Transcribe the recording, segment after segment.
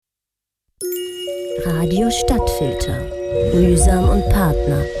Radio Stadtfilter. Mühsam und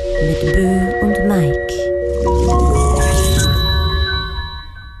Partner mit Bö und Mike.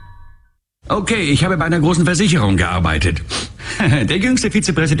 Okay, ich habe bei einer großen Versicherung gearbeitet. Der jüngste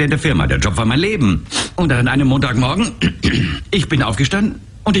Vizepräsident der Firma, der Job war mein Leben. Und dann an einem Montagmorgen, ich bin aufgestanden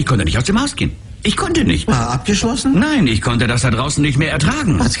und ich konnte nicht aus dem Haus gehen. Ich konnte nicht. War abgeschlossen? Nein, ich konnte das da draußen nicht mehr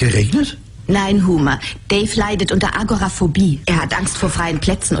ertragen. Hat's geregnet? Nein, Humor. Dave leidet unter Agoraphobie. Er hat Angst vor freien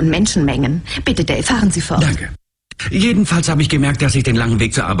Plätzen und Menschenmengen. Bitte, Dave, fahren Sie fort. Danke. Jedenfalls habe ich gemerkt, dass ich den langen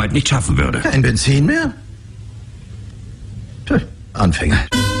Weg zur Arbeit nicht schaffen würde. Kein Benzin mehr? Tja, Anfänger.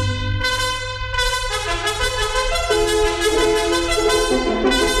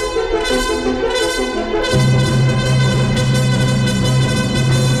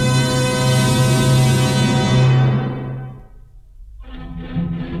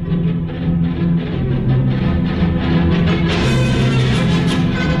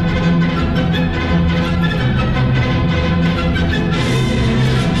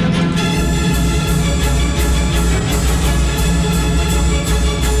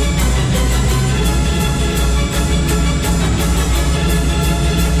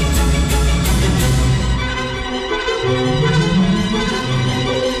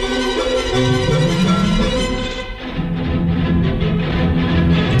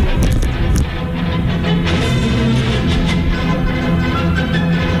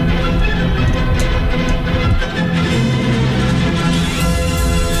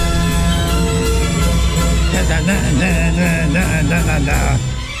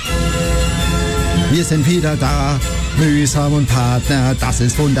 Wir sind wieder da, Mühsam und Partner, das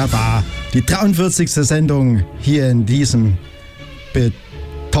ist wunderbar. Die 43. Sendung hier in diesem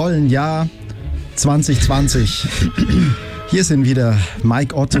tollen Jahr 2020. Hier sind wieder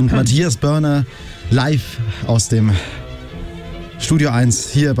Mike Ott und Matthias Börner live aus dem Studio 1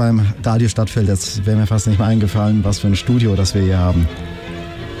 hier beim Radio Stadtfeld. Jetzt wäre mir fast nicht mehr eingefallen, was für ein Studio das wir hier haben.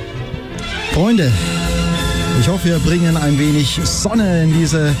 Freunde, ich hoffe, wir bringen ein wenig Sonne in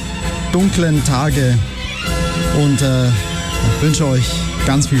diese dunklen Tage und wünsche euch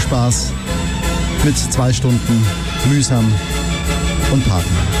ganz viel Spaß mit 2 Stunden Mühsam und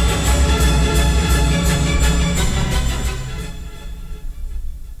Partner.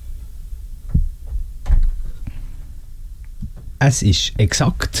 Es ist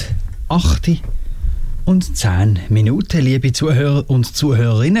exakt 8:10, liebe Zuhörer und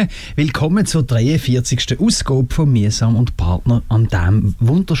Zuhörerinnen. Willkommen zur 43. Ausgabe von Mühsam und Partner an diesem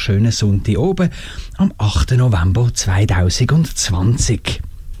wunderschönen Sonntag oben am 8. November 2020.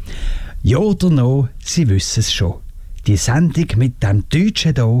 Ja oder no, Sie wissen es schon. Die Sendung mit dem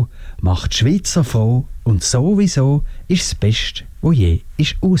Deutschen hier macht die Schweizer froh und sowieso ist das Beste, was je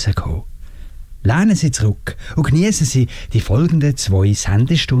ist rausgekommen. Lehnen Sie zurück und genießen Sie die folgenden 2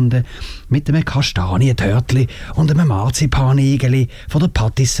 Sendestunden mit einem Kastanientörtli und einem Marzipan-Igeli von der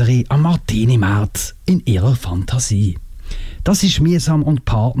Patisserie am Martini-Markt in Ihrer Fantasie. Das ist Mühsam und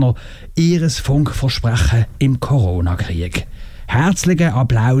Partner, Ihres Funkversprechen im Corona-Krieg. Herzlichen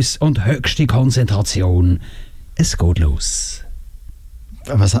Applaus und höchste Konzentration. Es geht los.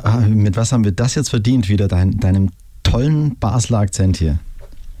 Mit was haben wir das jetzt verdient, wieder deinem tollen Basler Akzent hier?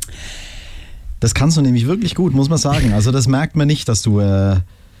 Das kannst du nämlich wirklich gut, muss man sagen. Also das merkt man nicht, dass du ein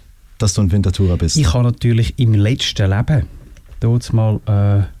Winterthurer bist. Ich habe natürlich im letzten Leben dort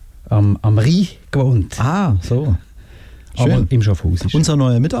mal am Rhein gewohnt. Ah, so. Schön. Aber im Schaffhaus. Unser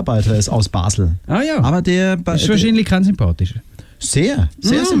neuer Mitarbeiter ist aus Basel. Ah ja, aber der ist wahrscheinlich kein sympathischer. Sehr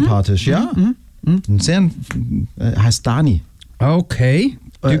sympathisch, ja. Sehr, heißt Dani. Okay,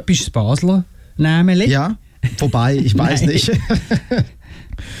 typisches Basler Name. Ja, wobei, ich weiß nicht.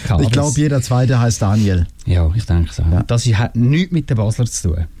 Ich glaube, jeder Zweite heißt Daniel. Ja, ich denke so. Ja. Das hat nichts mit den Basler zu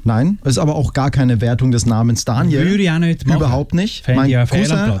tun. Nein, es ist aber auch gar keine Wertung des Namens Daniel. Würde ich auch nicht machen. Überhaupt nicht. Fände Mein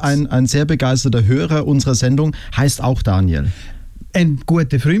Cousin, ein sehr begeisterter Hörer unserer Sendung, heißt auch Daniel. Ein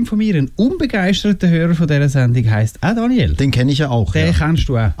guter Freund von mir, ein unbegeisterter Hörer von dieser Sendung, heisst auch Daniel. Den kenne ich ja auch. Den kennst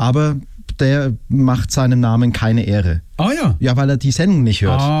du auch. Aber der macht seinem Namen keine Ehre. Ah ja? Ja, weil er die Sendung nicht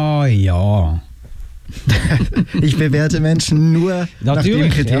hört. Ah ja. Ich bewerte Menschen nur nach dem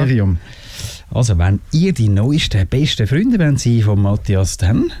Kriterium. Ja. Also, wenn ihr die neuesten, besten Freunde sind von Matthias,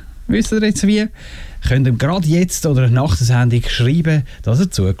 dann wisst ihr jetzt wie, könnt ihr gerade jetzt oder nach der Sendung schreiben, dass ihr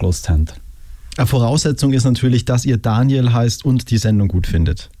zugelassen habt. Eine Voraussetzung ist natürlich, dass ihr Daniel heißt und die Sendung gut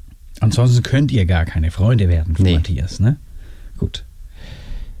findet. Ansonsten könnt ihr gar keine Freunde werden von Matthias, ne? Gut.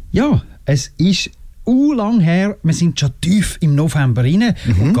 Ja, es ist lang her, wir sind schon tief im November rein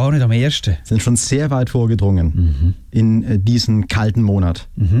und gar nicht am 1. Sind schon sehr weit vorgedrungen in diesen kalten Monat.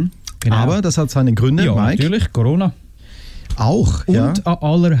 Genau. Aber das hat seine Gründe, ja, Mike. Natürlich, Corona. Auch, Und ja. an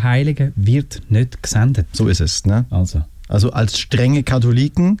Allerheiligen wird nicht gesendet. So ist es, ne? Also als strenge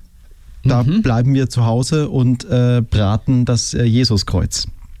Katholiken, da bleiben wir zu Hause und braten das Jesuskreuz.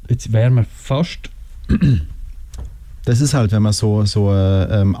 Jetzt wären wir fast... Das ist halt, wenn man so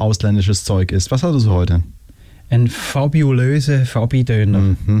ausländisches Zeug isst. Was hattest du heute? Ein fabulöser Fabi-Döner.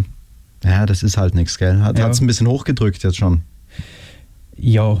 Mhm. Ja, das ist halt nichts, gell? Hat es ein bisschen hochgedrückt jetzt schon.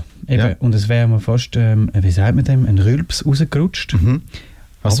 Ja, eben. Ja. Und es wäre mir fast, wie sagt man dem, ein Rülps rausgerutscht. Mhm.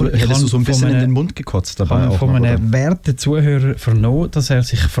 Aber Hättest du so ein bisschen in den Mund gekotzt dabei? Ich habe von einem werten Zuhörer vernommen, dass er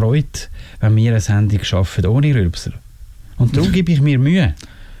sich freut, wenn wir eine Sendung schaffen ohne Rülpser. Und darum gebe ich mir Mühe.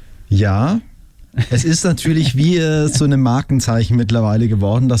 Ja, es ist natürlich wie so ein Markenzeichen mittlerweile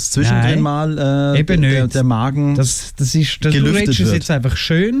geworden, dass zwischendrin mal der Magen das gelüftet du redest es wird. jetzt einfach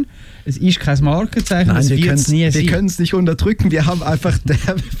schön. Es ist kein Markenzeichen, Nein, das wird es nie sein. wir können es nicht unterdrücken, wir haben einfach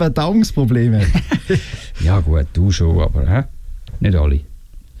Verdauungsprobleme. Ja gut, du schon, aber nicht alle.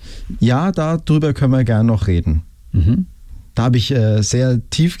 Ja, darüber können wir gerne noch reden. Mhm. Da habe ich sehr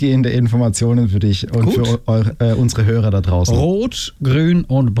tiefgehende Informationen für dich und Gut. für unsere Hörer da draußen. Rot, grün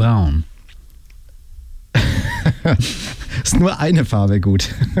und braun. Ist nur eine Farbe gut.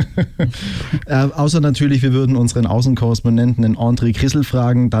 Außer natürlich, wir würden unseren Außenkorrespondenten in André Krissel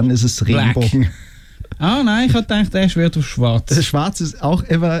fragen, dann ist es Regenbogen. Ah nein, ich habe gedacht, er schwört auf schwarz. Schwarz ist auch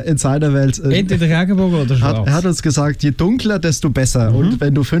immer in seiner Welt. Entweder Regenbogen oder schwarz. Er hat uns gesagt, je dunkler, desto besser. Und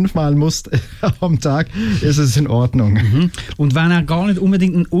wenn du 5-mal musst am Tag, ist es in Ordnung. Mhm. Und wenn er gar nicht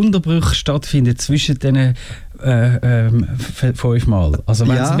unbedingt ein Unterbruch stattfindet zwischen den 5-mal. Also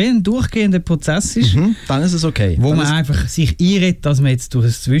wenn es wie ein durchgehender Prozess ist, dann ist es okay. wo dann man einfach sich einredet, dass man jetzt durch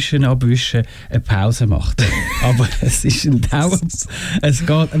das Zwischenabwischen eine Pause macht. Aber es ist ein Dauer. Es geht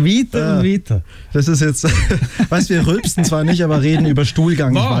weiter und weiter. Das ist jetzt, weißt du, wir rülpsen zwar nicht, aber reden über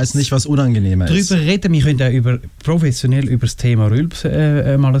Stuhlgang. Ich weiß nicht, was unangenehmer ist. Darüber reden, wir können auch professionell über das Thema Rülps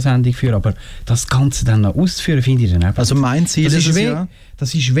mal eine Sendung führen, aber das Ganze dann noch auszuführen, finde ich dann einfach. Also mein Ziel das ist es weh, ja...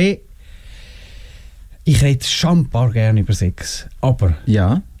 Das ist weh. Ich rede schon ein paar gerne über Sex, aber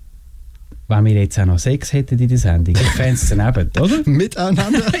Ja. wenn wir jetzt auch noch Sex hätten in der Sendung, ich fände es daneben, oder?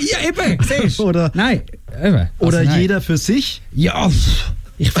 Miteinander. Ja, eben, siehst du? Oder- Nein, eben. Oder Also nein. jeder für sich. Ja,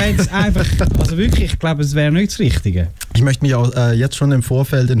 ich fände es einfach, also wirklich, ich glaube, es wäre nicht das Richtige. Ich möchte mich auch jetzt schon im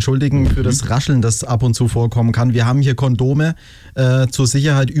Vorfeld entschuldigen für das Rascheln, das ab und zu vorkommen kann. Wir haben hier Kondome zur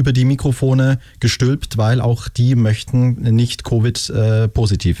Sicherheit über die Mikrofone gestülpt, weil auch die möchten nicht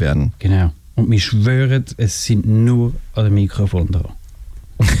Covid-positiv werden. Genau. Und wir schwören, es sind nur an dem Mikrofon dran.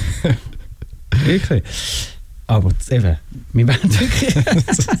 Wirklich. Aber eben, wir werden wirklich...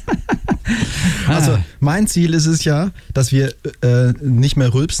 Also mein Ziel ist es ja, dass wir nicht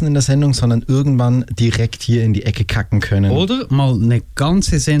mehr rülpsen in der Sendung, sondern irgendwann direkt hier in die Ecke kacken können. Oder mal eine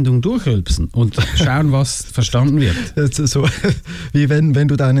ganze Sendung durchrülpsen und schauen, was verstanden wird. So wie wenn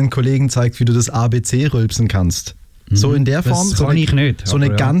du deinen Kollegen zeigst, wie du das ABC rülpsen kannst. So in der Form. Das so kann eine, ich nicht. So eine,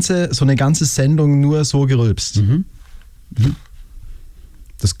 aber ja. so eine ganze Sendung nur so gerülpst.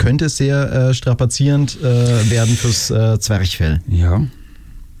 Das könnte sehr strapazierend werden fürs Zwerchfell. Ja.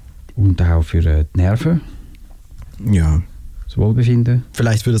 Und auch für die Nerven, Ja. das Wohlbefinden.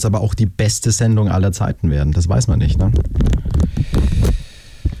 Vielleicht wird es aber auch die beste Sendung aller Zeiten werden. Das weiß man nicht, ne?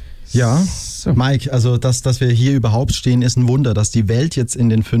 Ja, So. Mike, also dass wir hier überhaupt stehen, ist ein Wunder. Dass die Welt jetzt in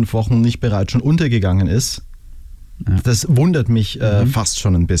den 5 Wochen nicht bereits schon untergegangen ist, das wundert mich fast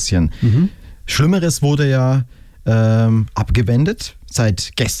schon ein bisschen. Schlimmeres wurde ja abgewendet.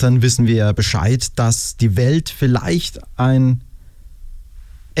 Seit gestern wissen wir ja Bescheid, dass die Welt vielleicht ein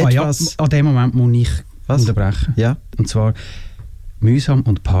etwas... An dem Moment muss ich unterbrechen. Ja? Und zwar, Mühsam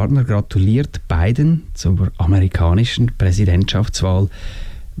und Partner gratuliert beiden zur amerikanischen Präsidentschaftswahl,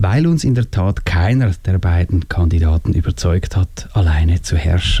 weil uns in der Tat keiner der beiden Kandidaten überzeugt hat, alleine zu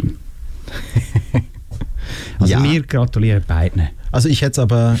herrschen. Also Ja. wir gratulieren beiden. Also ich hätte es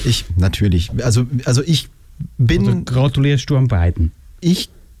aber... Natürlich. Also ich bin... Oder gratulierst du an beiden?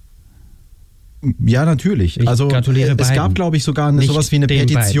 Ja, natürlich. Ich gratuliere es beiden. gab, glaube ich, sogar Nicht sowas wie eine den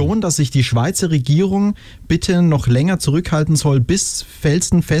Petition, beiden. dass sich die Schweizer Regierung bitte noch länger zurückhalten soll, bis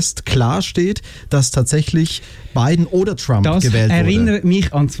felsenfest klar steht, dass tatsächlich Biden oder Trump Das gewählt wurde. erinnert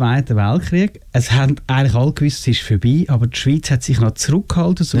mich an den Zweiten Weltkrieg. Es haben eigentlich alle gewusst, es ist vorbei, aber die Schweiz hat sich noch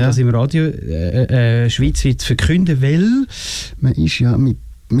zurückgehalten, so das im Radio schweizweit zu verkünden, weil man ist ja mit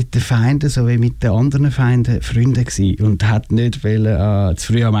den Feinden so wie mit den anderen Feinden Freunde gewesen und hat nicht wollen, zu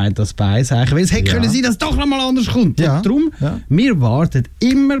früh am Ende das Bein sagen, weil es hätte können sein, dass es doch noch mal anders kommt. Ja. Und darum, Ja. wir warten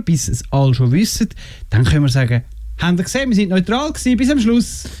immer, bis es alle schon wissen, dann können wir sagen, Habt ihr gesehen, wir sind neutral gewesen, bis am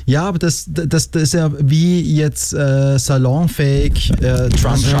Schluss. Ja, aber das ist ja wie jetzt salonfähig Trump.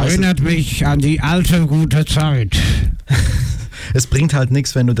 Das erinnert mich an die alte gute Zeit. Es bringt halt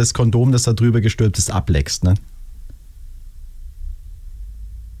nichts, wenn du das Kondom, das da drüber gestülpt ist, ableckst, ne?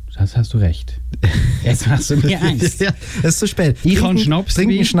 Das hast du recht. Jetzt machst du mir Angst. Ja, es ist zu spät. Ich habe Schnaps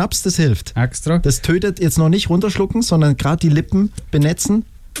Trinken dabei. Schnaps, das hilft. Extra. Das tötet jetzt noch nicht runterschlucken, sondern gerade die Lippen benetzen.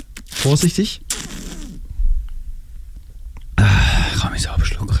 Vorsichtig. Ich kann mich selber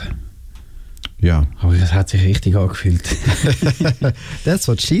schlucken. Ja. Aber das hat sich richtig angefühlt. That's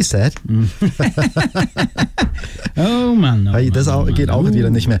what she said. Oh Mann. Oh Hey, das Mann, geht auch wieder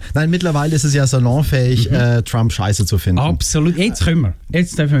nicht mehr. Nein, mittlerweile ist es ja salonfähig, Trump scheiße zu finden. Absolut. Jetzt können wir.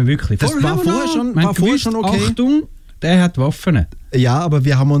 Jetzt dürfen wir wirklich. Das war vorher schon okay. Achtung, der hat Waffen. Ja, aber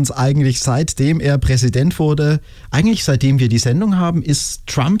wir haben uns eigentlich, seitdem er Präsident wurde, eigentlich seitdem wir die Sendung haben, ist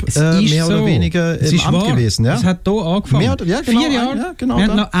Trump mehr oder weniger im Amt gewesen. Ja? Es hat hier angefangen. Ja, genau, 4 Jahre. Ja, genau, wir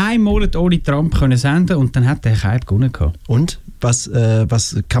hätten noch einen Monat ohne Trump können senden und dann hat der Hype gewonnen gehabt. Und was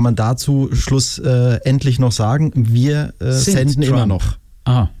kann man dazu schlussendlich noch sagen? Wir senden Trump. immer noch.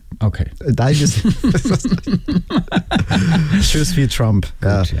 Ah, okay. Tschüss wie Trump.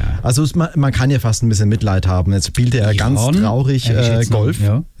 Ja. Gut, ja. Also man kann ja fast ein bisschen Mitleid haben. Jetzt spielt er ganz traurig Golf.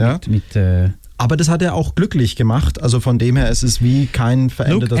 Aber das hat er auch glücklich gemacht. Also von dem her ist es wie kein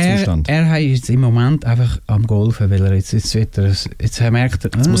veränderter Zustand. Er ist jetzt im Moment einfach am Golfen, weil er jetzt merkt er,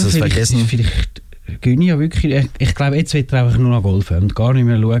 jetzt muss er es vergessen. Vielleicht gönne ich ja wirklich. Ich glaube, jetzt wird er einfach nur noch golfen und gar nicht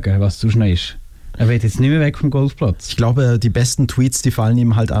mehr schauen, was zu schnell ist. Er wird jetzt nicht mehr weg vom Golfplatz. Ich glaube, die besten Tweets, die fallen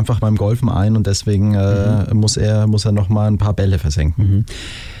ihm halt einfach beim Golfen ein und deswegen muss er noch mal ein paar Bälle versenken.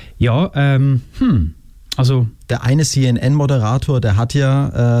 Ja, also der eine CNN-Moderator, der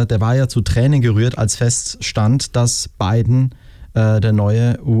war ja zu Tränen gerührt, als feststand, dass Biden der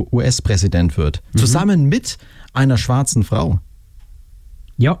neue US-Präsident wird. Zusammen mit einer schwarzen Frau.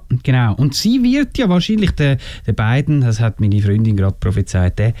 Ja, genau. Und sie wird ja wahrscheinlich, der Biden, das hat meine Freundin gerade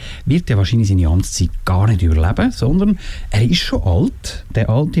prophezeit, der wird ja wahrscheinlich seine Amtszeit gar nicht überleben, sondern er ist schon alt. Der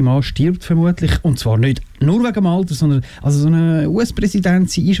alte Mann stirbt vermutlich, und zwar nicht nur wegen dem Alter, sondern also so eine US-Präsident,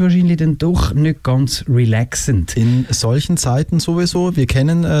 sie ist wahrscheinlich dann doch nicht ganz relaxend. In solchen Zeiten sowieso. Wir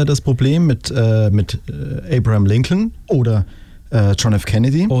kennen das Problem mit Abraham Lincoln oder John F.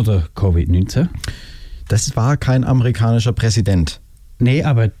 Kennedy. Oder Covid-19. Das war kein amerikanischer Präsident. Nee,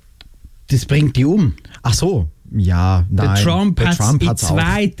 aber das bringt die um. Ach so, ja, nein. Der Trump hat es in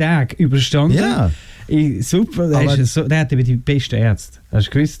 2 Tagen überstanden. Ja. Super, der hat eben die besten Ärzte. Hast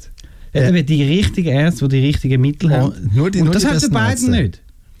du gewusst? Der hat eben die richtigen Ärzte, die richtigen Mittel haben. Und das hat der Biden nicht.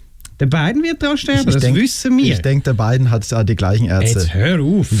 Der Biden wird daran sterben, das wissen wir. Ich denke, der Biden hat die gleichen Ärzte. Jetzt hör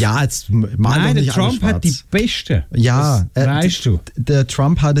auf. Ja, jetzt mal Nein, doch nicht der Trump hat die besten. Ja, das weißt du. Der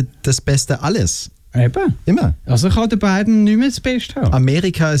Trump hatte das Beste alles. Eben. Immer. Also kann der Biden nicht mehr das Beste haben.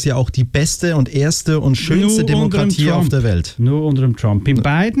 Amerika ist ja auch die beste und erste und schönste Demokratie auf der Welt. Nur unter dem Trump. Beim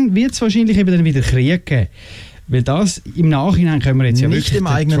Biden wird es wahrscheinlich eben dann wieder Krieg geben. Weil das im Nachhinein können wir jetzt ja nicht im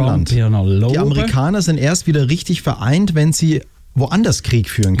eigenen Land. Die Amerikaner sind erst wieder richtig vereint, wenn sie woanders Krieg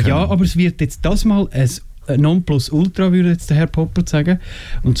führen können. Ja, aber es wird jetzt das mal ein Nonplusultra, würde jetzt der Herr Popper sagen.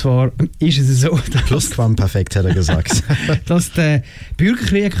 Und zwar ist es so, Plusquamperfekt, hat er gesagt. dass der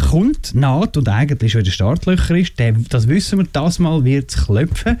Bürgerkrieg naht und eigentlich schon in den Startlöchern ist. Das wissen wir, das mal wird es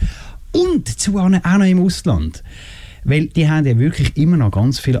klopfen. Und dazu auch noch im Ausland. Weil die haben ja wirklich immer noch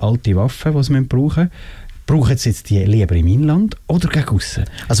ganz viele alte Waffen, die sie brauchen. Brauchen sie jetzt die lieber im Inland oder gegen aussen?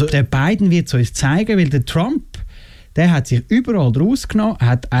 Also der Biden wird es uns zeigen, weil der Trump, der hat sich überall rausgenommen,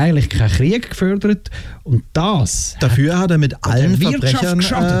 hat eigentlich keinen Krieg gefördert und das... Dafür hat er mit allen Verbrechern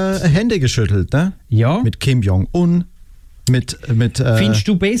Hände geschüttelt, ne? Ja. Mit Kim Jong-un, mit Findest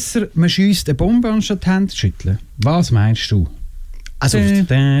du besser, man schiesst eine Bombe anstatt Hände zu schütteln? Was meinst du? Also,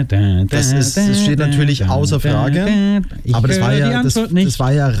 das steht natürlich außer Frage, aber das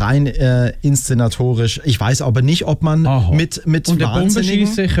war ja rein inszenatorisch. Ich weiß aber nicht, ob man mit und der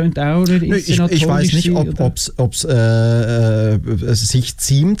Bombenschießen könnte auch inszenatorisch ich weiß nicht, ob es sich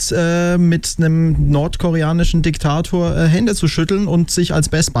ziemt, mit einem nordkoreanischen Diktator Hände zu schütteln und sich als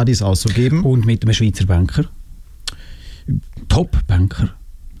Best Buddies auszugeben. Und mit einem Schweizer Banker. Top-Banker.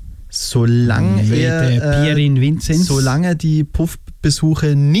 Solange er die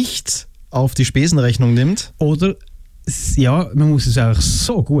Puffbesuche nicht auf die Spesenrechnung nimmt. Oder, ja, man muss es auch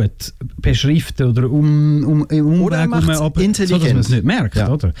so gut beschriften oder intelligent, so, dass man es nicht merkt.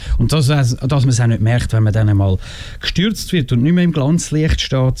 Ja. Oder? Und dass man es auch nicht merkt, wenn man dann einmal gestürzt wird und nicht mehr im Glanzlicht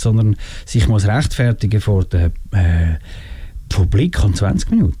steht, sondern sich muss rechtfertigen vor den Publik kommt 20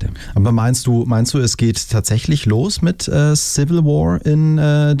 Minuten. Aber meinst du, es geht tatsächlich los mit Civil War in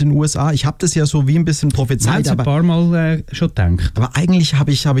den USA? Ich habe das ja so wie ein bisschen prophezeit. Ich habe ein paar Mal schon gedacht. Aber eigentlich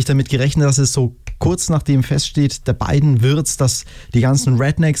habe ich damit gerechnet, dass es so kurz nachdem feststeht, der Biden wird's, dass die ganzen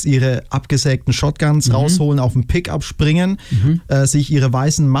Rednecks ihre abgesägten Shotguns rausholen, auf den Pickup springen, sich ihre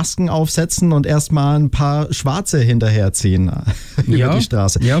weißen Masken aufsetzen und erstmal ein paar Schwarze hinterherziehen über die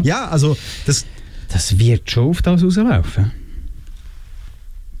Straße. Ja, also das wird schon auf das rauslaufen.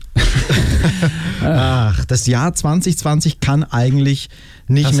 Ach, das Jahr 2020 kann eigentlich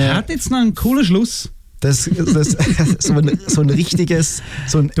nicht mehr... Das hat jetzt noch einen coolen Schluss. Das so ein richtiges,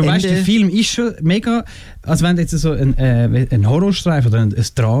 so ein Du Ende. weißt, der Film ist schon mega, also wenn du jetzt so ein Horrorstreifen oder ein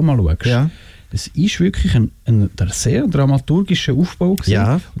Drama schaust, Ja. das ist wirklich ein sehr dramaturgischer Aufbau gewesen.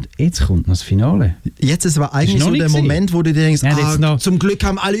 Ja. Und jetzt kommt noch das Finale. Jetzt ist aber eigentlich Ist noch so nicht der gesehen. Moment, wo du dir denkst, Ja, jetzt noch- zum Glück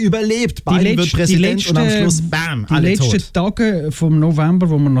haben alle überlebt. Biden wird Präsident und am Schluss, bam, die alle letzten tot. Tage vom November,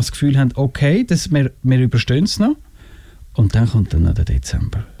 wo wir noch das Gefühl haben, okay, wir überstehen es noch. Und dann kommt dann noch der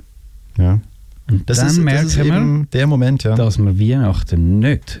Dezember. Ja. Und Das dann ist merken wir, eben der Moment, ja. dass wir Weihnachten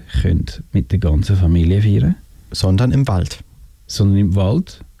nicht können mit der ganzen Familie feiern, Sondern im Wald. sondern im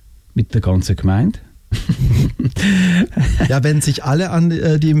Wald mit der ganzen Gemeinde. Ja, wenn sich alle an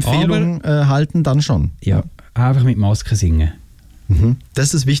die Empfehlung halten, dann schon. Ja, einfach mit Maske singen. Das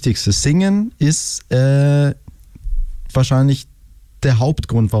ist das Wichtigste. Singen ist wahrscheinlich der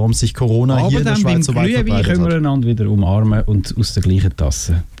Hauptgrund, warum sich Corona Aber hier in der dann beim Schweiz so weit Glühwein verbreitet können wir hat. einander wieder umarmen und aus der gleichen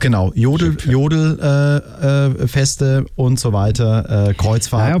Tasse. Genau, Feste und so weiter,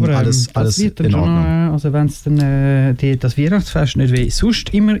 Kreuzfahrten, alles das wird dann in schon, Ordnung. also wenn es dann das Weihnachtsfest nicht wie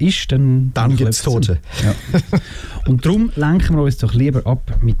sonst immer ist, dann Dann gibt's klopft's Tote. an. Ja. Und darum lenken wir uns doch lieber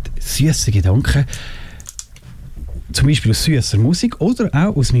ab mit süßen Gedanken. Zum Beispiel aus süßer Musik oder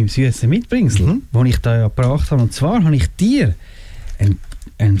auch aus meinem süßen Mitbringsel, den ich da ja gebracht habe. Und zwar habe ich dir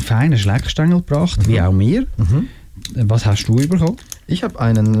einen feinen Schleckstängel gebracht, wie auch mir. Was hast du bekommen? Ich habe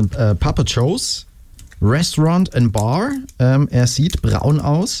einen Papa Joe's Restaurant and Bar. Er sieht braun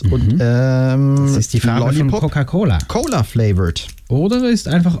aus und Das ist die Farbe von Lollipop. Coca-Cola. Cola flavored. Oder ist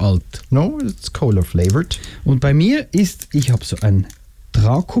einfach alt. No, it's Cola flavored. Und bei mir ich habe so ein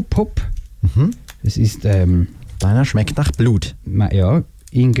Draco-Pop. Es ist, Deiner schmeckt nach Blut. ja,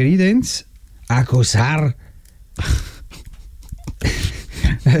 Ingredients, Agosar.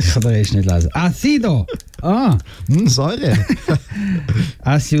 Ich kann das jetzt nicht lesen. Acido. Säure.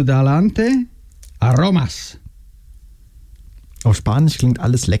 Aciudalante. Aromas. Auf Spanisch klingt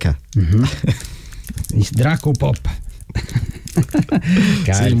alles lecker. Ist Draco-Pop. Sí,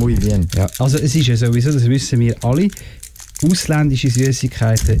 Geil. muy bien. Ja, also es ist ja sowieso, das wissen wir alle, ausländische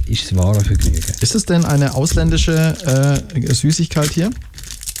Süßigkeiten ist das wahre Vergnügen. Ist es denn eine ausländische Süßigkeit hier?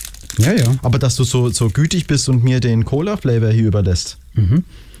 Ja, ja. Aber dass du so gütig bist und mir den Cola-Flavor hier überlässt.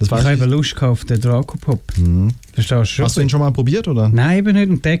 Das Ich weiß habe ich. eben Lust auf den Draco-Pop. Verstehst du schon? Hast du ihn schon mal probiert, oder? Nein, eben nicht.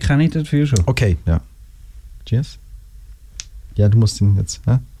 Und den kenne ich dafür schon. Okay, ja. Cheers. Ja, du musst ihn jetzt.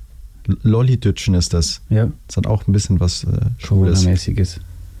 Ja? Lolli-Dütschen ist das. Ja, Das hat auch ein bisschen was Schwules. Cola-mäßiges.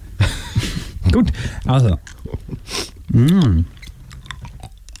 Gut, also.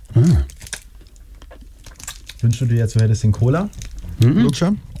 Wünschst du dir jetzt, du hättest den Cola?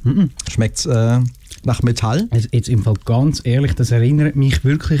 Lutscher? Schmeckt's nach Metall? Also jetzt im Fall ganz ehrlich, das erinnert mich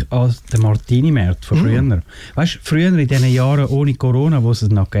wirklich an den Martini-Markt von früher. Weißt du, früher in diesen Jahren ohne Corona, wo es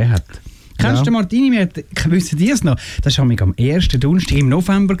noch gegeben hat. Kennst du den Martini-Markt? Wissen die es noch? Das war am ersten Donnerstag im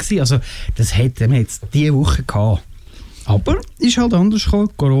November. Also das hätten wir jetzt diese Woche gehabt. Aber ist halt anders gekommen.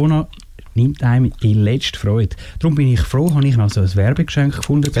 Corona nimmt einem die letzte Freude. Darum bin ich froh, habe ich noch so ein Werbegeschenk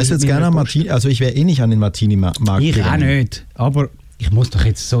gefunden. Ich esse jetzt gerne an Martini, also ich wäre nicht an den Martini-Markt Ich auch gegangen. nicht. Aber ich muss doch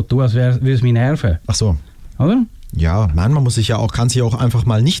jetzt so tun, als würde es mich nerven. Ach so. Oder? Ja, man muss sich kann sich auch einfach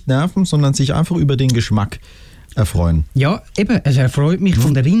mal nicht nerven, sondern sich einfach über den Geschmack erfreuen. Ja, eben, es erfreut mich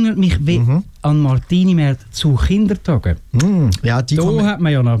und erinnert mich wie an Martini-Märkte zu Kindertagen. Ja, die, Da hat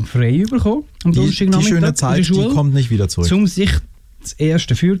man ja noch frei bekommen. Am die Donnerstagnachmittag schöne in der Zeit, die Schule, kommt nicht wieder zurück. um sich das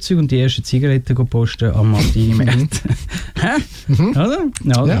erste Feuerzeug und die ersten Zigaretten zu posten am Martini-Märkte. Hä? Oder?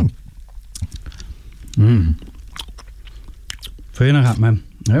 Ja. Ja. Früher hat man,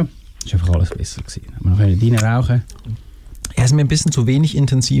 ja, ist einfach alles besser gewesen. Hat man noch rein rauchen. Er ist mir ein bisschen zu wenig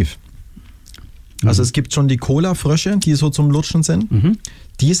intensiv. Also es gibt schon die Cola-Frösche, die so zum Lutschen sind.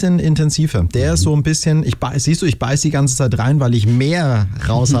 Die sind intensiver. Der ist so ein bisschen, ich beiß die ganze Zeit rein, weil ich mehr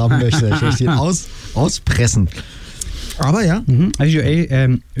raushaben möchte. Ich möchte ihn auspressen. Aber ja. Das ist ja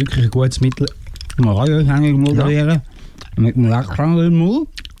wirklich ein gutes Mittel, um Radiohängig zu moderieren. Mit einem Lackfang im Mund.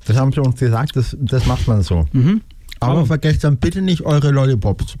 Das haben sie uns gesagt, das macht man so. Aber vergesst dann bitte nicht eure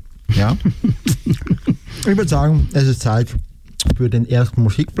Lollipops. Ja? Ich würde sagen, es ist Zeit für den ersten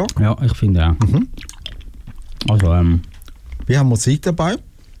Musikblock. Ja, ich finde auch. Also, Wir haben Musik dabei.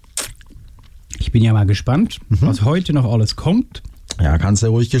 ich bin ja mal gespannt, was heute noch alles kommt. Ja, kannst du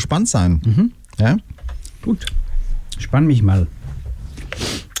ruhig gespannt sein. Ja? Gut, spann mich mal.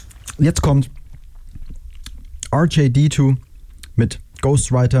 Jetzt kommt RJD2 mit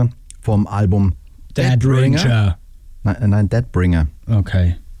Ghostwriter vom Album Dead Ranger. Nein, Deadbringer.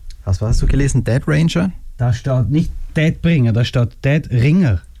 Okay. Was hast du gelesen? Dead Ranger? Da steht nicht Deadbringer, da steht Dead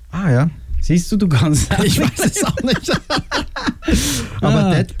Ringer. Ah ja. Siehst du, du kannst. Ich weiß es auch nicht.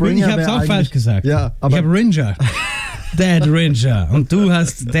 Aber Deadbringer. Ich habe es auch falsch gesagt. Ja, ich aber habe Ranger. Dead Ranger. Und du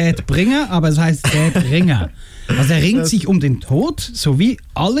hast Deadbringer, aber es heißt Dead Ringer. Also er ringt sich um den Tod, so wie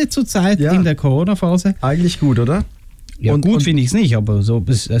alle zurzeit in der Corona-Phase. eigentlich gut, oder? Ja, Und- gut und- finde ich es nicht, aber so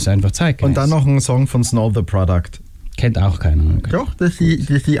ist es einfach zeitgeist. Und dann noch ein Song von Snow the Product. Kennt auch keiner. Okay. Doch, das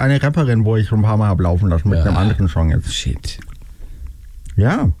ist die eine Rapperin, wo ich schon ein paar Mal habe laufen lassen mit einem anderen Song jetzt. Shit.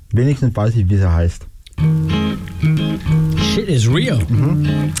 Ja, wenigstens weiß ich, wie sie heißt. Shit is real. Die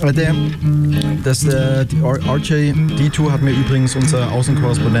RJD2 hat mir übrigens unser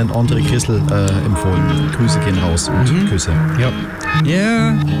Außenkorrespondent André Christel empfohlen. Grüße gehen raus und Küsse. Ja.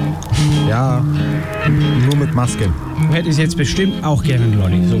 Ja, Ja, nur mit Maske. du hättest jetzt bestimmt auch gerne einen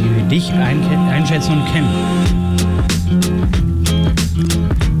Lolli, so wie wir dich einschätzen und kennen.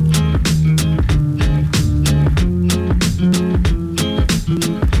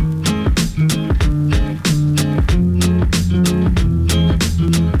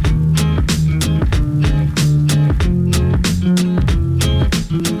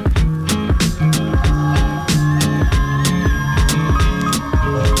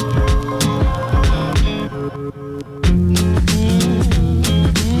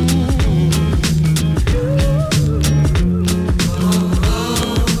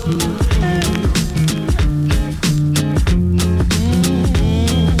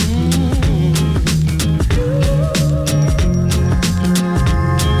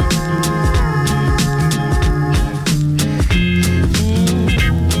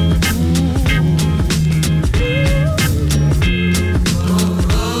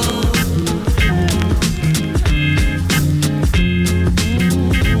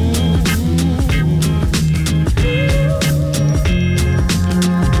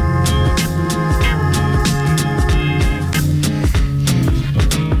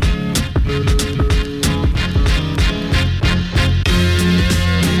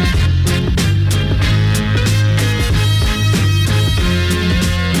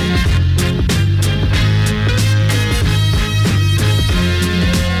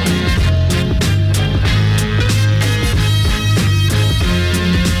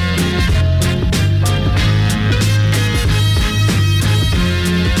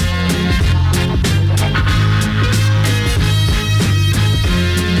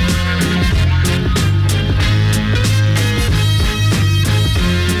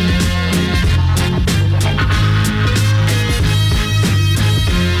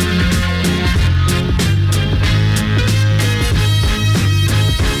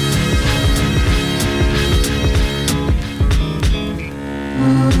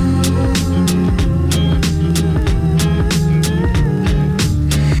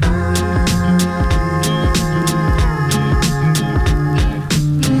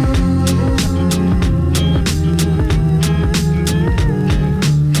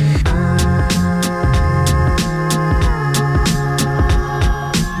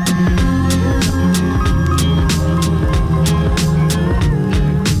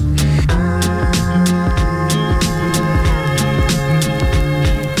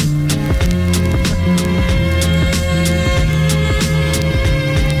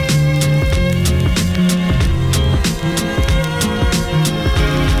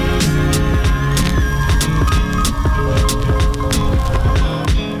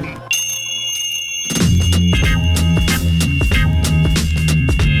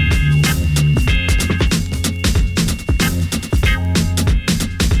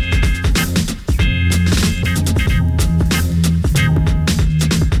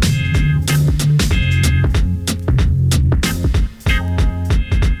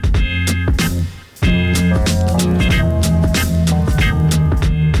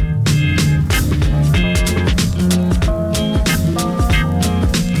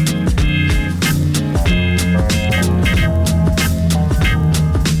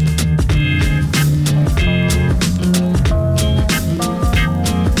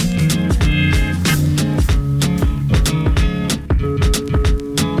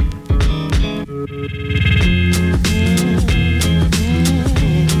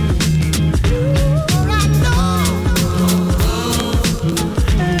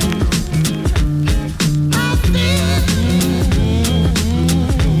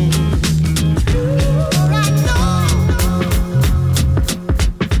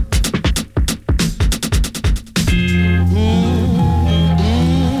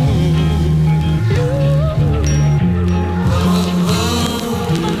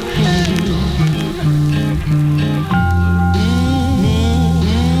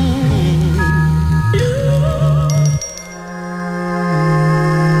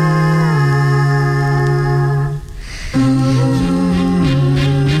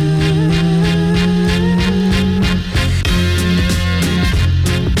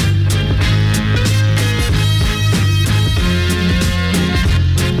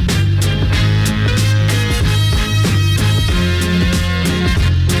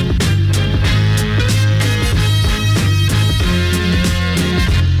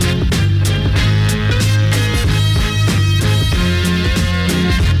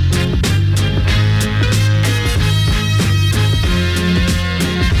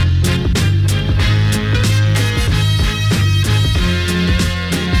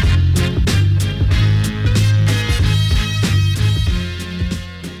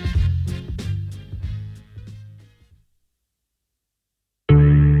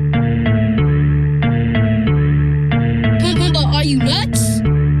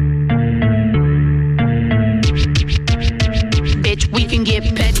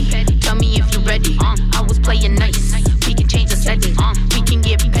 we can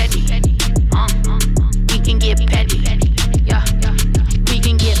get petty. We can get petty. Yeah, we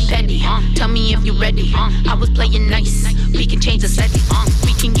can get petty. Tell me if you're ready. I was playing nice. We can change the setting.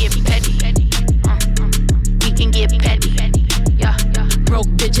 We can get petty. We can get petty. Yeah. Broke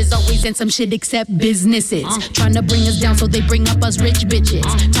bitches always in some shit except businesses. Trying to bring us down so they bring up us rich bitches.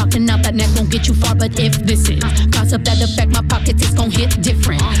 Talking out that neck won't get you far, but if this is gossip that affect my pockets, it's gon' hit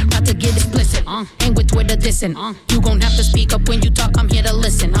different. About to get explicit. Ain't with Twitter dissing. You gon' have to speak up when you talk, I'm here to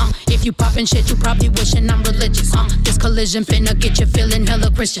listen. If you poppin' shit, you probably wishing I'm religious. This collision finna get you feeling hella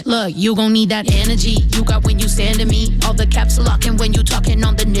Christian. Look, you gon' need that energy you got when you stand to me. All the caps locking when you talking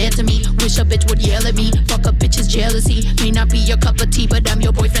on the net to me. Wish a bitch would yell at me. Fuck a bitch's jealousy. May not be your cup of tea, but I'm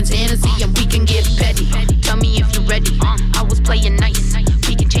your boyfriend's fantasy. And we can get petty. Tell me if you're ready. I was playing nice.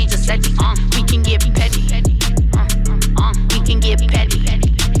 We can change the setting. We can get petty. We can get petty.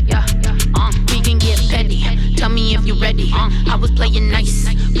 Yeah. We can get petty. Tell me if you're ready. I was playing nice.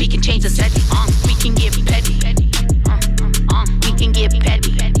 We can change the setting. We can get petty. We can get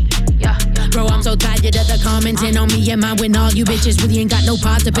petty. Yeah. Bro, I'm so tired of the commenting on me and mine when all you bitches really ain't got no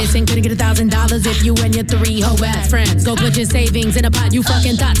pot to piss and couldn't get $1,000 if you and your 3 hoe-ass friends go put your savings in a pot. You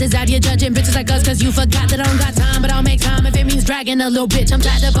fucking thoughts is out here judging bitches like us cause you forgot that I don't got time, but I'll make time if it means dragging a little bitch. I'm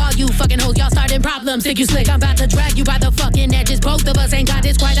tired of all you fucking hoes, y'all starting problems. Think you slick, I'm about to drag you by the fucking edges. Both of us ain't got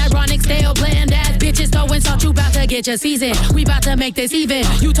this quite ironic stale bland ass bitches throwing salt. You about to get your season, we about to make this even.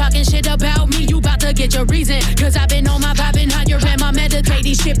 You talking shit about me, you about to get your reason. Cause I've been on my vibing higher and my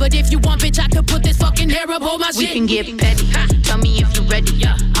meditating shit. But if you want bitch, I could put this fucking hair up on my shit. We can get petty. Tell me if you're ready.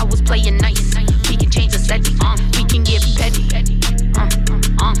 I was playing nice. We can change the setting. We can get petty.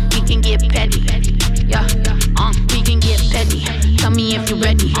 We can get petty. Yeah. We can get petty. Tell me if you're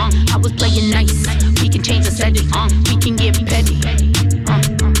ready. I was playing nice. We can change the setting. We can get petty.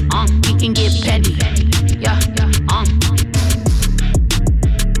 We can get petty. Yeah.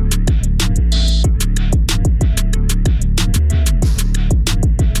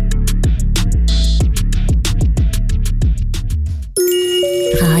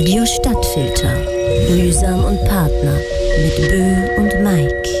 Radio Stadtfilter. Mühsam und Partner mit Bö und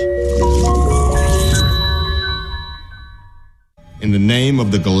Mike. In the name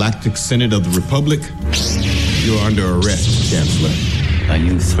of the Galactic Senate of the Republic, you're under arrest, Chancellor. Are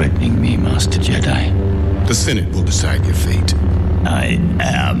you threatening me, Master Jedi? The Senate will decide your fate. I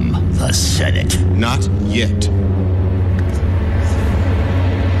am the Senate. Not yet.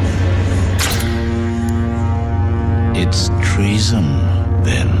 It's treason,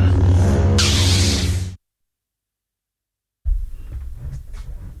 then.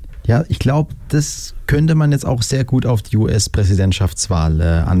 Ja, ich glaube, das könnte man jetzt auch sehr gut auf die US-Präsidentschaftswahl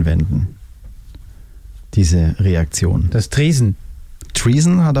anwenden. Diese Reaktion. Das Treason.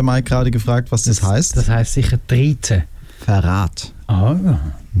 Treason, hat der Mike gerade gefragt, was das heißt. Das heißt sicher Trete. Verrat. Ah.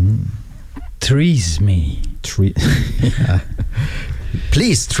 Trease me. Ja.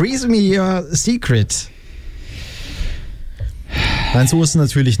 Please, trease me your secret. Nein, so ist es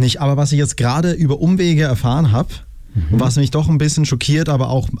natürlich nicht. Aber was ich jetzt gerade über Umwege erfahren habe, und was mich doch ein bisschen schockiert, aber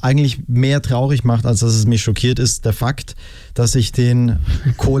auch eigentlich mehr traurig macht, als dass es mich schockiert, ist der Fakt, dass ich den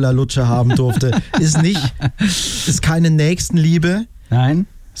Cola-Lutscher haben durfte. Ist keine Nächstenliebe. Nein.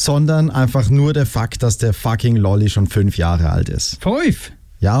 Sondern einfach nur der Fakt, dass der fucking Lolli schon 5 Jahre alt ist. 5?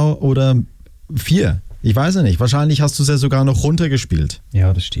 Ja, oder 4. Ich weiß ja nicht. Wahrscheinlich hast du es ja sogar noch runtergespielt.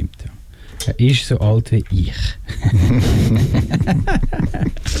 Ja, das stimmt. Ja. Er ist so alt wie ich.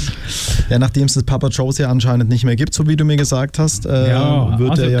 Ja, nachdem es das Papa Joe's ja anscheinend nicht mehr gibt, so wie du mir gesagt hast, wird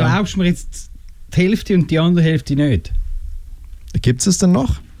also glaubst du mir jetzt die Hälfte und die andere Hälfte nicht? Gibt es denn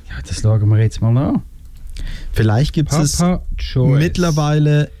noch? Ja, das schauen wir jetzt mal an. Vielleicht gibt es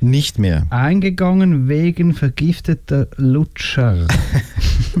mittlerweile nicht mehr. Eingegangen wegen vergifteter Lutscher.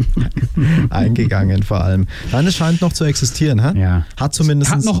 Eingegangen vor allem. Nein, es scheint noch zu existieren, hä? Ja. Hat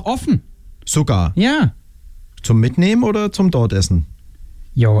zumindest. Hat noch offen. Sogar. Ja. Zum Mitnehmen oder zum dort essen?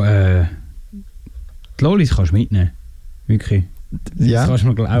 Ja, die Lollis kannst du mitnehmen. Wirklich. Ja. Das kannst du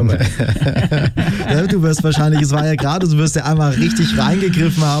mir glauben. Ja, du wirst wahrscheinlich, es war ja gerade, du wirst ja einmal richtig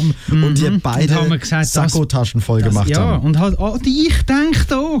reingegriffen haben und dir beide Sakkotaschen voll gemacht ja, haben. Und halt, ich denke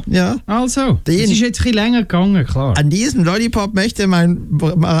da. Ja. Also, es ist jetzt ein bisschen länger gegangen, klar. An diesem Lollipop möchte mein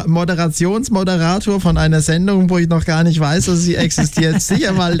Moderationsmoderator von einer Sendung, wo ich noch gar nicht weiß, dass sie existiert,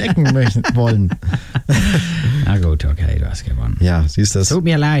 sicher mal lecken wollen. Na gut, okay, du hast gewonnen. Ja, siehst du das? Tut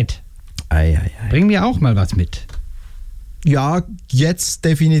mir leid. Ei. Bring mir auch mal was mit. Ja, jetzt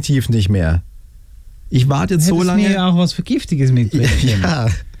definitiv nicht mehr. Ich warte jetzt so lange. Mir auch was Vergiftiges mitbringen. Ja,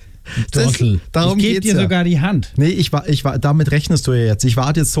 Darum ich gebe geht's dir ja. sogar die Hand. Nee, damit rechnest du ja jetzt. Ich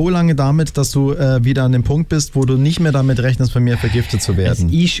warte jetzt so lange damit, dass du wieder an dem Punkt bist, wo du nicht mehr damit rechnest, von mir vergiftet zu werden.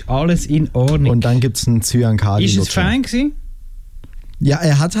 Es ist alles in Ordnung. Und dann gibt es einen Cyankali. Ist es fein gewesen? Ja,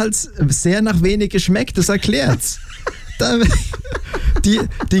 er hat halt sehr nach wenig geschmeckt, das erklärt's.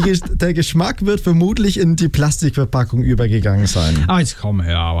 Der Geschmack wird vermutlich in die Plastikverpackung übergegangen sein. Jetzt kann man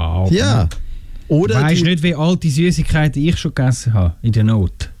ja aber auch. Ja. Oder weißt du nicht, wie alte Süßigkeiten ich schon gegessen habe? In der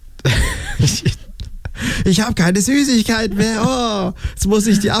Not. Ich habe keine Süßigkeit mehr. Oh, jetzt muss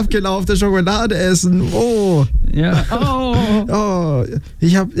ich die abgelaufene Schokolade essen. Oh. Ja. Oh.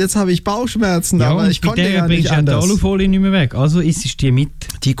 Jetzt habe ich Bauchschmerzen, aber ich konnte ja nicht bringst anders. Die Alufolie nicht mehr weg. Also isst du die mit.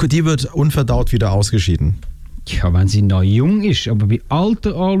 Die wird unverdaut wieder ausgeschieden. Ja, wenn sie noch jung ist, aber bei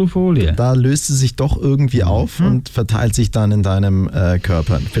alter Alufolie. Da löst sie sich doch irgendwie auf und verteilt sich dann in deinem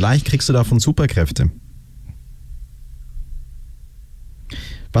Körper. Vielleicht kriegst du davon Superkräfte.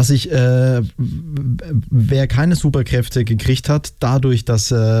 Wer keine Superkräfte gekriegt hat, dadurch,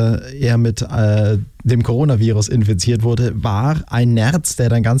 dass er mit dem Coronavirus infiziert wurde, war ein Nerz, der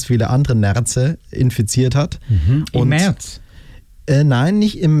dann ganz viele andere Nerze infiziert hat. Im März? Nein,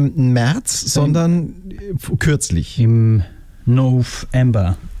 nicht im März, sondern kürzlich. Im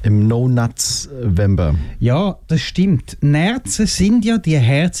November. Im No-Nuts-Vember. Ja, das stimmt. Nerze sind ja die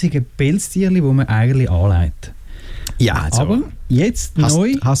herzigen Pelztierchen, die man eigentlich anlegt. Ja, also aber jetzt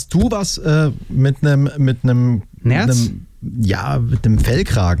neu. Hast du was mit einem Nerz? Mit dem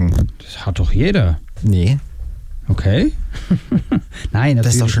Fellkragen? Das hat doch jeder. Nee. Okay. Nein, natürlich.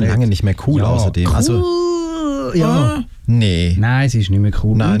 Das ist doch schon lange nicht mehr cool außerdem. Cool. Also, ja. Nee. Nein, es ist nicht mehr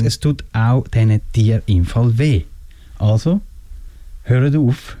cool. Nein. Und es tut auch diesen Tieren im Fall weh. Also, hört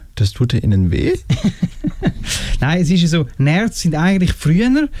auf. Das tut ihnen weh? Nein, es ist ja so, Nerz sind eigentlich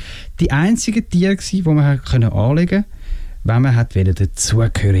früher die einzigen Tiere gewesen, die man anlegen konnte, wenn man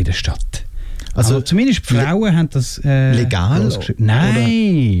dazugehören in der Stadt. Also zumindest die Frauen haben das legal?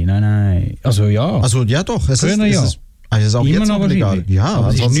 Nein. Also ja. Also ja doch, es ist auch immer jetzt noch noch legal. Ja, aber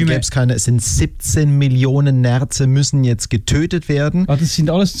ansonsten gäbe es keine. Es sind 17 Millionen Nerze müssen jetzt getötet werden. Das sind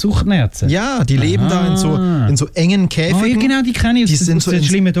alles Zuchtnerze? Ja, die leben da in so engen Käfigen. Genau, die kenne ich. Die sind so in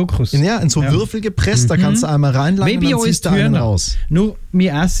schlimmen Dokus. Ja, in so Würfel gepresst, da kannst du einmal reinlangen und dann ziehst du einen raus. Nur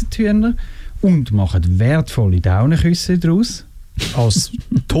wir essen die Hühner und machen wertvolle Daunenküsse daraus. Aus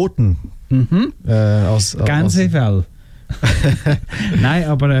Toten. Gänsefell. Nein,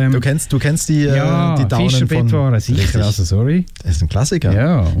 aber... du kennst die Daunen von... sicher, richtig. Also sorry. Das ist ein Klassiker.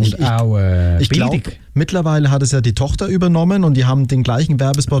 Ja, und ich glaube, mittlerweile hat es ja die Tochter übernommen und die haben den gleichen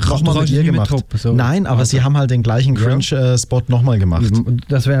Werbespot nochmal mit ihr gemacht. Nein, aber sie haben halt den gleichen Cringe-Spot nochmal gemacht.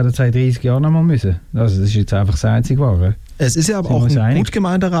 Das wäre seit 30 Jahren nochmal müssen. Also das ist jetzt einfach das einzige Wahre. Es ist ja aber auch ein gut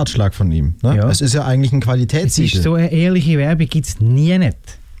gemeinter Ratschlag von ihm. Ne? Ja. Es ist ja eigentlich ein Qualitätssiegel. So eine ehrliche Werbung gibt es nie nicht.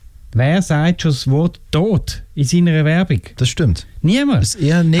 Wer sagt schon das Wort Tod in seiner Werbung? Das stimmt. Niemand. Das ist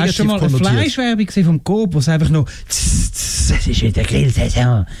eher negativ Hast du schon mal konnotiert. eine Fleischwerbung gesehen vom Coop, wo es einfach nur es ist wieder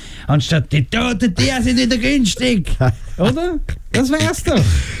Grillsaison. Anstatt die toten Tiere sind wieder günstig. Oder? Das wär's doch.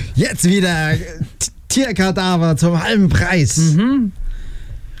 Jetzt wieder Tierkadaver zum halben Preis.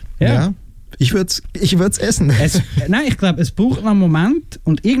 Ja. Ich würd's essen. Nein, ich glaube, es braucht noch einen Moment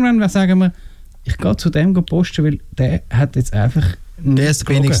und irgendwann sagen wir, ich gehe zu dem posten, weil der hat jetzt einfach... Der ist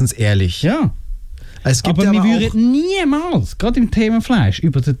wenigstens ehrlich. Ja. Aber wir würden niemals, gerade im Thema Fleisch,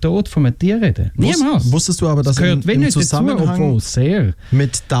 über den Tod von einem Tier reden. Niemals. Wusstest du aber, dass im Zusammenhang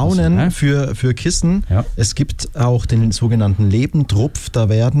mit Daunen für Kissen, es gibt auch den sogenannten Lebendrupf, da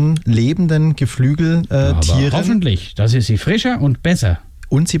werden lebenden Geflügeltiere... hoffentlich, das ist sie frischer und besser.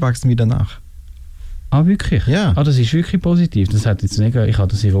 Und sie wachsen wieder nach. Ah, wirklich? Ja. Das ist wirklich positiv. Das hat jetzt nicht, ich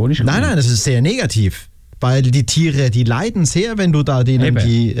habe das ironisch gemacht. Nein, das ist sehr negativ. Weil die Tiere, die leiden sehr, wenn du da denen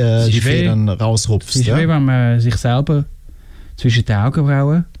die Federn rausrupfst. Es ist wie wenn man sich selber zwischen den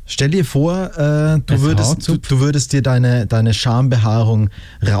Augenbrauen... Stell dir vor, du würdest dir deine Schambehaarung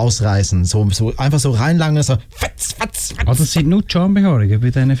rausreißen. So einfach so reinlangen, so fatz. Das sind nur die Schambehaarungen bei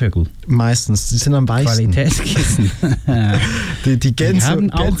diesen Vögeln? Meistens, die sind am weichsten. Qualitätskissen. die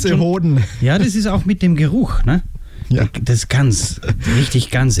Gänsehoden. Ja, das ist auch mit dem Geruch, ne? Ja. Das ist ganz, richtig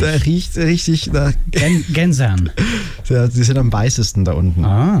gansig. Der riecht richtig nach Gänsean. Ja, die sind am weißesten da unten.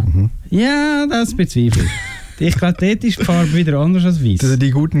 Ja, das bezweifle ich. Ich glaube, dort ist die Farbe wieder anders als weiß. Das sind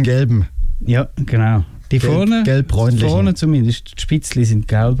die guten gelben. Ja, genau. Die gelb-bräunlichen. Vorne zumindest, die Spitzli sind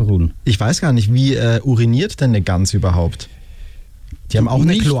gelb-braun. Ich weiß gar nicht, wie uriniert denn eine Gans überhaupt? Die haben auch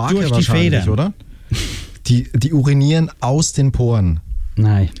eine Kloake durch die wahrscheinlich, Federn. oder? Die urinieren aus den Poren.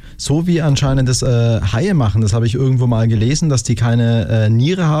 Nein. So wie anscheinend das Haie machen, das habe ich irgendwo mal gelesen, dass die keine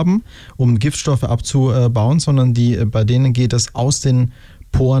Niere haben, um Giftstoffe abzubauen, sondern bei denen geht das aus den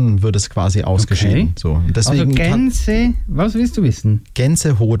Poren wird es quasi ausgeschieden. Okay. So. Und deswegen also Gänse, was willst du wissen?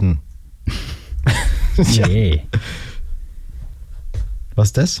 Gänsehoden. Nee. Was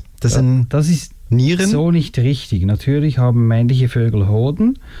ist das? Das ist Nieren? So nicht richtig. Natürlich haben männliche Vögel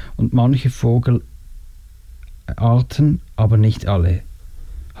Hoden und manche Vogelarten, aber nicht alle,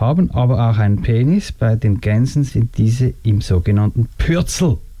 haben aber auch einen Penis. Bei den Gänsen sind diese im sogenannten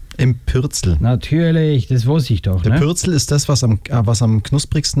Pürzel. Im Pürzel? Natürlich, das wusste ich doch. Der Pürzel ist das, was am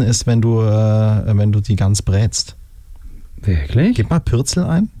knusprigsten ist, wenn du die Gans brätst. Wirklich? Gib mal Pürzel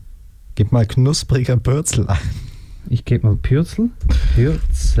ein. Gib mal knuspriger Pürzel ein. Ich gebe mal Pürzel.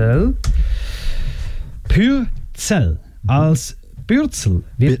 Pürzel. Als Pürzel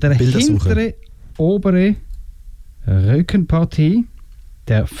wird der hintere, obere Rückenpartie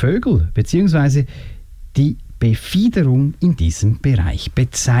der Vögel bzw. die Befiederung in diesem Bereich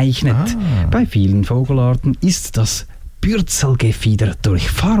bezeichnet. Bei vielen Vogelarten ist das Bürzelgefieder durch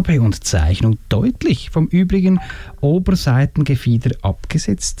Farbe und Zeichnung deutlich vom übrigen Oberseitengefieder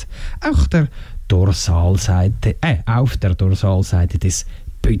abgesetzt. Auf der Dorsalseite des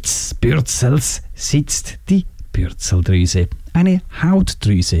Bürzels sitzt die Bürzeldrüse, eine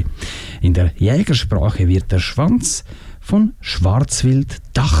Hautdrüse. In der Jägersprache wird der Schwanz von Schwarzwild,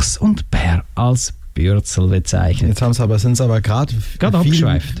 Dachs und Bär als Bürzel bezeichnet. Jetzt sind es aber gerade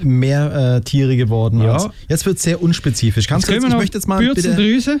viel mehr Tiere geworden. Ja. Jetzt wird es sehr unspezifisch. Ich möchte jetzt mal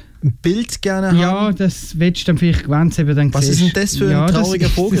Bürzeldrüse? Ein Bild gerne haben. Ja, das willst du dann vielleicht, wenn du eben dann Was siehst. ist denn das für ein trauriger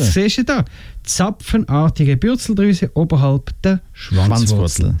Vogel? Das siehst du da. Zapfenartige Bürzeldrüse oberhalb der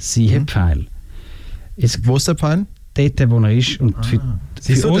Schwanzwurzel. Siehe Pfeil. Wo ist der Pfeil? Dort, wo er ist. Und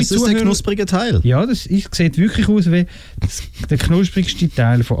siehst du, das ist der knusprige Teil. Ja, das sieht wirklich aus wie der knusprigste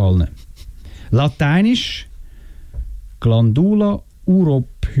Teil von allen. Lateinisch Glandula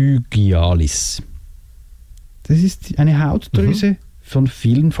uropygialis. Das ist eine Hautdrüse von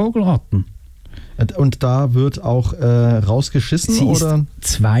vielen Vogelarten. Und da wird auch rausgeschissen Sie oder ist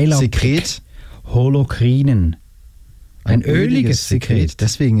zweilappeig. Sekret? Holokrinen. Ein öliges Sekret.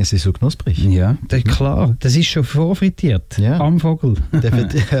 Deswegen ist sie so knusprig. Ja, klar. Das ist schon vorfrittiert am Vogel.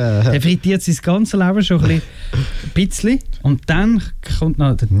 Der frittiert sein ganzes Leben schon ein bisschen. Und dann kommt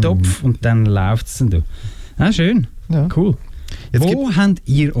noch der Topf und dann läuft es dann. Ah, schön. Ja. Cool. Wo habt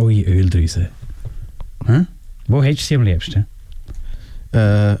ihr eure Öldrüse? Wo hättest du sie am liebsten?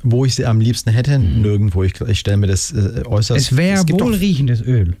 Wo ich sie am liebsten hätte? Nirgendwo. Ich stelle mir das äußerst... Es wäre wohlriechendes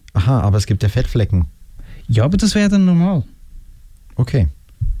Öl. Aha, aber es gibt ja Fettflecken. Ja, aber das wäre dann normal. Okay.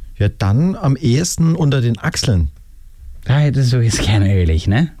 Ja, dann am ehesten unter den Achseln. Da hättest du jetzt gerne ölig,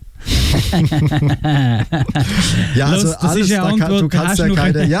 ne? Ja, also das alles, ist eine Antwort, du kannst ja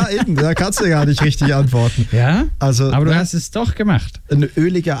keine... Ja, eben, da kannst du ja nicht richtig antworten. Ja, also, aber du hast es doch gemacht. Ein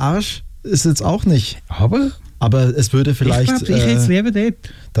öliger Arsch ist jetzt auch nicht. Aber es würde vielleicht... Ich hätte es lieber dort.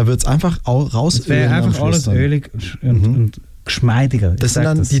 Da würde es einfach rausölen. Es wäre einfach alles ölig und geschmeidiger. Das sind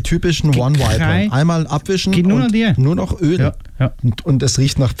dann die typischen One-Wiper. Einmal abwischen und nur noch Öl. Ja. Und es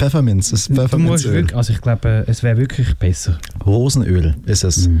riecht nach Pfefferminz. Das ist Pfefferminzöl. Also ich glaube, es wäre wirklich besser. Rosenöl ist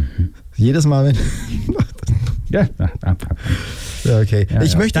es. Jedes Mal, wenn... Ja, okay. Ja,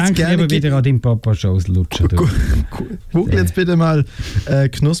 ich möchte jetzt gerne wieder an den Papa-Shows lutschen. Google jetzt bitte mal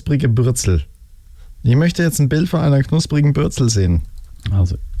knusprige Bürzel. Ich möchte jetzt ein Bild von einer knusprigen Bürzel sehen.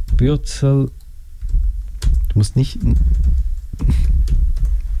 Also, Bürzel... Du musst nicht...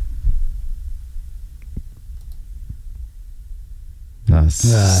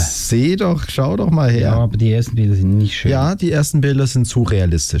 Schau doch mal her. Ja, aber die ersten Bilder sind nicht schön. Ja, die ersten Bilder sind zu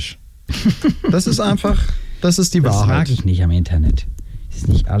realistisch. Das ist einfach, das ist die Wahrheit. Das mag ich nicht am Internet. Das ist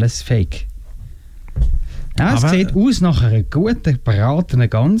nicht alles Fake. Ja, es sieht aus nach einer guten, bratenen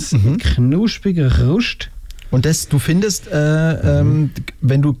Gans mit knuspriger Krust. Und du findest, wenn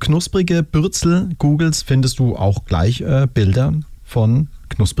du knusprige Bürzel googelst, findest du auch gleich Bilder von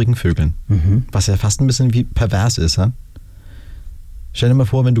knusprigen Vögeln. Was ja fast ein bisschen wie pervers ist. Ha? Stell dir mal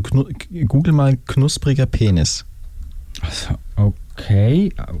vor, wenn du google mal knuspriger Penis. Also,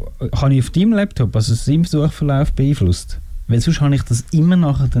 okay. Habe ich auf deinem Laptop, also das im Suchverlauf beeinflusst? Weil sonst habe ich das immer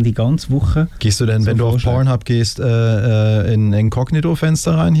nachher dann die ganze Woche. Gehst du denn, wenn du auf Pornhub gehst, in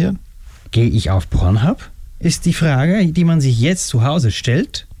Inkognito-Fenster rein hier? Gehe ich auf Pornhub? Ist die Frage, die man sich jetzt zu Hause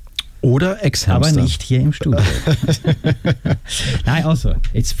stellt. Oder Ex-Hamster. Aber nicht hier im Studio. Nein, also,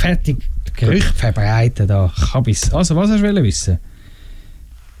 jetzt fertig Gerücht verbreiten, da hab ich's. Also, was hast du wissen?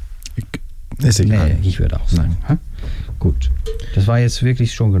 Ist egal. Nee, ich würde auch sagen. Gut, das war jetzt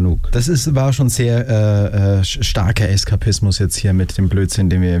wirklich schon genug. Das war schon sehr starker Eskapismus jetzt hier mit dem Blödsinn,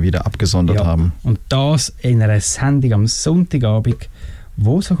 den wir wieder abgesondert haben. Und das in einer Sendung am Sonntagabend,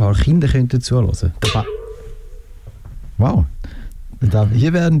 wo sogar Kinder könnten zuhören. Wow.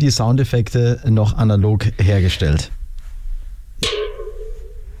 Hier werden die Soundeffekte noch analog hergestellt.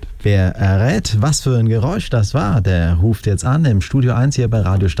 Wer errät, was für ein Geräusch das war, der ruft jetzt an im Studio 1 hier bei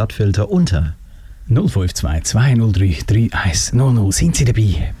Radio Stadtfilter unter 0522 203 3100. Sind Sie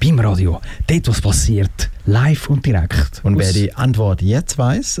dabei beim Radio? Dort, was passiert, live und direkt. Und wer die Antwort jetzt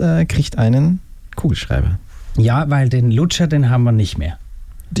weiß, kriegt einen Kugelschreiber. Ja, weil den Lutscher, den haben wir nicht mehr.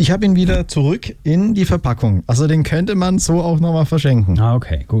 Ich habe ihn wieder zurück in die Verpackung. Also den könnte man so auch nochmal verschenken. Ah,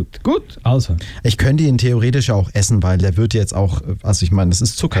 okay, gut, also. Ich könnte ihn theoretisch auch essen, weil der wird jetzt auch, also ich meine, das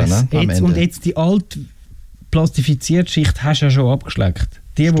ist Zucker, ne? Am Ende. Und jetzt die alte plastifizierte Schicht hast du ja schon abgeschleckt.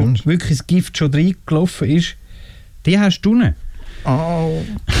 Die, wo wirklich das Gift schon reingelaufen ist, die hast du nicht. Oh.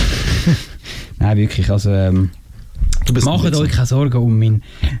 Nein, wirklich, also macht euch keine Sorgen um meinen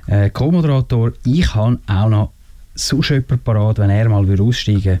Co-Moderator. Ich habe auch noch sonst jemanden parat, wenn er mal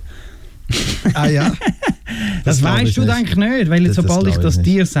aussteigen würde. Ah ja? Das weißt du eigentlich nicht, weil sobald ich das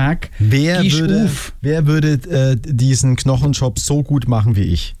dir sage, wer würde diesen Knochenjob so gut machen wie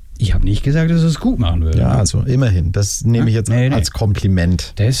ich? Ich habe nicht gesagt, dass er es gut machen würde. Ja, also immerhin. Das nehme ich jetzt als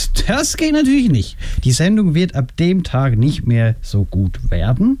Kompliment. Das geht natürlich nicht. Die Sendung wird ab dem Tag nicht mehr so gut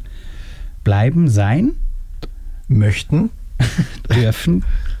werden, bleiben, sein, möchten, dürfen,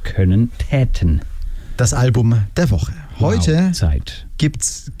 können, täten. Das Album der Woche. Heute gibt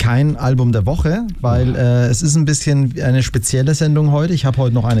es kein Album der Woche, weil es ist ein bisschen eine spezielle Sendung heute. Ich habe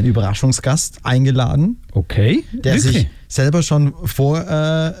heute noch einen Überraschungsgast eingeladen. Okay. Der sich selber schon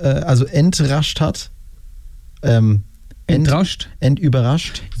entrascht hat. Entrascht?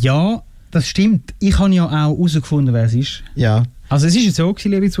 Entüberrascht. Ja, das stimmt. Ich habe ja auch herausgefunden, wer es ist. Ja. Also es ist ja so,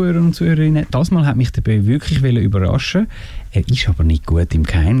 liebe Zuhörer und Zuhörerinnen, das Mal hat mich der Bö wirklich überraschen. Er ist aber nicht gut im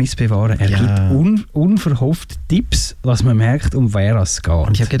Geheimnis bewahren. Er gibt unverhofft Tipps, dass man merkt, um wer es geht.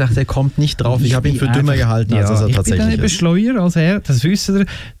 Und ich habe gedacht, er kommt nicht drauf. Ich habe ihn für dümmer gehalten, als er tatsächlich ist. Ich bin eben schleuer als er, das wissen ihr.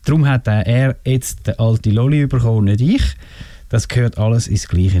 Darum hat er jetzt den alten Lolli bekommen, nicht ich. Das gehört alles ins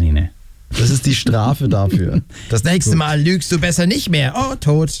Gleiche rein. Das ist die Strafe dafür. Das nächste Mal lügst du besser nicht mehr. Oh,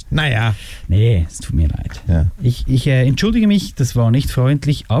 tot. Naja. Nee, es tut mir leid. Ja. Ich entschuldige mich, das war nicht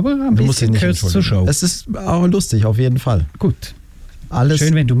freundlich, aber ein bisschen gehört zur Show. Es ist auch lustig, auf jeden Fall. Gut. Alles,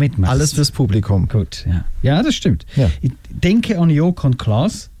 schön, wenn du mitmachst. Alles fürs Publikum. Gut, ja. Ja, das stimmt. Ja. Ich denke an Joko und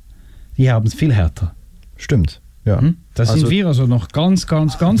Klaas, die haben es viel härter. Stimmt, ja. Da sind wir also noch ganz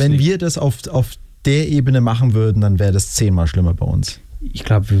wenn wir das auf der Ebene machen würden, dann wäre das 10-mal schlimmer bei uns. Ich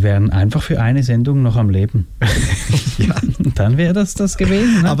glaube, wir wären einfach für eine Sendung noch am Leben. Ja. Dann wäre das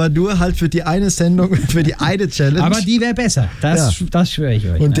gewesen. Ne? Aber nur halt für die eine Sendung, für die eine Challenge. Aber die wäre besser, das schwöre ich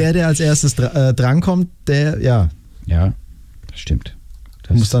euch. Und der als erstes drankommt, der, Ja, das stimmt.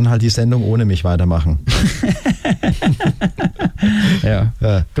 Muss dann halt die Sendung ohne mich weitermachen. Ja.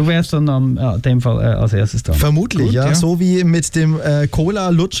 Du wärst dann in dem Fall als erstes dran. Vermutlich, gut, ja. So wie mit dem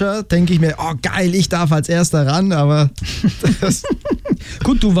Cola-Lutscher denke ich mir, oh geil, ich darf als erster ran, aber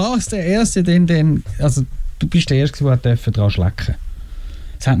gut, du warst der Erste, also du bist der Erste, der dran schlecken.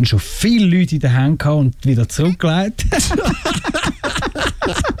 Es hatten schon viele Leute in der Hand gehabt und wieder zurückgelegt.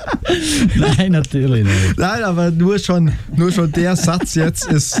 Nein, natürlich nicht. Nein, aber nur schon der Satz jetzt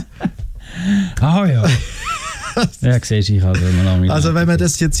ist... Ah ja. Ja, siehst du, ich habe immer lange. Also wenn man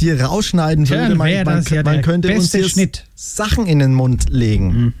das jetzt hier rausschneiden würde, man könnte uns jetzt Sachen in den Mund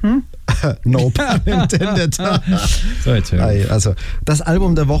legen. Mhm. No pun intended. So, jetzt hören wir. Also das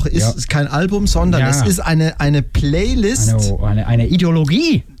Album der Woche ist kein Album, sondern es ist eine Playlist. Eine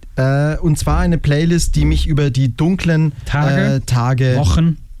Ideologie. Und zwar eine Playlist, die mich über die dunklen Tage,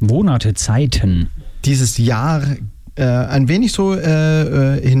 Wochen, Monate, Zeiten dieses Jahr ein wenig so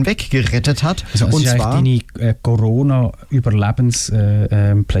hinweg gerettet hat. Also, und zwar deine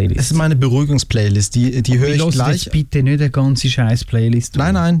Corona-Überlebens-Playlist. Es ist meine Beruhigungsplaylist. Die höre ich gleich. Jetzt bitte nicht eine ganze Scheiß-Playlist.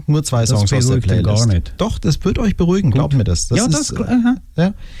 Nein, nur 2 Songs aus der Playlist. Gar nicht. Doch, das wird euch beruhigen, glaubt mir das. Ich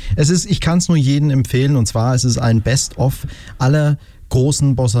kann es nur jedem empfehlen, und zwar es ist ein Best-of aller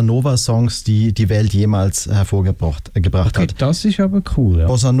großen Bossa Nova Songs, die die Welt jemals hervorgebracht hat. Das ist aber cool. Ja.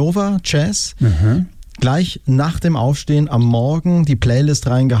 Bossa Nova, Jazz. Gleich nach dem Aufstehen am Morgen die Playlist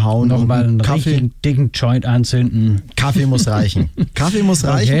reingehauen. Nochmal einen richtigen dicken Joint anzünden. Kaffee muss reichen. Kaffee muss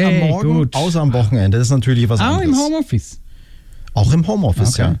reichen am Morgen, außer am Wochenende. Das ist natürlich was anderes. Auch im Homeoffice? Auch im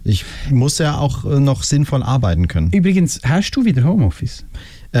Homeoffice, ja. Ich muss ja auch noch sinnvoll arbeiten können. Übrigens, hast du wieder Homeoffice?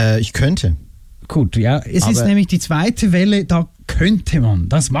 Ich könnte. Gut, ja. Es ist nämlich die zweite Welle, da könnte man.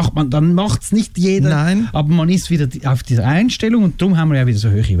 Das macht man, dann macht es nicht jeder. Nein. Aber man ist wieder auf dieser Einstellung und darum haben wir ja wieder so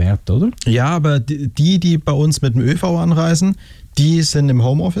hohe Werte, oder? Ja, aber die bei uns mit dem ÖV anreisen, die sind im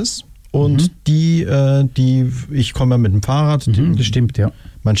Homeoffice und ich komme mit dem Fahrrad. Das stimmt, ja.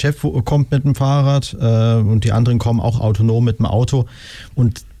 Mein Chef kommt mit dem Fahrrad und die anderen kommen auch autonom mit dem Auto.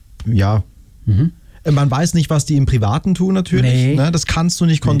 Und ja, man weiß nicht, was die im Privaten tun natürlich. Nee. Ne? Das kannst du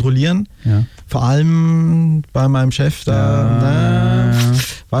nicht kontrollieren. Ja. Vor allem bei meinem Chef,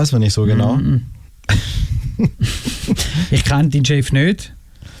 weiß man nicht so genau. Ich kenne den Chef nicht.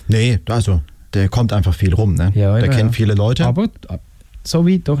 Nee, also der kommt einfach viel rum. Ne? Ja, der kennt viele Leute. Aber so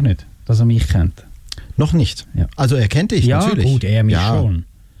weit doch nicht, dass er mich kennt. Noch nicht. Ja. Also er kennt dich natürlich. Ja gut, er mich schon.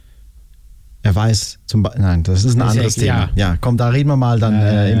 Er weiß nein, das ist ein anderes Thema. Ja, komm, da reden wir mal dann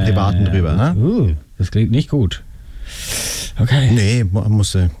im Privaten drüber. Ne? Das klingt nicht gut. Okay. Nee,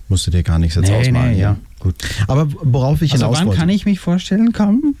 musst du dir gar nichts jetzt ausmalen. Nee, ja. Gut. Aber worauf ich hinaus wann wollte. kann ich mich vorstellen,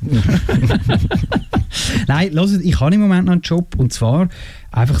 kann? Nein, hört, ich habe im Moment noch einen Job und zwar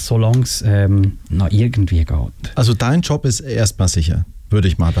einfach solange es noch irgendwie geht. Also dein Job ist erstmal sicher, würde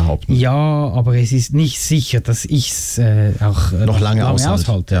ich mal behaupten. Ja, aber es ist nicht sicher, dass ich es auch noch lange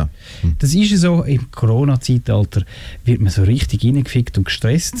aushalte. Ja. Das ist ja so, im Corona-Zeitalter wird man so richtig reingefickt und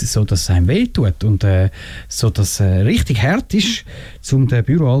gestresst, so dass es einem wehtut und so dass es richtig hart ist, um den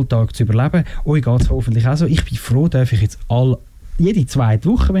Büroalltag zu überleben. Euch geht es hoffentlich auch so. Ich bin froh, darf ich jetzt jede zweite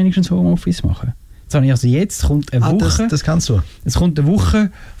Woche wenigstens Homeoffice machen. Jetzt kommt eine Woche. Das kannst du. Es kommt eine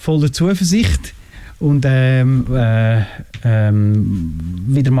Woche voller Zuversicht und wieder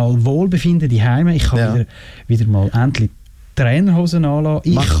mal Wohlbefinden daheim. Ich kann wieder mal endlich Trainerhosen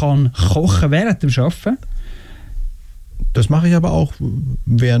anlassen. Ich kann kochen während dem Arbeiten. Das mache ich aber auch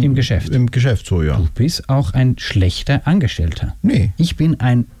während im Geschäft. Im Geschäft so, ja. Du bist auch ein schlechter Angestellter. Nee. Ich bin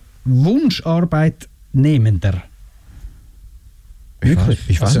ein Wunscharbeitnehmender. Wirklich?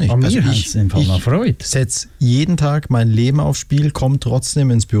 Ich weiß nicht. An mir Also hat es im Fall noch Freude. Ich setze jeden Tag mein Leben aufs Spiel, komme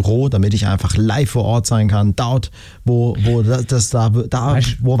trotzdem ins Büro, damit ich einfach live vor Ort sein kann, dort, wo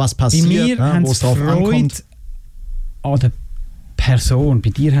was passiert, wo es drauf ankommt. An der Person,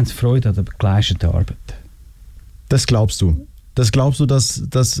 bei dir haben sie Freude an der geleisteten Arbeit. Das glaubst du. Das glaubst du, dass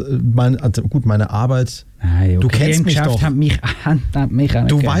meine Arbeit. Nein, okay. Du kennst mich doch. Hat mich auch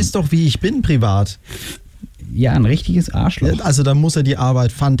du gern. weißt doch, wie ich bin privat. Ja, ein richtiges Arschloch. Also da muss ja die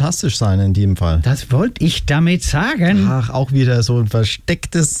Arbeit fantastisch sein in dem Fall. Das wollte ich damit sagen. Ach, auch wieder so ein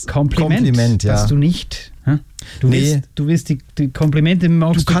verstecktes Kompliment, ja. Dass du nicht... Du willst die Komplimente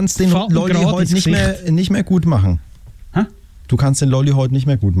machen. Du kannst den Lolli heute nicht mehr gut machen. Hä? Du kannst den Lolli heute nicht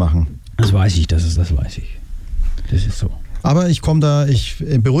mehr gut machen. Das weiß ich, das weiß ich. Das ist so. Aber ich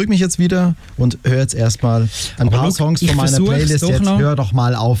beruhige mich jetzt wieder und höre jetzt erstmal ein paar Songs von meiner Playlist. Jetzt hör doch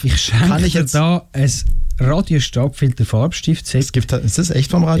mal auf. Ich schenke dir da ein Radio-Stadtfilter Farbstift-Set. Ist das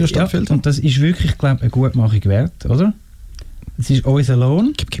echt vom Radio-Stadtfilter? Ja, und das ist wirklich, glaube ich, eine Gutmachung wert, oder? Es ist unser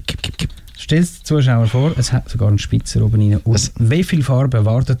Lohn. Gib. Stell es den Zuschauer vor, es hat sogar einen Spitzer oben rein. Und wie viele Farben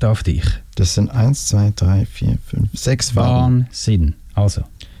wartet auf dich? Das sind 1, 2, 3, 4, 5, 6 Farben. Wahnsinn. Also.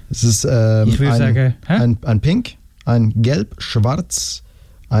 Es ist ich würde sagen, ein Pink, ein Gelb, Schwarz,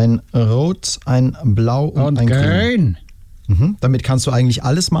 ein Rot, ein Blau und ein Grün. Damit kannst du eigentlich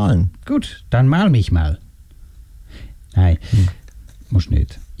alles malen. Gut, dann mal mich mal. Nein, musst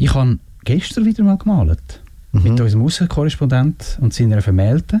nicht. Ich habe gestern wieder mal gemalt. Mit unserem Aussenkorrespondent und seiner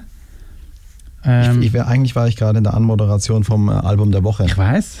Vermählten. Eigentlich war ich gerade in der Anmoderation vom Album der Woche. Ich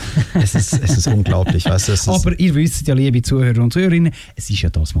weiß. Es ist unglaublich. Weißt du, aber ihr wisst ja, liebe Zuhörer und Zuhörerinnen, es ist ja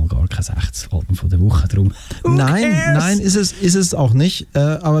das mal gar kein 60. Album von der Woche. Drum. Nein, ist es auch nicht.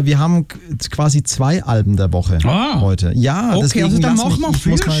 Aber wir haben quasi 2 Alben der Woche heute. Ja, okay, deswegen also dann mach mal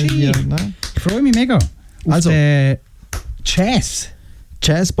Führerschein. Ich freue mich mega. Also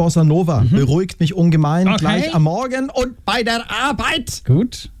Jazz Bossa Nova beruhigt mich ungemein gleich am Morgen und bei der Arbeit.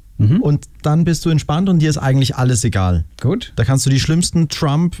 Gut. Und dann bist du entspannt und dir ist eigentlich alles egal. Gut. Da kannst du die schlimmsten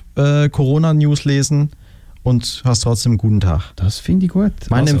Trump-Corona-News lesen und hast trotzdem einen guten Tag. Das finde ich gut.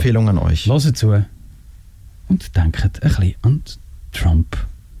 Meine Empfehlung an euch. Hört zu und denkt ein bisschen an Trump.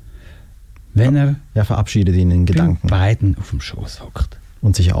 Wenn er verabschiedet ihn in Gedanken. Biden auf dem Schoß hockt.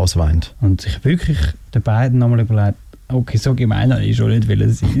 Und sich ausweint. Und sich wirklich den beiden nochmal überlegt, okay, so gemein habe ich schon nicht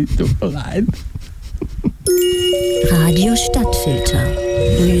wollen sein. Tut mir leid. Radio Stadtfilter.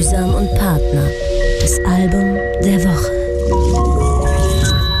 Mühsam und Partner. Das Album der Woche.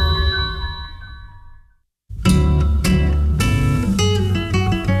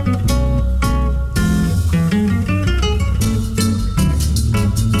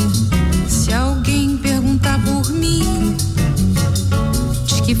 Se alguém perguntar por mim,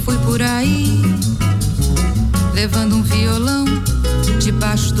 diz que fui por aí, levando violão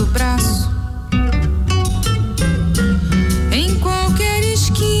debaixo do braço. Em qualquer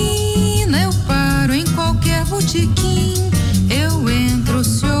esquina eu paro, em qualquer botequim eu entro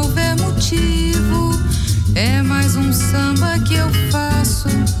se houver mulher.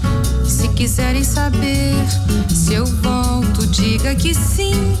 quiserem saber se eu volto, diga que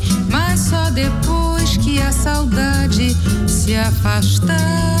sim, mas só depois que a saudade se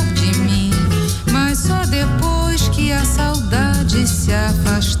afastar de mim. Mas só depois que a saudade se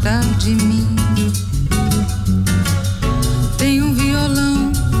afastar de mim. Tenho um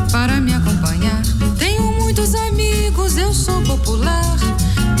violão para me acompanhar, tenho muitos amigos, eu sou popular,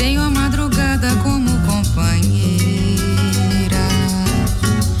 tenho a madrugada como companheira.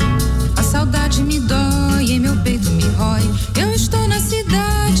 A saudade me dói, em meu peito me rói. Eu estou na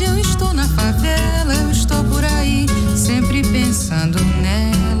cidade, eu estou na favela, eu estou por aí, sempre pensando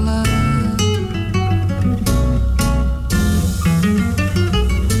nela.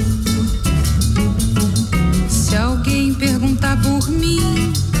 Se alguém perguntar por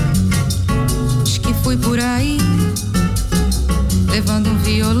mim, diz que fui por aí, levando um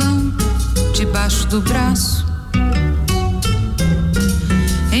violão debaixo do braço.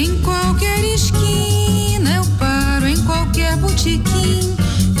 Em qualquer esquina eu paro, em qualquer botequim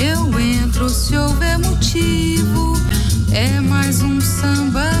eu entro se houver motivo. É mais um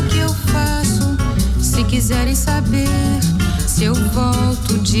samba que eu faço. Se quiserem saber se eu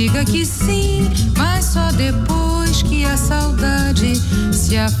volto, diga que sim, mas só depois que a saudade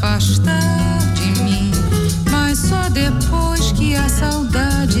se afastar de mim. Mas só depois que a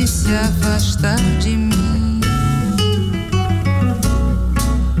saudade se afastar de mim.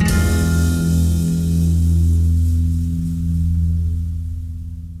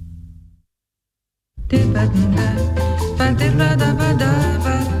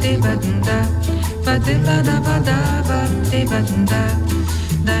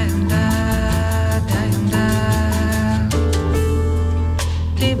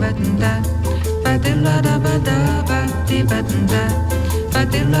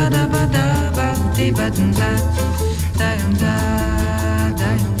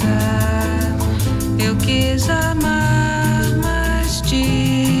 Eu quis amar, mas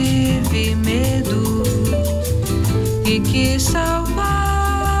tive medo e quis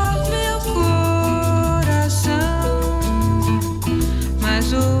salvar meu coração,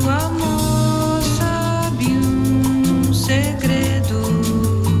 mas o amor sabe um segredo.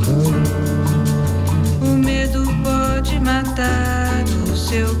 O medo pode matar o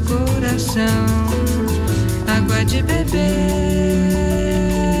seu coração. Água de beber,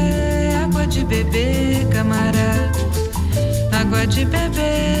 camarada. Água de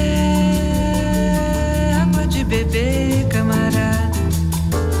beber, camarada.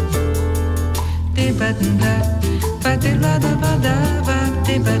 Te-ba-dum-da, ba-de-la-da-ba-da-ba,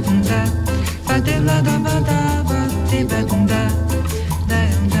 te-ba-dum-da, ba-de-la-da-ba-da-ba, te-ba-dum-da,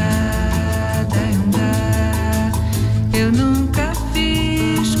 da-yum-da, da-yum-da. Eu nunca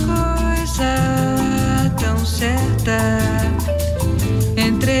fiz coisa tão certa.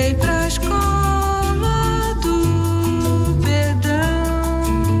 Entrei pra escola do perdão.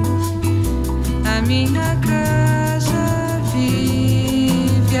 A minha casa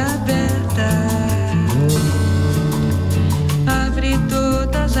vive aberta. Abre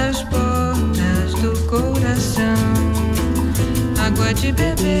todas as portas do coração. Água de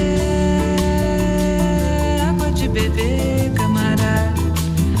beber, camarada.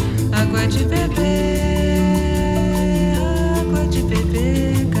 Água de beber,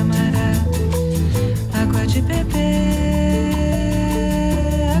 camarada. Água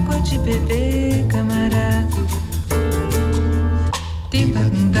de beber, camarada.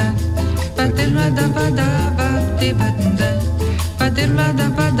 Te-ba-dum-da, ba-de-la-da-ba-da-ba, te-ba-dum-da,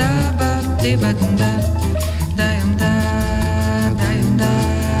 ba-de-la-da-ba-da-ba, te-ba-dum-da, da-yum-da, da-yum-da.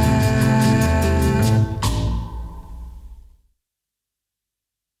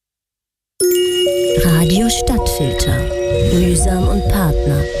 Radio Stadtfilter. Mühsam und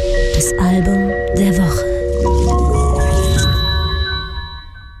Partner. Das Album der Woche.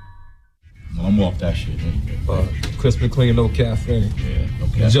 I'm off that shit. Crispy clean, no caffeine. Yeah, no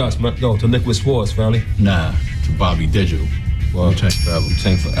caffeine. Just, man, no, to Liquid Sports, family. Nah, to Bobby Digital. Well, tank forever.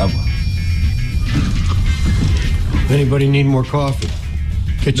 Tank forever. Anybody need more coffee?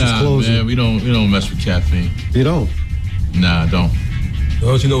 Kitchen's closing. Man, we don't mess with caffeine. You don't? Nah, I don't.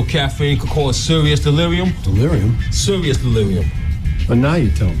 Don't you know caffeine could cause serious delirium? Delirium? Serious delirium. But now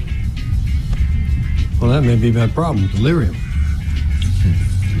you tell me. Well, that may be my problem, delirium.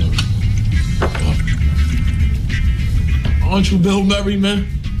 Aren't you Bill Murray, man?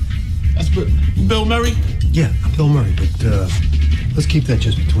 That's Bill Murray? Yeah, I'm Bill Murray, but let's keep that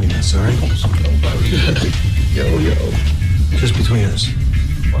just between us, all right? Bill Murray. Yo. Just between us.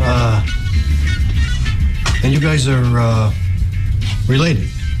 And you guys are related?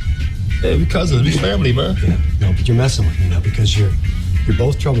 Yeah, we cousins, we family, man. Yeah, no, but you're messing with me now because you're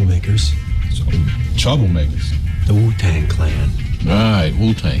both troublemakers. Troublemakers. The Wu-Tang Clan. Right,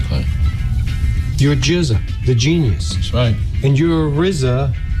 Wu-Tang Clan. You're Jizza, the genius. That's right. And you're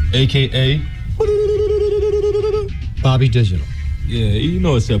RZA, A.K.A. Bobby Digital. Yeah, you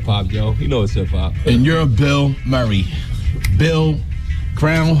know it's hip-hop, yo. You know it's hip-hop. And you're Bill Murray. Bill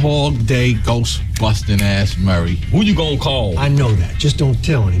Groundhog Day ghost-busting ass Murray. Who you gonna call? I know that. Just don't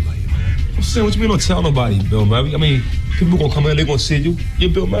tell anybody, man. I'm saying, what you mean don't tell nobody, Bill Murray? I mean, people gonna come in, they gonna see you.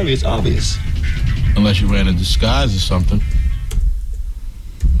 You're Bill Murray, it's obvious. Unless you ran in disguise or something.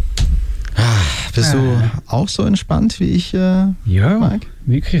 Bist du auch so entspannt wie ich, Ja, Mike?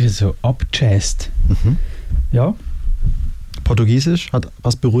 wirklich so abgejazzt. Ja. Portugiesisch hat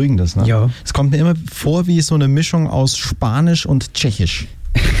was Beruhigendes, ne? Ja. Es kommt mir immer vor wie so eine Mischung aus Spanisch und Tschechisch.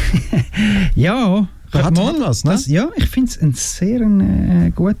 Ja, Hat was, ne? Ja, ich finde es ein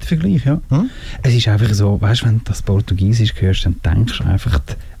sehr guter Vergleich, ja. Es ist einfach so, weißt du, wenn du das Portugiesisch hörst, dann denkst du einfach,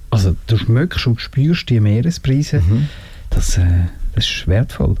 also du schmeckst und spürst die Meeresbrise, das ist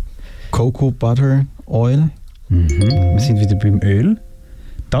wertvoll. Cocoa Butter Oil. Wir sind wieder beim Öl.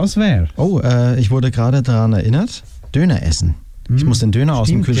 Das wäre. Oh, ich wurde gerade daran erinnert, Döner essen. Ich muss den Döner aus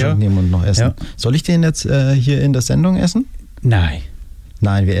dem Kühlschrank nehmen und noch essen. Ja. Soll ich den jetzt hier in der Sendung essen? Nein.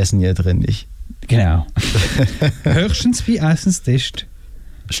 Nein, wir essen hier drin nicht. Genau. Höchstens bei Essenstest.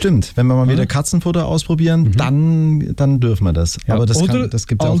 Stimmt, wenn wir mal wieder Katzenfutter ausprobieren, dann dürfen wir das. Ja, aber das oder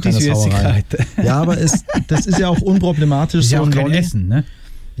gibt ja auch keine Sauerei. Ja, aber das ist ja auch unproblematisch. Das ist ja so auch ein kein Lolli. Essen, ne?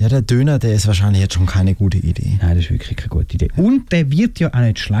 Ja, der Döner, der ist wahrscheinlich jetzt schon keine gute Idee. Nein, das ist wirklich keine gute Idee. Und der wird ja auch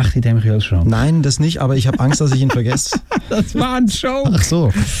nicht schlecht in dem Kühlschrank. Nein, das nicht, aber ich habe Angst, dass ich ihn vergesse. Das war ein Show. Ach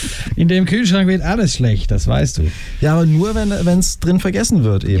so. In dem Kühlschrank wird alles schlecht, das weißt du. Ja, aber nur, wenn es drin vergessen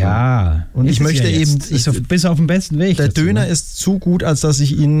wird eben. Ja. Und ich möchte eben... Bis auf den besten Weg. Der dazu, Döner ne? ist zu gut, als dass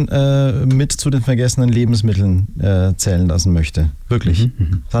ich ihn mit zu den vergessenen Lebensmitteln zählen lassen möchte. Wirklich.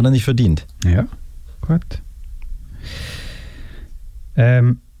 Das hat er nicht verdient. Ja, gut.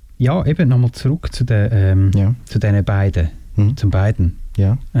 Ja, eben nochmal zurück zu den beiden. Zum beiden.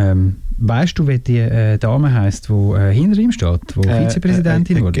 Ja. Weißt du, wie die Dame heisst, die hinter ihm steht, die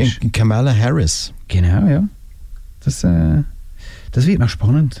Vizepräsidentin wurde? Kamala Harris. Genau, ja. Das wird noch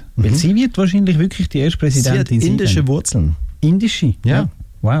spannend. Weil sie wird wahrscheinlich wirklich die erste Präsidentin sein. Sie hat indische Wurzeln. Indische? Ja.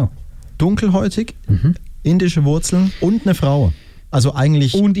 Wow. Dunkelhäutig, indische Wurzeln und eine Frau. Also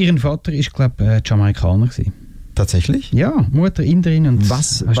eigentlich... Und ihren Vater ist, glaube ich, Jamaikaner gewesen. Tatsächlich? Ja, Mutter Inderin und...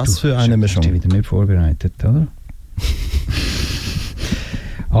 Was für eine Mischung. Hast du wieder nicht vorbereitet, oder?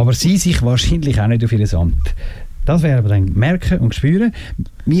 Aber sie sich wahrscheinlich auch nicht auf ihr Amt. Das werden wir dann merken und spüren.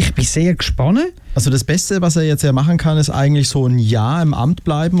 Ich bin sehr gespannt. Also das Beste, was er jetzt ja machen kann, ist eigentlich so ein Jahr im Amt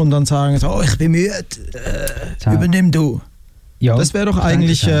bleiben und dann sagen, oh, ich bin müde, übernimm du. Ja, das wäre doch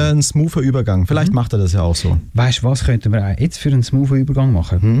eigentlich ein smoother Übergang. Vielleicht macht er das ja auch so. Weißt du, was könnten wir jetzt für einen smoother Übergang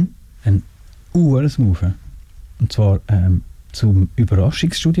machen? Ein smoother. Und zwar zum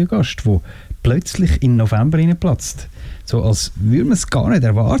Überraschungsstudiogast, der plötzlich im November reinplatzt. So als würde man es gar nicht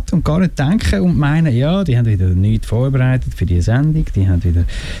erwarten und gar nicht denken und meinen, ja, die haben wieder nichts vorbereitet für diese Sendung. Die haben wieder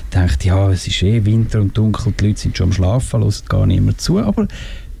gedacht, ja, es ist Winter und dunkel, die Leute sind schon am Schlafen, hören gar nicht mehr zu. Aber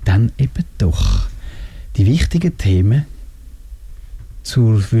dann eben doch die wichtigen Themen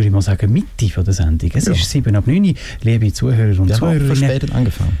zur, würde ich mal sagen, Mitte von der Sendung. Es ist 7 ab 9, liebe Zuhörer und Zuhörerinnen. Verspätet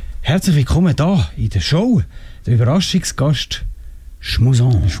angefangen. Herzlich willkommen da in der Show. Der Überraschungsgast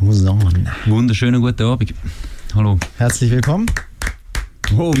Mühsam. Wunderschönen guten Abend. Hallo. Herzlich willkommen.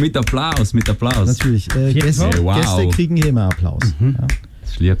 Oh, mit Applaus. Natürlich. Gäste kriegen hier immer Applaus. Ja.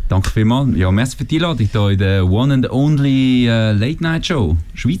 Das ist lieb. Danke vielmals. Ja, merci für die Einladung hier in der One and Only Late Night Show.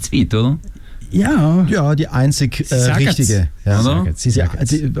 Schweizweit, oder? Ja, die einzig richtige. Ja. Sie sagen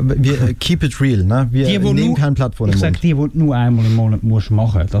es. Wir keep it real. Ne? Wir nehmen keine Plattform im Mund. Die nur einmal im Monat musst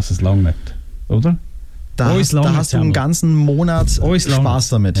machen, dass es lang nicht. Oder? Da hast du einen ganzen Monat Spaß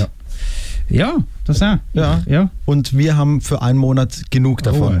damit. Ja, das auch. Ja. Und wir haben für einen Monat genug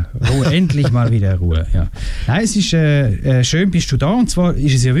davon. Ruhe. Endlich mal wieder Ruhe. Ja. Nein, es ist schön, bist du da. Und zwar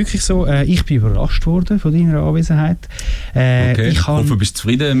ist es ja wirklich so, ich bin überrascht worden von deiner Anwesenheit. Okay, ich hoffe, du bist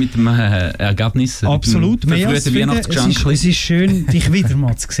zufrieden mit dem Ergebnis. Absolut, mehr als zufrieden. Es ist schön, dich wieder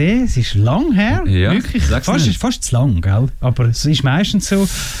mal zu sehen. Es ist lang her, wirklich. Fast zu lang, gell? Aber es ist meistens so,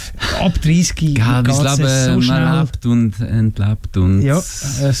 ab 30 geht es so schnell. Man lebt und entlebt. Und ja,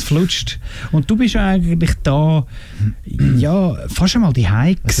 es flutscht. Und du bist eigentlich da, ja, fast einmal die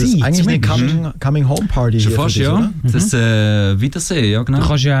Hause gewesen. Das ist eigentlich eine Coming-Home-Party schon hier fast, für dich, ja. oder? Das Wiedersehen, ja, genau. Du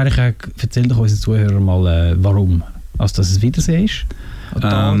kannst ja eigentlich auch, erzähl doch unseren Zuhörern mal, warum. Also, dass es Wiedersehen ist.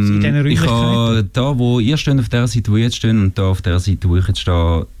 Da, in diesen Räumlichkeiten. Ich habe da, wo ihr steht, auf der Seite, wo ich jetzt stehe, und da auf der Seite, wo ich jetzt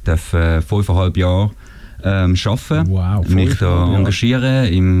stehe, darf 5,5 Jahre arbeiten. Wow, mich da engagieren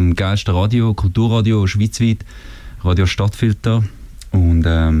im geilsten Radio, Kulturradio schweizweit, Radio Stadtfilter. Und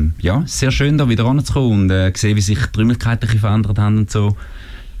sehr schön da wieder ranzukommen und sehen, wie sich die Räumlichkeiten verändert haben und so.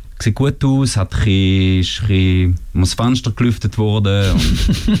 Sieht gut aus, ist das Fenster gelüftet worden.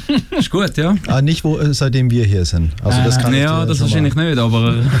 Und ist gut, ja. Nicht seitdem wir hier sind. Also das kann das wahrscheinlich nicht,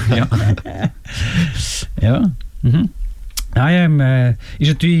 aber ja. Ja. Mhm. Nein, ist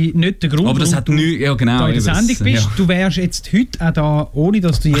natürlich nicht der Grund, aber das hat nichts, ja genau. Da in der Sendung bist. Du wärst jetzt heute auch da, ohne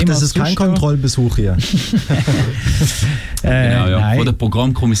dass du jemals... das ist kein Kontrollbesuch hier. Genau, ja. Von der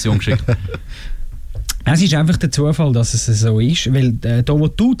Programmkommission geschickt. Es ist einfach der Zufall, dass es so ist, weil da, wo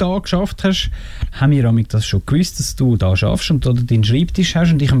du da geschafft hast, haben wir das schon gewusst, dass du da schaffst und da deinen Schreibtisch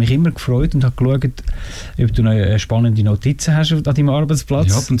hast, und ich habe mich immer gefreut und habe geschaut, ob du noch spannende Notizen hast an deinem Arbeitsplatz.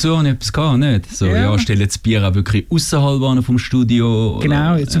 Ja, ab und zu habe ich etwas gehabt, nicht? So, stelle das Bier auch wirklich außerhalb vom Studio.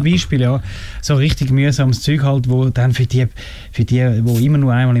 Genau, oder, zum Beispiel, ja. So richtig mühsames Zeug halt, wo dann für die, die immer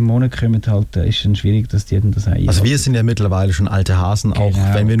nur einmal im Monat kommen, halt, ist dann schwierig, dass die dann das auch Also wir sind ja mittlerweile schon alte Hasen, auch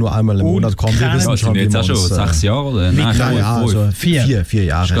wenn wir nur einmal im Monat kommen. Wir wissen schon, wie auch schon 6 Jahre, oder? Nein, also 4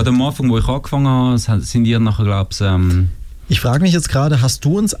 Jahre. Gerade am Anfang, wo ich angefangen habe, sind ihr nachher, glaube ich... Ich frage mich jetzt gerade, hast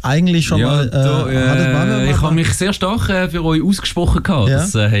du uns eigentlich schon mal... ich habe mich sehr stark für euch ausgesprochen gehabt,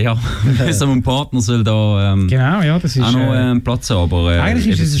 dass Mühsam und Partner soll da genau, ja, das ist, auch noch Platz haben, aber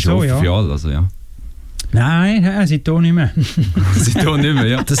eigentlich ist es so, ja. Für alle, also, ja. Nein, seitdem nicht mehr. Seitdem nicht mehr,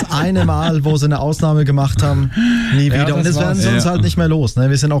 ja. Das eine Mal, wo sie eine Ausnahme gemacht haben, nie wieder. Und das werden sie uns halt nicht mehr los. Ne?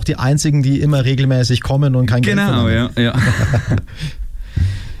 Wir sind auch die Einzigen, die immer regelmäßig kommen und kein Geld verlangen. Genau,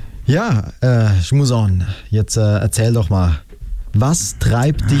 ja. Schmuson, jetzt erzähl doch mal, was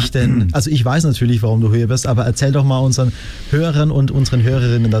treibt dich denn, also ich weiß natürlich, warum du hier bist, aber erzähl doch mal unseren Hörern und unseren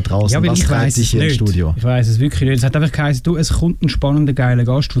Hörerinnen da draußen, was treibt dich hier im Studio? Ich weiss es wirklich nicht. Es hat einfach geheißen, es kommt ein spannender, geiler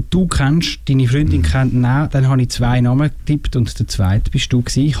Gast, den du kennst, deine Freundin kennt ihn auch. Dann habe ich 2 Namen getippt und der zweite bist du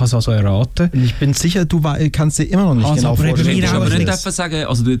gewesen. Ich habe es also erraten. Ich bin sicher, du kannst dir immer noch nicht genau vorstellen. Ich aber nicht einfach sagen,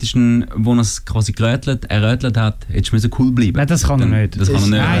 also du hättest wo er es quasi errötelt hat, hättest du cool bleiben. Nein, das kann er nicht.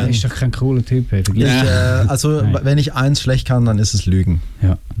 Nein, ist doch kein cooler Typ. Wenn ich eins schlecht kann, dann ist es Lügen.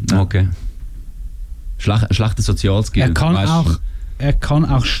 Ja. Okay. Schlechte Sozialskills. Er kann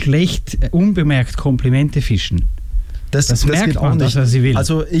auch schlecht unbemerkt Komplimente fischen. Das merkt geht man, auch nicht. dass er sie will.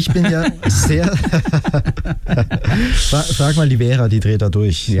 Also ich bin ja sehr... Frag mal die Vera, die dreht da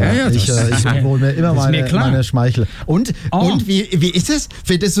durch. Ja, ich hole mir immer meine Schmeichel. Und wie ist es?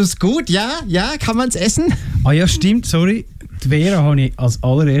 Findest du es gut? Ja? Kann man es essen? Ja, stimmt, sorry. Die Vera habe ich als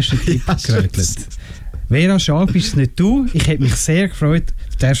allerersten Tipp geregelt. Vera, schade bist es nicht du. Ich hätte mich sehr gefreut.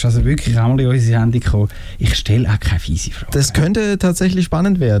 Du darfst also wirklich auch mal in unsere Sendung kommen. Ich stelle auch keine fiese Frage. Das könnte tatsächlich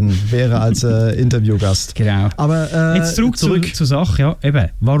spannend werden, Vera als Interviewgast. Genau. Aber jetzt zurück zur Sache. Ja, eben,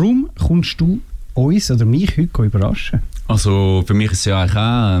 warum kommst du uns oder mich heute überraschen? Also für mich ist es ja eigentlich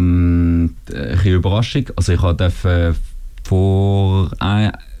auch eine Überraschung. Also ich durfte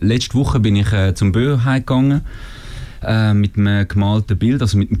letzte Woche bin ich zum Bö gegangen. Mit einem gemalten Bild,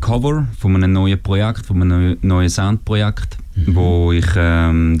 also mit einem Cover von einem neuen Projekt, von einem neuen Soundprojekt, wo ich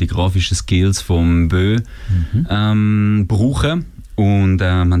die grafischen Skills vom Bö brauche. Und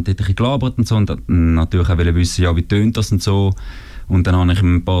haben dort ein bisschen gelabert und so und natürlich auch wissen, wie tönt das und so. Und dann habe ich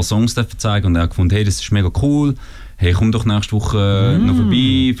ihm ein paar Songs zeigen und er hat gefunden, hey, das ist mega cool. Hey, komm doch nächste Woche noch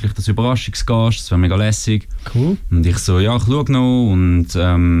vorbei, vielleicht als Überraschungsgast, das wäre mega lässig. Cool. Und ich so, ja, ich schaue noch und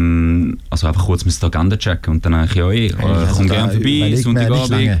also einfach kurz die Agenda checken und dann habe ich, komm gerne vorbei,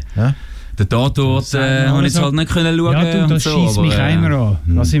 Sonntagabend. Den Tatort habe ich jetzt halt nicht können schauen. Ja, das schießt mich einmal an.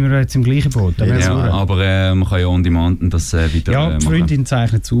 Da sind wir jetzt im gleichen Boot. Aber man kann ja on demand und das wieder ja, die Freundin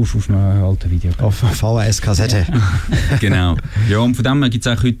zeichnet es auf einem alten Video. Auf VHS-Kassette. Genau. Ja, und von dem gibt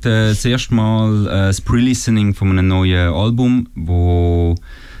es auch heute das erste Mal das Pre-Listening von einem neuen Album, wo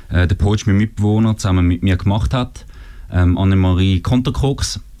der Poach, mein Mitbewohner, zusammen mit mir gemacht hat. Annemarie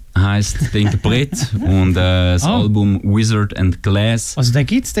Konterkox heisst der Interpret und das Album Wizard and Glass. Also der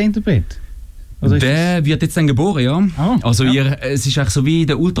gibt es, der Interpret? Der wird jetzt dann geboren, ja. Also es ist eigentlich so wie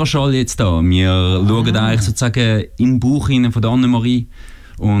der Ultraschall jetzt da. Wir schauen eigentlich sozusagen in den Bauch hinein von der Annemarie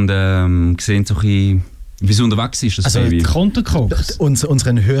und sehen so ein bisschen, wie sie unterwegs ist, das Baby. Konterkoks.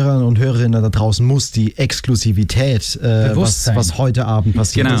 Unseren Hörern und Hörerinnen da draußen muss die Exklusivität, was heute Abend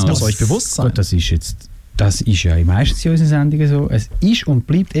passiert, das muss euch bewusst sein. Gut, das ist ja meistens in unseren Sendungen so. Es ist und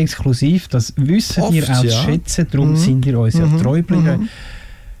bleibt exklusiv. Das wissen wir auch zu schätzen. Darum sind wir uns ja treu geblieben.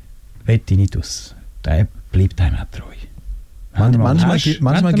 Wette nicht aus. Der bleibt einem auch treu. Manchmal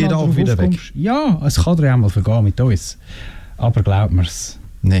geht er auch wieder weg. Ja, es kann dir auch mal vergehen mit uns. Aber glaubt mir's.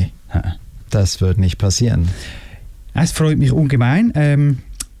 Nee, das wird nicht passieren. Es freut mich ungemein.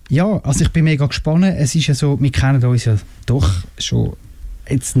 Ja, also ich bin mega gespannt. Es ist ja so, wir kennen uns ja doch schon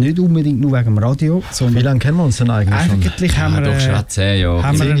jetzt nicht unbedingt nur wegen dem Radio, sondern... Wie lange kennen wir uns denn eigentlich schon? Eigentlich haben wir... doch schon 10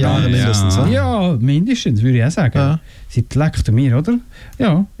 Jahre. 10 Jahre mindestens, ja. Ja, mindestens, würde ich auch sagen. Ja. Seit leckt mir, oder?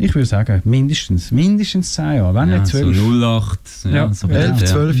 Ja, ich würde sagen, mindestens 10 Jahre, wenn nicht 12. So 08, ja, so 11,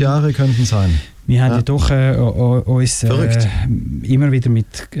 12 Jahre könnten sein. Wir haben ja doch uns immer wieder mit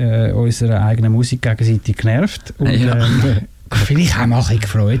unserer eigenen Musik gegenseitig genervt. Und, vielleicht auch mal ein bisschen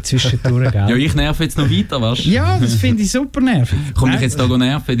gefreut zwischendurch. Ja, ich nerve jetzt noch weiter, weißt du? Ja, das finde ich super nervig. Komme ich jetzt da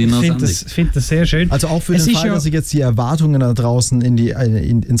nerven in deiner Sendung? Ich finde das sehr schön. Also auch für den Fall, dass ich jetzt die Erwartungen da draußen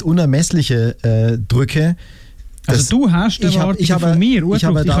ins Unermessliche drücke. Also du hast Erwartungen von mir. Ich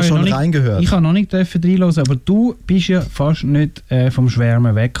habe da schon reingehört. Ich habe noch nicht reinhören, aber du bist ja fast nicht vom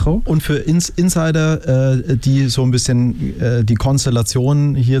Schwärmen weggekommen. Und für Insider, die so ein bisschen die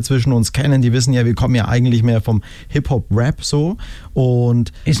Konstellation hier zwischen uns kennen, die wissen ja, wir kommen ja eigentlich mehr vom Hip-Hop-Rap so.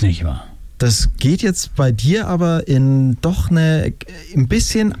 Und ist nicht wahr. Das geht jetzt bei dir aber in doch eine ein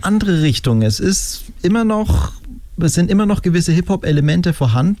bisschen andere Richtung. Es sind immer noch gewisse Hip-Hop-Elemente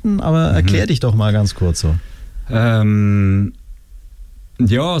vorhanden, aber erklär dich doch mal ganz kurz so. Ja,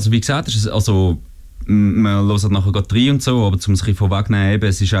 also wie gesagt, man hört nachher gerade rein und so, aber um es ein bisschen vorwegnehmen, eben,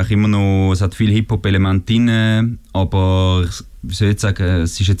 es ist eigentlich immer noch, es hat viele Hip-Hop-Elemente drin, aber wie soll ich sagen,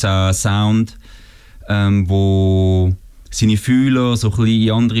 es ist jetzt auch ein Sound, wo seine Fühler so ein bisschen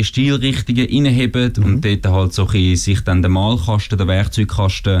in andere Stilrichtungen reinheben und dort halt so ein bisschen sich dann den Malkasten, den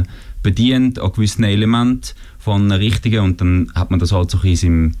Werkzeugkasten bedient an gewissen Elementen von einer richtigen und dann hat man das halt so ein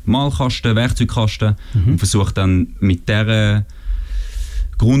bisschen in seinem Malkasten, Werkzeugkasten und versucht dann mit dieser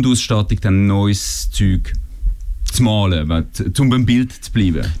Grundausstattung dann neues Zeug zu malen, um beim Bild zu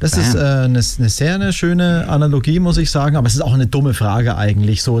bleiben. Das ist eine sehr schöne Analogie, muss ich sagen, aber es ist auch eine dumme Frage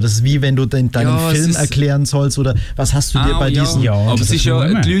eigentlich. So, das ist wie wenn du deinen Film erklären sollst oder was hast du dir bei diesen... Ja, aber es ist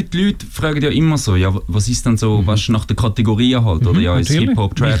ja, die Leute fragen ja immer so, ja, was ist dann so, was nach der Kategorie halt, oder ja, ist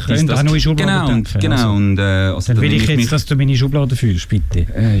Hip-Hop, Trap, ist das... Genau. Und, also dann will ich jetzt, dass du meine Schublade fühlst, bitte.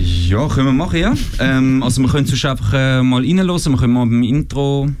 Ja, können wir machen, ja. Also wir können sonst einfach mal reinhören, wir können mal beim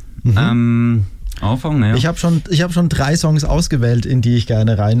Intro... anfangen, ja. Ich habe schon 3 Songs ausgewählt, in die ich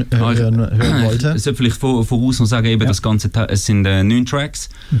gerne hören wollte. Ich sollte vielleicht voraus noch sagen, eben das Ganze, es sind 9 Tracks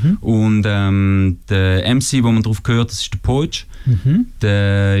und der MC, wo man drauf gehört, das ist der Poach.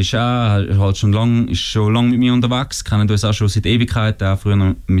 Der ist auch halt schon lang mit mir unterwegs, kennen uns auch schon seit Ewigkeiten, auch früher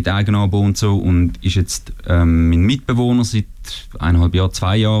noch mit Eigenanbau und so und ist jetzt mein Mitbewohner seit 1,5 Jahren,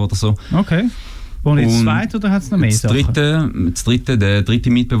 2 Jahren oder so. Okay. Und jetzt zweit oder hat es noch mehr Sachen? Der dritte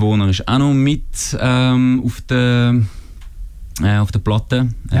Mitbewohner ist auch noch mit auf der Platte.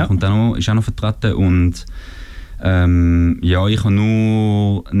 Er ist auch noch vertreten. Und ich habe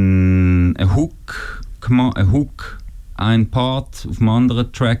nur einen Hook gemacht, einen Part auf dem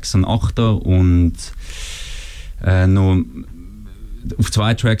anderen Track, so einen Achter und noch auf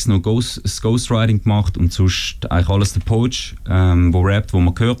 2 Tracks noch das Ghostwriting gemacht und sonst eigentlich alles der Poach, wo rappt, wo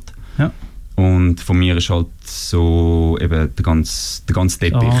man hört. Ja. Und von mir ist halt so eben der ganze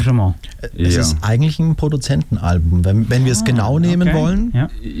Teppich. Es ist eigentlich ein Produzentenalbum, wenn wir es genau nehmen wollen. Ja.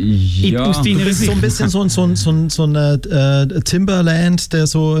 Du bist so ein bisschen so ein Timberland, der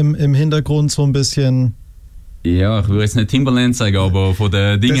so im Hintergrund so ein bisschen... Ja, ich würde jetzt nicht Timberland sagen, aber von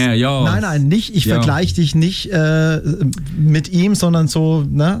den Dingen her, ja. Nein, nicht. Ich vergleiche dich nicht mit ihm, sondern so,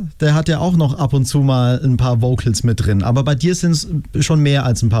 ne? Der hat ja auch noch ab und zu mal ein paar Vocals mit drin. Aber bei dir sind es schon mehr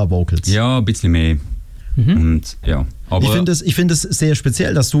als ein paar Vocals. Ja, ein bisschen mehr. Und ja. Aber ich finde es sehr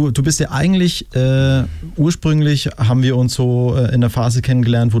speziell, dass du bist ja eigentlich, ursprünglich haben wir uns so in der Phase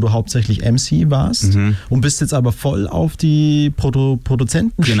kennengelernt, wo du hauptsächlich MC warst und bist jetzt aber voll auf die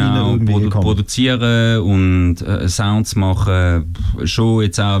Produzentenschiene irgendwie gekommen. Produzieren und Sounds machen, schon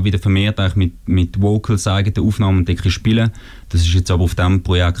jetzt auch wieder vermehrt eigentlich mit Vocals, eigenen Aufnahmen und Decke spielen. Das ist jetzt aber auf diesem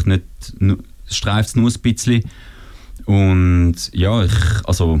Projekt nicht, streift es nur ein bisschen. Und ja,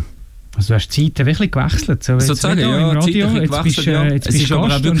 Also du hast die Zeiten wirklich gewechselt, so sozusagen, ja, im Radio, jetzt bist du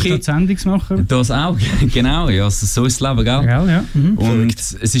Gast und Sendungsmacher. Das auch, genau, ja, so ist das Leben, gell? Ja. Und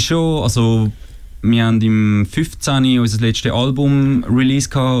es ist schon, also wir haben im 15. unser letztes Album-Release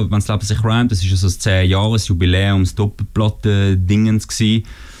gehabt, wenn das Leben sich reimt, das war so ein 10-Jahres-Jubiläum, das Doppelplatten-Dingens gewesen.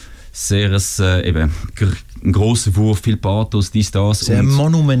 Sehr ein grosser Wurf, viel Pathos, dies, das. Sehr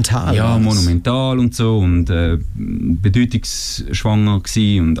monumental. Ja, monumental und so und bedeutungsschwanger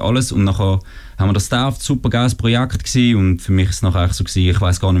gewesen und alles. Und nachher haben wir das getauft, super geiles Projekt gewesen und für mich ist es nachher so gewesen, ich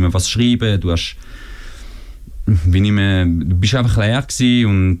weiss gar nicht mehr, was schreiben. Du bist einfach leer gewesen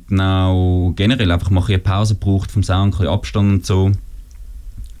und auch generell einfach mal eine Pause gebraucht vom Sound, ein bisschen Abstand und so.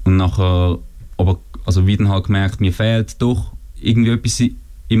 Und nachher, aber also wie dann halt gemerkt, mir fehlt doch irgendwie etwas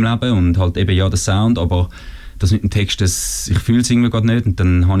im Leben und halt eben ja der Sound, aber das mit dem Text, ich fühle es irgendwie gerade nicht und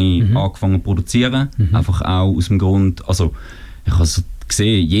dann habe ich angefangen zu produzieren, einfach auch aus dem Grund, also ich habe so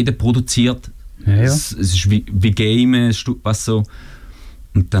gesehen, jeder produziert, es ist wie Game, was so,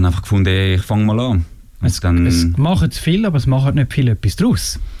 und dann einfach gefunden, ich fange mal an. Es macht viel, aber es macht nicht viel etwas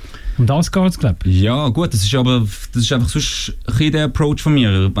draus. Um das geht es, glaube ich. Ja, gut, das ist einfach sonst ein bisschen der Approach von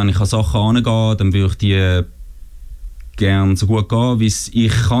mir. Wenn ich an Sachen angehe, dann würde ich die gerne so gut gehen, wie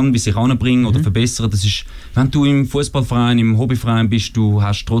ich kann, wie ich anbringen oder verbessern. Das ist, wenn du im Fußballverein, im Hobbyverein bist, du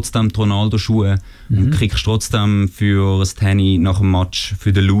hast trotzdem die Ronaldo-Schuhe und kriegst trotzdem für ein Tennis nach dem Match,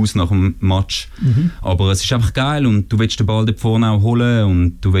 für den Lose nach dem Match. Aber es ist einfach geil und du willst den Ball dort vorne auch holen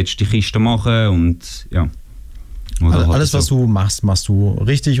und du willst die Kiste machen und ja. Also alles, was du machst, machst du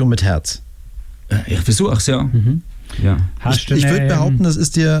richtig und mit Herz. Ich versuche es, ja. Ja. Ich würde behaupten, das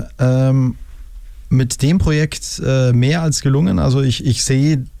ist dir mit dem Projekt mehr als gelungen. Also ich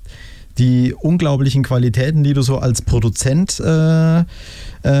sehe die unglaublichen Qualitäten, die du so als Produzent an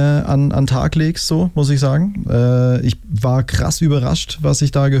Tag legst, so muss ich sagen. Ich war krass überrascht, was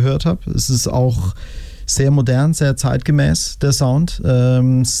ich da gehört habe. Es ist auch sehr modern, sehr zeitgemäß, der Sound.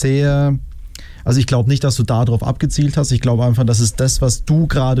 Also ich glaube nicht, dass du darauf abgezielt hast. Ich glaube einfach, das ist das, was du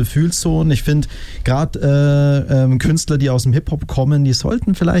gerade fühlst so. Und ich finde, gerade Künstler, die aus dem Hip-Hop kommen, die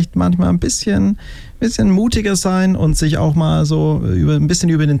sollten vielleicht manchmal ein bisschen mutiger sein und sich auch mal so ein bisschen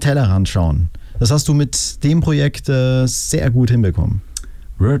über den Tellerrand schauen. Das hast du mit dem Projekt sehr gut hinbekommen.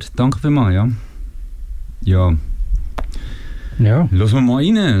 Word, danke vielmals, ja. Ja. Ja. Lassen wir mal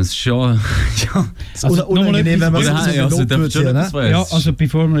rein. Es ist ja. Das ist unangenehm, wenn man also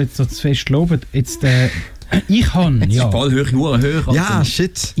bevor wir jetzt so zu fest loben, jetzt ich habe ja. Hoch. Ja,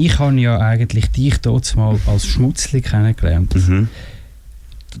 shit. Ich habe ja eigentlich dich dort mal als Schmutzli kennengelernt.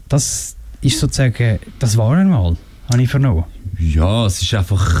 Das ist sozusagen, das war einmal, habe ich vernommen. Ja, es ist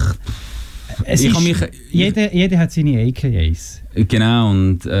einfach. Jeder hat seine AKAs. Genau,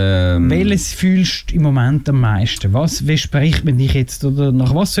 und welches fühlst du im Moment am meisten? Wie spricht man dich jetzt? Oder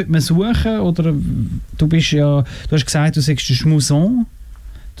nach was sollte man suchen? Oder du hast gesagt, du sagst Mühsam.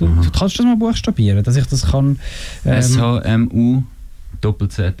 Du kannst das mal buchstabieren, dass ich das kann. SHMU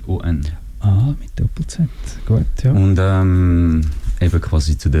ZZON. Mit Doppel-Z, gut, ja. Und eben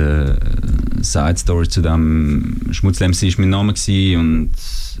quasi zu der Side-Story zu dem Schmutzl-MC war mein Name gewesen und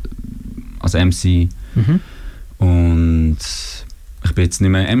als MC. Und ich bin jetzt nicht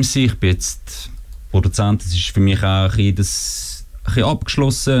mehr MC, ich bin jetzt Produzent. Das ist für mich auch ein bisschen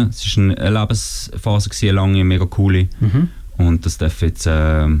abgeschlossen. Es war eine Lebensphase, eine lange, mega coole. Und das darf jetzt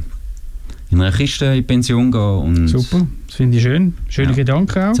in einer Kiste in Pension gehen. Und super, das finde ich schön. Schöne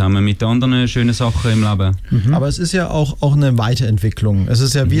Gedanken auch. Zusammen mit anderen schönen Sachen im Leben. Aber es ist ja auch eine Weiterentwicklung. Es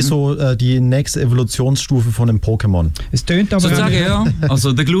ist ja wie so die nächste Evolutionsstufe von einem Pokémon. Es tönt aber sozusagen, ja.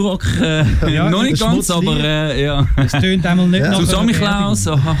 Also der Glurak noch nicht ganz, aber ja. Es tönt einmal nicht nach Susanne Klaus,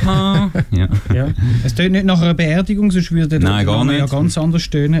 haha. Ja. Es tönt nicht nach einer Beerdigung, sonst würde der ja ganz anders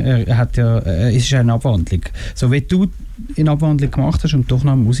tönen. Es ist eine Abwandlung. So wie du in Abwandlung gemacht hast und doch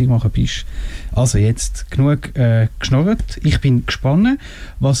noch Musik machen bist. Also jetzt genug geschnorrt. Ich bin gespannt.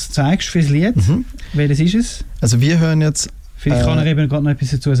 Was zeigst du für das Lied? Welches ist es? Also wir hören jetzt vielleicht kann er eben gerade noch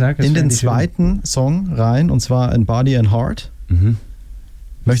etwas dazu sagen. In den zweiten Song rein, und zwar in Body and Heart.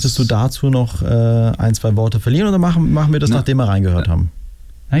 Möchtest du dazu noch ein, zwei Worte verlieren oder machen wir das, nachdem wir reingehört haben?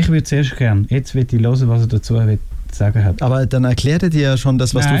 Nein, ich würde zuerst gerne. Jetzt will ich hören, was er dazu sagen hat. Aber dann erklärt er dir ja schon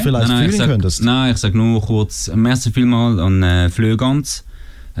das, was du vielleicht fühlen könntest. Nein, ich sage nur kurz, merci vielmals an Flögans,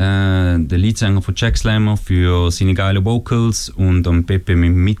 der Leadsänger von Jack Slammer, für seine geilen Vocals und an Pepe,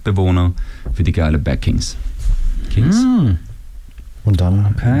 meinem Mitbewohner, für die geilen Backings. Und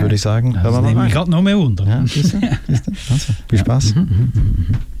dann würde ich sagen, hören wir mal rein. Ich gerade noch mehr unter. Ja, siehst du? Also, viel Spaß.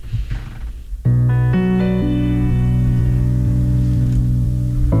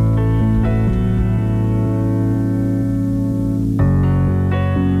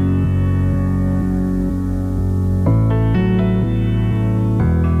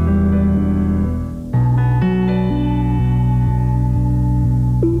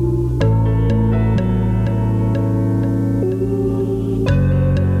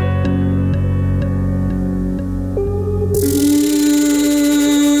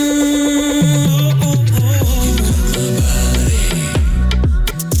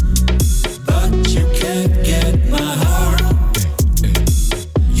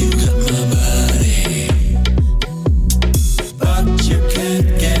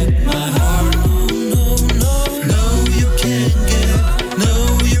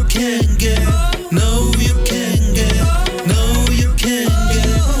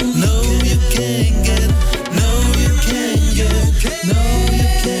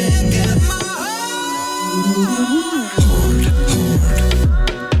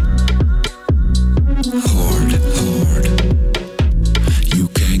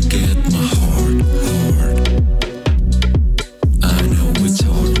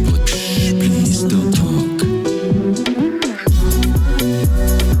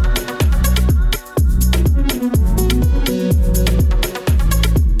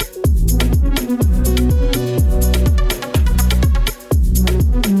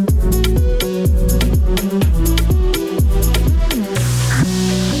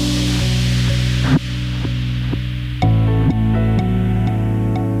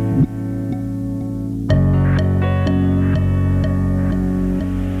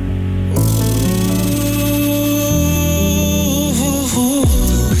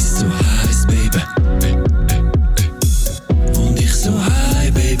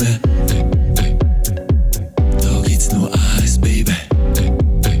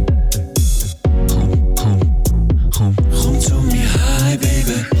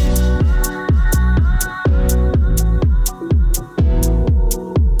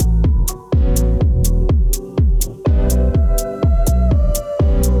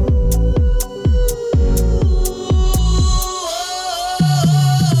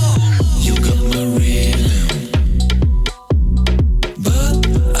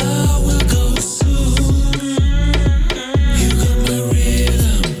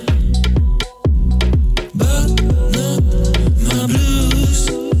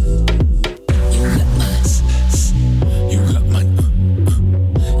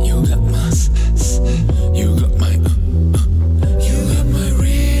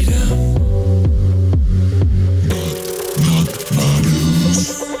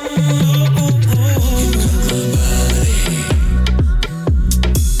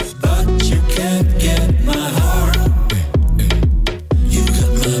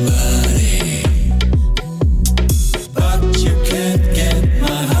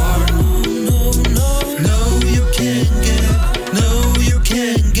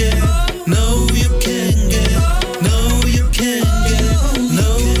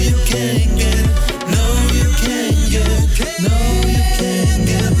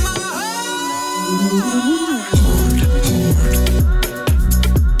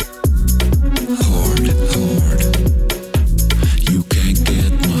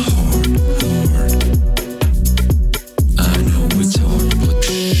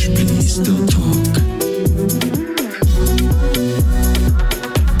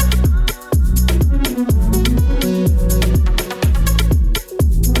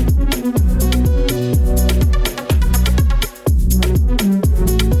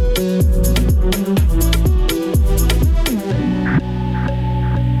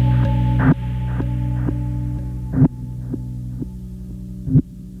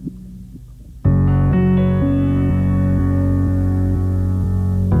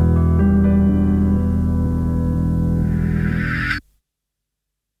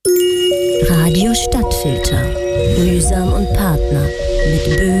 Radio Stadtfilter. Mühsam und Partner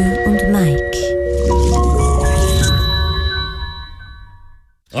mit Bö und Mike.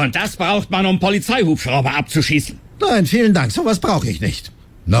 Und das braucht man, um Polizeihubschrauber abzuschießen. Nein, vielen Dank, sowas brauche ich nicht.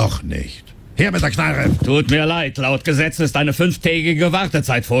 Noch nicht. Her mit der Knarre. Tut mir leid, laut Gesetz ist eine 5-tägige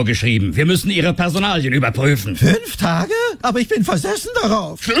Wartezeit vorgeschrieben. Wir müssen Ihre Personalien überprüfen. 5 Tage? Aber ich bin versessen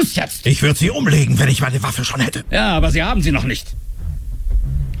darauf. Schluss jetzt! Ich würde sie umlegen, wenn ich meine Waffe schon hätte. Ja, aber Sie haben sie noch nicht.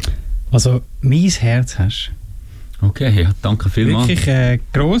 Also, mein Herz hast du. Okay, ja, danke vielmals. Wirklich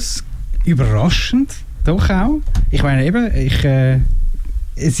gross, überraschend, doch auch. Ich meine eben,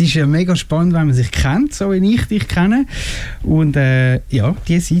 es ist ja mega spannend, wenn man sich kennt, so wie ich dich kenne. Und ja,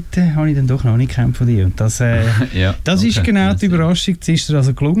 diese Seite habe ich dann doch noch nicht gekannt von dir. Und das ja, das ist genau die Überraschung. Es ist dir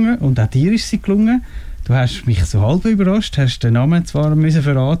also gelungen und auch dir ist sie gelungen. Du hast mich so halb überrascht, hast den Namen zwar müssen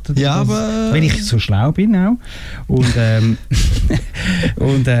verraten, ja, aber weil ich so schlau bin auch. Und,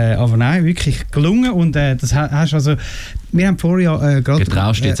 aber nein, wirklich gelungen. Und das hast also, wir haben vorher gerade...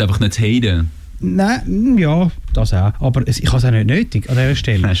 Getraust du jetzt einfach nicht zu haten? Nein, ja, das auch. Aber ich habe es auch nicht nötig an dieser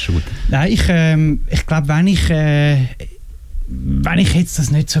Stelle. Nein, schon. Nein, ich glaube, wenn ich jetzt das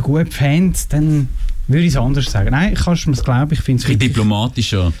nicht so gut fände, dann würde ich es anders sagen. Nein, kannst du mir es glauben, ich finde es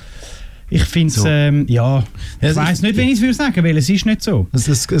diplomatischer. Ich finde es, so. Ja, ich weiß nicht, wenn ich es würde sagen, weil es ist nicht so.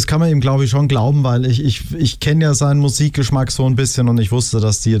 Das kann man ihm, glaube ich, schon glauben, weil ich kenne ja seinen Musikgeschmack so ein bisschen und ich wusste,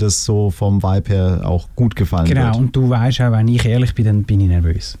 dass dir das so vom Vibe her auch gut gefallen wird. Genau, und du weißt auch, wenn ich ehrlich bin, dann bin ich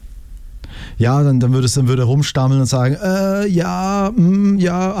nervös. Ja, dann würde er rumstammeln und sagen, ja,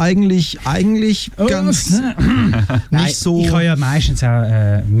 eigentlich ganz nicht so. Ich habe ja meistens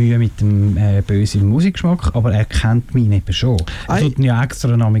auch Mühe mit dem bösen Musikgeschmack, aber er kennt mich eben schon. Er tut ihn ja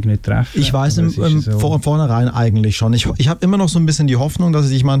extra Namen nicht treffen. Ich weiß von vornherein eigentlich schon. Ich habe immer noch so ein bisschen die Hoffnung, dass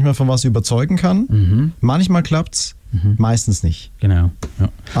ich dich manchmal von was überzeugen kann. Mhm. Manchmal klappt's. Meistens nicht. Genau. Ja.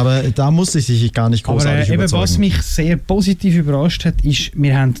 Aber da musste ich dich gar nicht großartig überzeugen. Was mich sehr positiv überrascht hat, ist,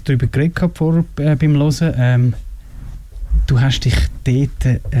 wir haben darüber geredet beim Hören, du hast dich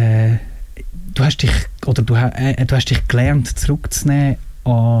dort, du hast dich gelernt, zurückzunehmen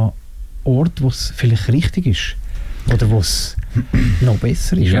an Ort, wo es vielleicht richtig ist. Oder wo es noch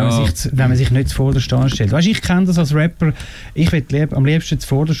besser ist, ja. wenn man sich nicht zuvorderst anstellt. Weißt, ich kenne das als Rapper, ich will am liebsten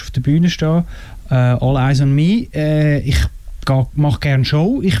zuvorderst auf der Bühne stehen, all eyes on me, ich mache gerne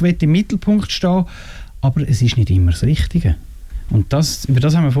Show, ich will im Mittelpunkt stehen, aber es ist nicht immer das Richtige. Und über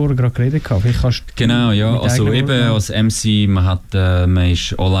das haben wir vorher gerade geredet. Genau, ja, also eben als MC, man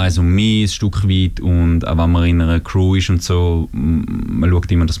ist all eyes on me ein Stück weit und auch wenn man in einer Crew ist und so, man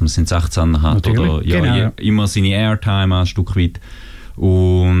schaut immer, dass man seinen 16er hat. Natürlich. Oder ja, immer seine Airtime ein Stück weit.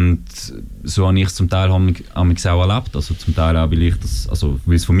 Und so habe ich es zum Teil auch erlebt. Also zum Teil auch,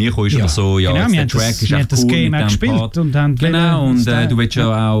 weil es von mir kam oder so. Ja, genau, der Track ist echt cool Game mit dem Part. Und genau, und du willst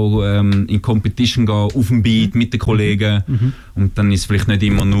ja auch in Competition gehen, auf dem Beat mit den Kollegen. Mhm. Und dann ist vielleicht nicht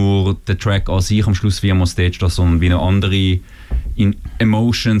immer nur der Track an sich am Schluss, wie am Stage da, sondern wie noch andere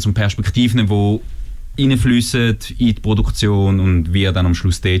Emotions und Perspektiven, die reinfließen in die Produktion und wie er dann am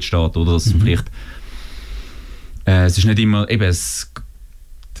Schluss Stage steht. Oder dass vielleicht es ist nicht immer, eben, es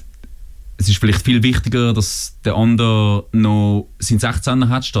ist vielleicht viel wichtiger, dass der andere noch seinen 16er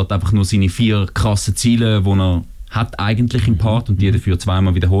hat, statt einfach nur seine 4 krassen Ziele, die er hat eigentlich im Part und die dafür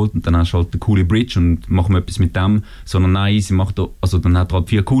zweimal wiederholt und dann hast du halt eine coole Bridge und machen wir etwas mit dem, sondern nein, dann hat er halt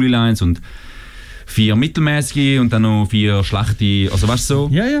 4 coole Lines und 4 mittelmäßige und dann noch 4 schlechte, also weißt du so.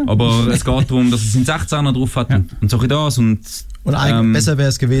 Ja. Aber es geht darum, dass er seinen 16er drauf hat und so das und eigentlich besser wäre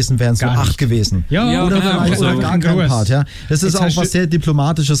es gewesen, wären es nur 8 gewesen. Ja, oder vielleicht sogar gar kein Part. Ja. Das ist auch was sehr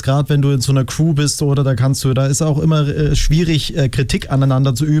Diplomatisches, gerade wenn du in so einer Crew bist oder da ist auch immer schwierig, Kritik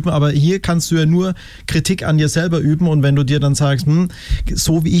aneinander zu üben, aber hier kannst du ja nur Kritik an dir selber üben und wenn du dir dann sagst,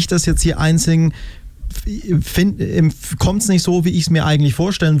 so wie ich das jetzt hier einsinge, kommt es nicht so, wie ich es mir eigentlich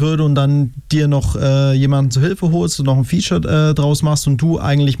vorstellen würde und dann dir noch jemanden zur Hilfe holst und noch ein Feature draus machst und du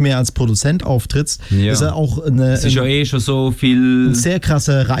eigentlich mehr als Produzent auftrittst, ist ja auch es ist ja schon so viel ein sehr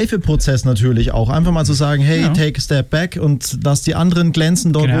krasser Reifeprozess natürlich auch. Einfach mal zu sagen, hey, take a step back und lass die anderen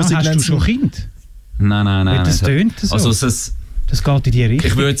glänzen dort, wo sie glänzen. Hast du schon Kind? Nein. Das tönt so. Also das geht in die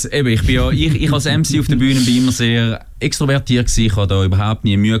Richtung. Ich als MC auf der Bühne bin immer sehr extrovertiert gewesen. Ich habe da überhaupt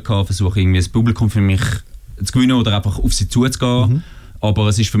nie Mühe gehabt, versuche irgendwie das Publikum für mich zu gewinnen oder einfach auf sie zuzugehen. Mhm. Aber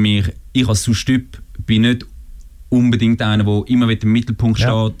es ist für mich, ich als Typ bin nicht unbedingt einer, der immer im Mittelpunkt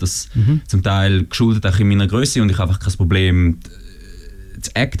steht. Das zum Teil geschuldet auch in meiner Größe und ich habe einfach kein Problem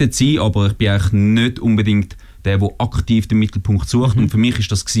zu acten zu sein, aber ich bin eigentlich nicht unbedingt der aktiv den Mittelpunkt sucht. Und für mich ist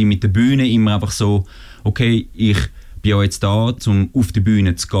das mit der Bühne immer einfach so, okay, ich bin ja jetzt da, um auf die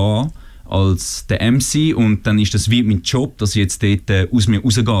Bühne zu gehen, als der MC und dann ist das wie mein Job, dass ich jetzt dort aus mir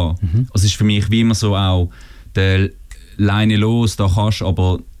rausgehe. Also es ist für mich wie immer so auch der Leine los, da kannst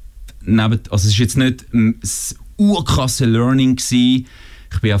aber also es ist jetzt nicht das urkrasse Learning gewesen.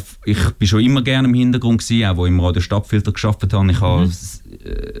 Ich bin schon immer gerne im Hintergrund gewesen, auch wo ich im Radio Stadtfilter gearbeitet habe. Ich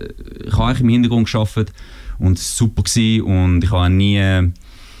habe eigentlich im Hintergrund gearbeitet und es war super gewesen und ich habe auch nie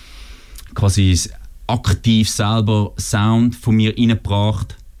quasi aktiv selber Sound von mir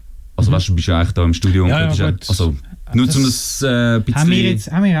reingebracht. Also weißt du, bist ja eigentlich da im Studio und also nur um das bisschen...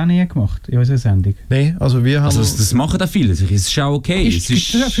 Haben wir auch nie gemacht in unserer Sendung. Nee, also wir haben... Also das machen da viele, es ist auch okay. Es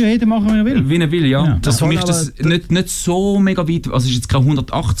ist für jeden machen, wie er will. Wie er will, ja. Das für mich ist das nicht so mega weit, also es ist jetzt keine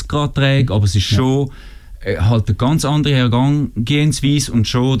 180-Grad-Drehung, aber es ist schon halt eine ganz andere Herangehensweise und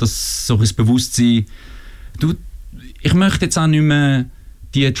schon so ein Bewusstsein. Ich möchte jetzt auch nicht mehr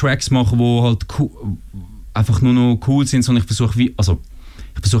die Tracks machen, die halt einfach nur noch cool sind, sondern ich versuche wie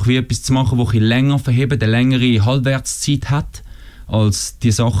etwas zu machen, das ein bisschen länger verhebt, eine längere Halbwertszeit hat, als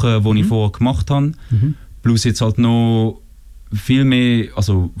die Sachen, die ich vorher gemacht habe. Plus jetzt halt noch viel mehr,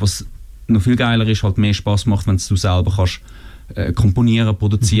 also was noch viel geiler ist, halt mehr Spass macht, wenn du selber kannst komponieren,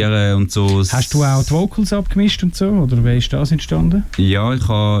 produzieren und so. Hast du auch die Vocals abgemischt und so, oder wie ist das entstanden? Ja, ich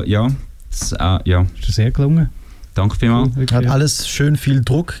habe, Ist das sehr gelungen? Danke vielmals. Cool, hat alles schön viel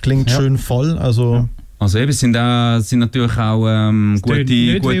Druck, klingt schön voll, also... Ja. Also eben, sind natürlich auch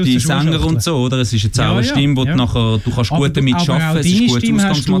gute Sänger und so, oder? Es ist jetzt auch eine Stimme, wo du nachher, du kannst gut damit arbeiten, es ist gutes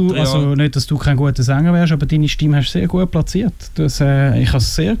Ausgangsmaterial. Also nicht, dass du kein guter Sänger wärst, aber deine Stimme hast du sehr gut platziert. Ich habe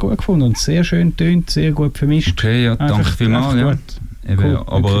es sehr gut gefunden und sehr schön tönt, sehr gut vermischt. Okay, ja, danke vielmals. Ja. Eben, cool,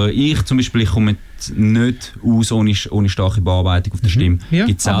 aber okay. Ich zum Beispiel, ich komme nicht aus ohne starke Bearbeitung auf der Stimme. Ja,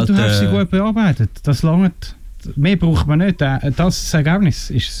 aber du hast sie gut bearbeitet, das langt. Mehr braucht man nicht. Das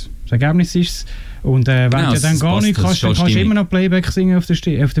Ergebnis ist es. Und wenn du dann gar nicht kannst, dann kannst du immer noch Playback singen auf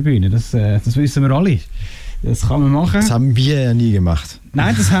der Bühne. Das wissen wir alle. Das kann man machen. Das haben wir ja nie gemacht.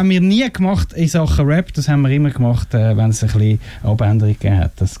 Nein, das haben wir nie gemacht in Sachen Rap. Das haben wir immer gemacht, wenn es ein bisschen Abänderung gegeben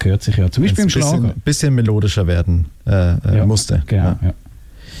hat. Das gehört sich ja. Zum Beispiel im Schlager. Ein bisschen melodischer werden musste. Genau,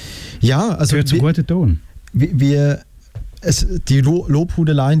 ja, also gehört zum guten Ton. Die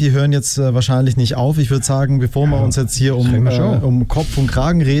Lobhudeleien, die hören jetzt wahrscheinlich nicht auf. Ich würde sagen, bevor wir uns jetzt hier um Kopf und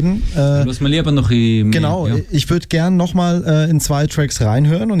Kragen reden. Lass mal lieber noch Genau, ich würde gern nochmal in 2 Tracks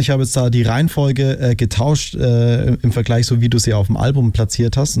reinhören und ich habe jetzt da die Reihenfolge getauscht im Vergleich, so wie du sie auf dem Album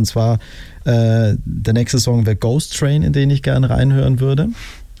platziert hast. Und zwar der nächste Song wäre Ghost Train, in den ich gerne reinhören würde.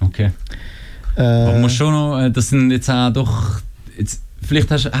 Okay. Aber muss schon noch, das sind jetzt auch doch...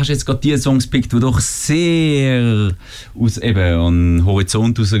 Vielleicht hast du jetzt gerade die Songs gepickt, die doch sehr aus eben an den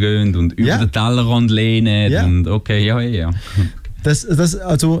Horizont rausgehen und über den Tellerrand lehnen. Ja. Und okay, ja.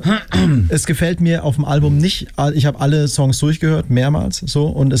 Also, es gefällt mir auf dem Album nicht, ich habe alle Songs durchgehört, mehrmals, so,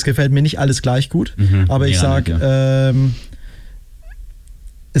 und es gefällt mir nicht alles gleich gut, aber ich sage,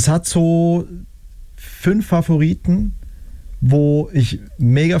 es hat so 5 Favoriten, wo ich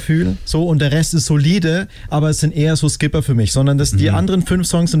mega fühle, so, und der Rest ist solide, aber es sind eher so Skipper für mich, sondern die anderen 5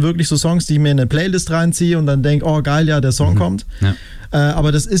 Songs sind wirklich so Songs, die ich mir in eine Playlist reinziehe und dann denke, oh geil, ja, der Song kommt. Ja.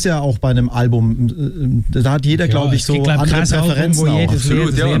 Aber das ist ja auch bei einem Album, da hat jeder, glaube ich, so andere Präferenzen auch.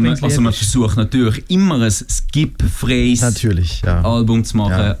 Absolut, ja. Also man versucht natürlich immer ein skip-freies Album zu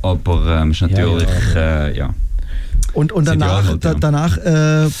machen, aber ist natürlich, Und danach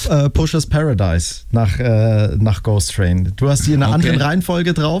Pushers Paradise nach Ghost Train. Du hast die in einer anderen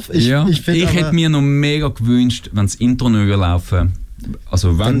Reihenfolge drauf. Ich hätte mir noch mega gewünscht, wenn das Intro nicht laufen.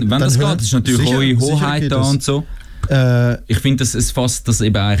 Also wenn das geht, das ist natürlich eure Hoheit da und so. Ich finde, es fasst das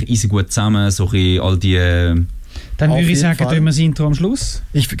eben eigentlich easy gut zusammen, so all die... Dann würde ich sagen, tun wir das Intro am Schluss.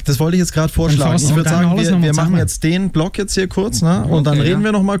 Das wollte ich jetzt gerade vorschlagen. Ich würde sagen, wir machen jetzt den Block jetzt hier kurz, ne? Und dann reden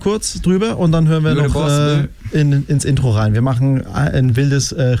wir noch mal kurz drüber und dann hören wir noch ins Intro rein. Wir machen ein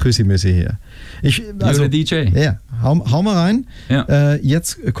wildes Chüssi-Müssi hier. Also DJ. Ja, hau mal rein. Ja.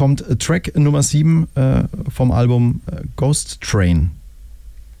 Jetzt kommt Track Nummer 7 vom Album Ghost Train.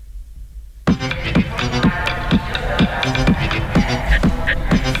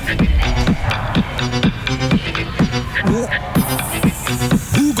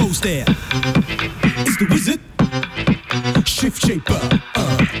 Who goes there? It's the wizard. Shift shaper.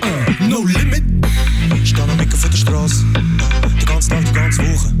 No limit. Ich kann noch micken für die Straße. Die ganze Tag, die ganze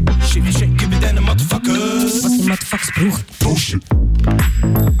Woche. Shift shake, gib mir deine Motherfuckers. Was die Motherfuckers brauchen. Push it.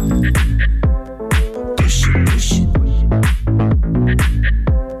 Push it, push it.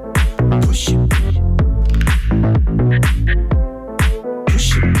 Push it.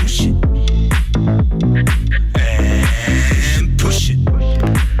 Push it, push it. And push it.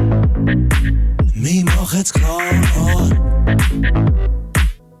 Mir mach jetzt klar.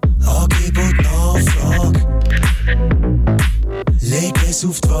 Okay. Scheiß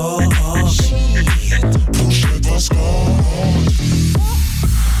auf die Wahl. Push etwas geht.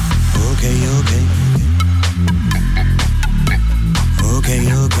 Okay, okay.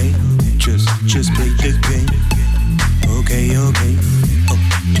 Okay, okay. Just play the game. Okay, okay.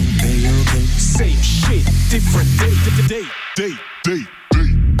 Okay, okay. Same shit, different day.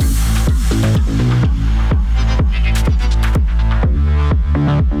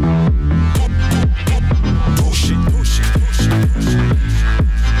 Push it.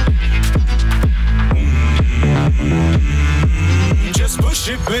 Just push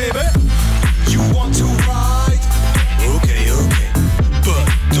it, baby. You want to ride? Okay, okay. But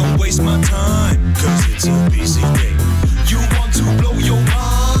don't waste my time, cause it's a busy day. You want to blow your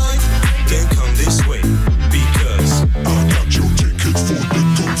mind? Then come this way, because I got your ticket for the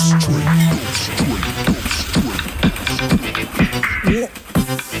ghost train.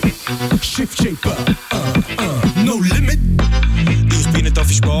 Shift shaper, no limit. Ich bin nicht da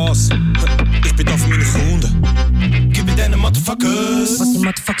für Spaß, ich bin da für meine Kunden. Gib mir deine Motherfuckers, was die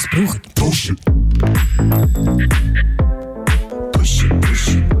Motherfuckers brauchen. Push it. Push it, push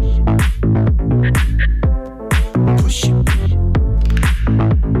it. Push it.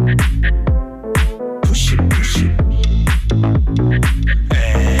 Push it, push it.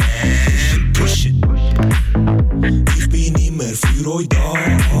 And push it. Ich bin immer für euch da.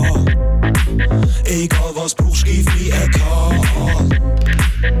 Egal was brauchst, gib mir ein Call.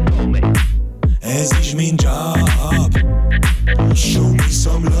 Es ist mein Job. Show me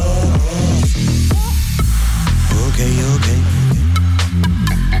some love. Okay, okay.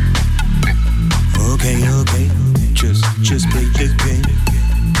 Okay, okay. Just play the game.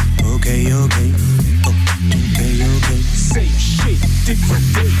 Okay, okay. Okay, okay. Same shit, different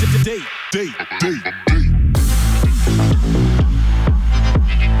day.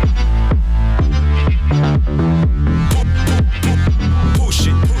 Push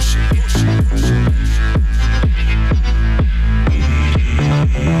it.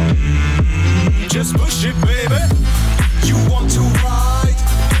 Just push it, baby. You want to ride?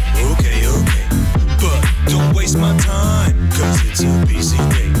 Okay, okay. But don't waste my time, cause it's a busy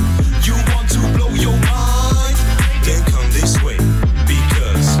day. You want to blow your mind? Then come this way,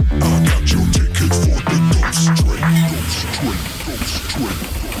 because I got your ticket for the ghost train.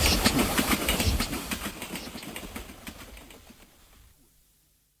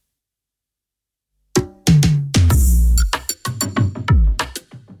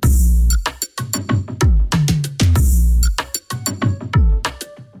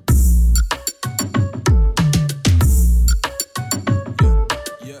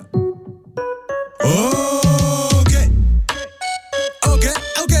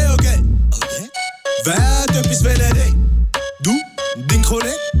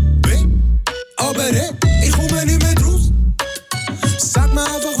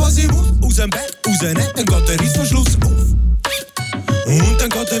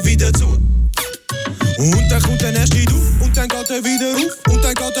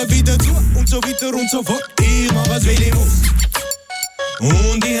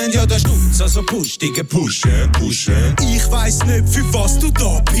 Also push, Digga, pushen. Ich weiss nicht, für was du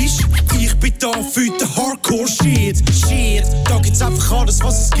da bist. Ich bin da für den Hardcore-Shit. Da gibt's einfach alles,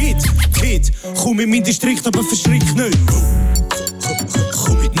 was es gibt. Kid, komm in mein Distrikt, aber verschrick nicht.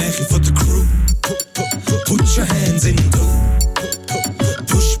 Komm mit Nähe von der Crew. Put your hands in the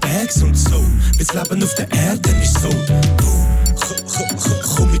Pushbacks und so. Das Leben auf der Erde ist so.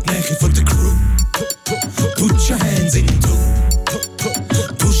 Komm mit Nähe von der Crew. Put your hands in the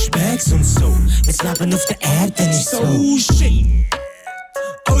Pushbacks und so. Das Leben auf der Erde ist so. Oh shit.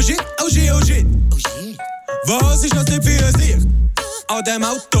 Was ist das denn für ein Licht? An dem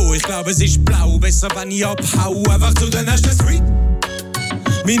Auto, ich glaube es ist blau. Besser wenn ich abhau, einfach zu der nächsten Street.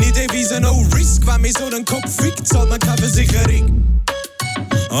 Meine Devise no risk. Wenn mir so den Kopf fickt, zahlt man keine Versicherung.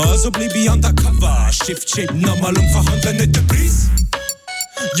 Also bleib ich undercover. Shift nochmal und verhandle nicht den Preis.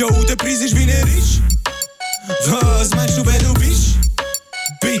 Yo, der Preis ist wie er ist. Was meinst du, wer du bist?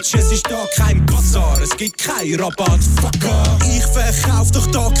 Bitch, es ist da kein Bazar, es gibt kein Rabatt, fucker. Ich verkauf doch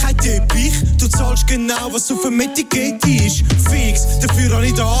da kein Teppich. Du zahlst genau, was auf dem Etikett ist. Fix, dafür habe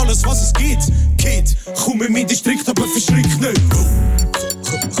ich da alles, was es gibt. Kid, komm in mein Distrikt, aber verschrick nicht.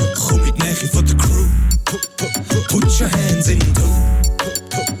 Komm mit Nähe von der Crew. Put your hands in the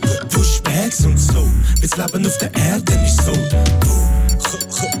Pushbacks und so. Das Leben auf der Erde ist so.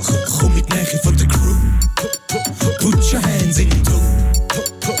 Komm mit Nähe von der Crew. Put your hands in the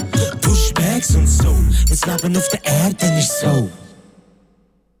Pushbacks und so. Das Leben auf der Erde ist so.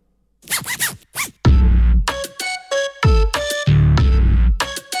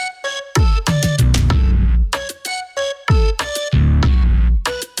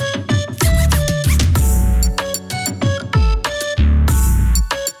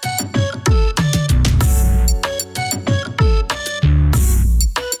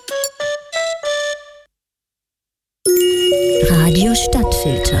 Radio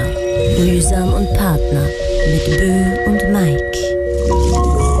Stadtfilter. Mühsam und Partner mit Bö und Mike.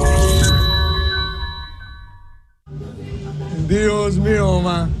 Dios mio,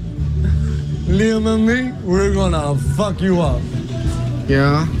 man. Liam and me, we're gonna fuck you up.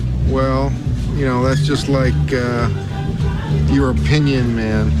 Yeah, well, you know, that's just like your opinion,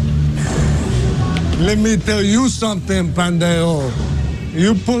 man. Let me tell you something, Pandejo.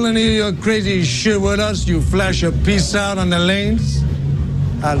 You pull any of your crazy shit with us, you flash a piece out on the lanes,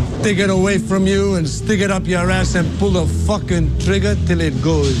 I'll take it away from you and stick it up your ass and pull the fucking trigger till it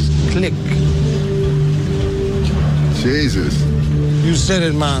goes click. Jesus. You said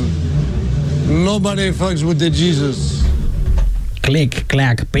it, man. Nobody fucks with the Jesus. Klick,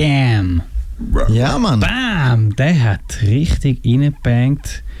 klack, bam. Ja, Mann. Bam, der hat richtig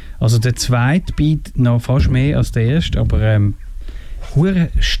reingebangt. Also der zweite Beat noch fast mehr als der erste, aber hure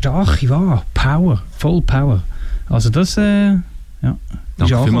starke Wahl, Power, voll Power. Also das, ja.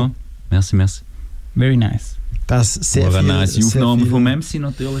 Danke vielmals. Merci. Very nice. Das ist sehr eine viel, nice Aufnahme vom MC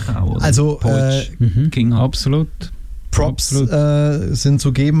natürlich auch. Oder? Also King absolut. Props sind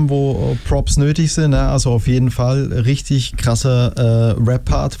zu geben, wo Props nötig sind. Ne? Also auf jeden Fall richtig krasser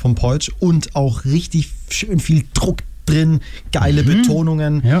Rap-Part vom Poitsch und auch richtig schön viel Druck drin, geile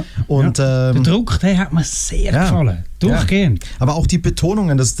Betonungen. Ja. Und, der Druck, der hat mir sehr gefallen. Durchgehend. Ja. Aber auch die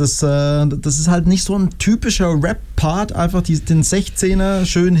Betonungen, das ist halt nicht so ein typischer Rap-Part, einfach den 16er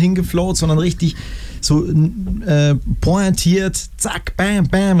schön hingeflowt, sondern richtig so pointiert, zack, bam,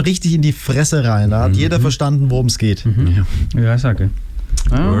 bam, richtig in die Fresse rein. Da hat jeder verstanden, worum es geht. Ja, sage.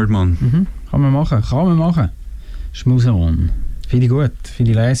 Ja. Word, man. Kann man machen. Schmusemann. Finde ich gut,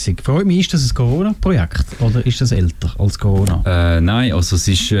 finde ich lässig. Freut mich, ist das ein Corona-Projekt oder ist das älter als Corona? Nein, also es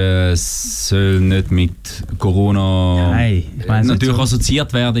ist, soll nicht mit Corona natürlich so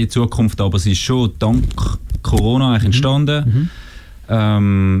assoziiert werden in Zukunft, aber es ist schon dank Corona eigentlich entstanden.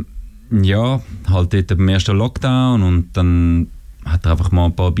 Ja, halt dort beim ersten Lockdown und dann hat er einfach mal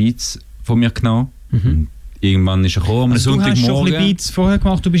ein paar Beats von mir genommen. Irgendwann ist er gekommen, am also Sonntagmorgen. Du hast schon ein bisschen Beats vorher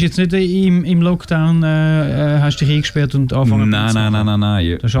gemacht, du bist jetzt nicht im Lockdown, hast dich eingesperrt und angefangen Nein.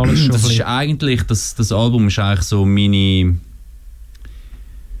 Das ist alles schon das ist eigentlich, das Album ist eigentlich so meine,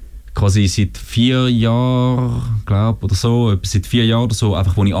 quasi seit 4 Jahren, glaube oder so, seit 4 Jahren oder so,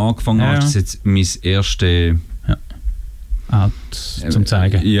 einfach wo ich angefangen habe, ist das jetzt mein erste zum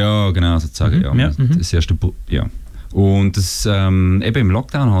Zeigen. Ja, genau, sozusagen, das erste, ja. Und das, eben im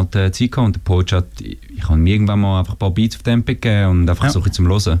Lockdown hat Zeit gehabt und der Poach hat, ich habe mir irgendwann mal einfach ein paar Beats auf den MP gegeben und einfach so ein bisschen zum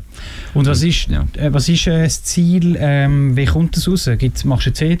Hören. Und was ist das Ziel, wie kommt das raus? Machst du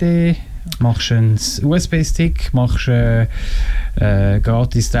eine CD, machst du einen USB-Stick, machst du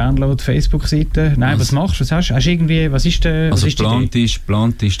gratis Download Facebook-Seite? Nein, was machst du? Was hast du irgendwie, was ist der Also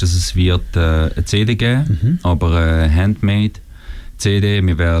geplant ist, dass es wird eine CD geben, aber handmade CD.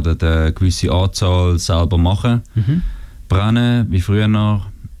 Wir werden eine gewisse Anzahl selber machen, brennen wie früher noch,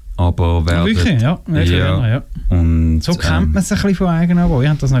 aber werden... Wirklich? Ja. Und, so kennt man es ein bisschen von eigener Wohl. Ich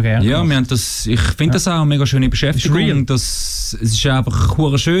habe das noch gerne gemacht. Ich finde das auch eine mega schöne Beschäftigung. Es ist einfach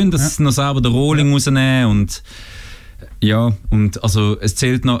schön, dass noch selber den Rolling rausnehmen und ja, und also es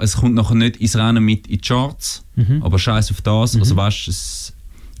zählt noch, es kommt nachher nicht ins Rennen mit in die Charts, aber scheiß auf das, also weißt,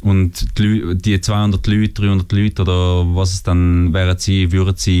 und die 200 Leute, 300 Leute oder was es dann würden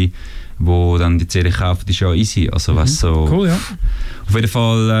sie, wo dann die CD kaufen, ist ja easy. Also weißt, so cool, ja. Auf jeden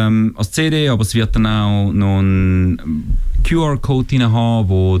Fall als CD, aber es wird dann auch noch einen QR-Code drin haben,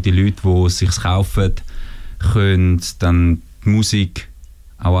 wo die Leute, die es sich kaufen, können dann die Musik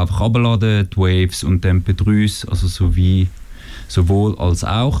auch einfach abladen, die Waves und die MP3s, also sowohl als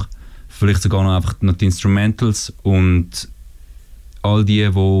auch. Vielleicht sogar noch einfach noch die Instrumentals und all die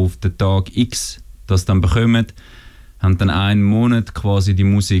auf den Tag X das dann bekommen, haben dann einen Monat quasi die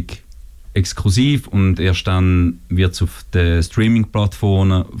Musik exklusiv und erst dann wird es auf den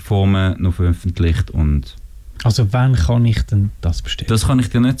Streaming-Plattformen noch veröffentlicht. Und also wann kann ich denn das bestellen? Das kann ich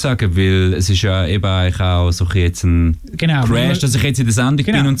dir nicht sagen, weil es ist ja eben eigentlich auch so jetzt ein Crash, dass ich jetzt in der Sendung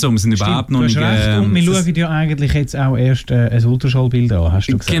bin und so. Wir sind überhaupt noch nicht... und wir schauen ja eigentlich jetzt auch erst ein Ultraschallbild an, hast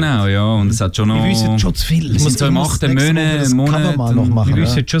du gesagt? Genau, ja. Und es hat schon noch... Wir wissen schon zu viel. Wir sind so im 8. Monat. Wir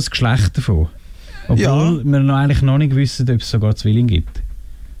wissen schon das Geschlecht davon. Obwohl wir eigentlich noch nicht wissen, ob es sogar Zwillinge gibt.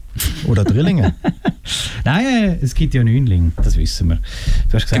 Oder Drillinge. Nein, es gibt ja Neunlinge, das wissen wir.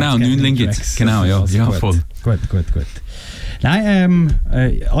 Du hast gesagt, genau, Neunlinge gibt es. Genau, ja, also ja, gut. voll. Gut. Nein,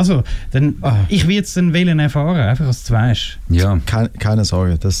 also, dann, ich will es dann erfahren, einfach als du weißt. Ja. Keine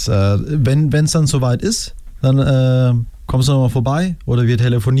Sorge. Wenn es dann soweit ist, dann kommst du nochmal vorbei oder wir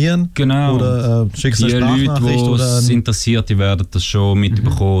telefonieren. Genau. Oder schickst eine Sprachnachricht. Die Leute, die es interessiert, die werden das schon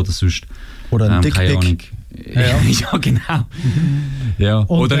mitbekommen oder sonst. Oder ein Dickpick. Ja, genau. Ja.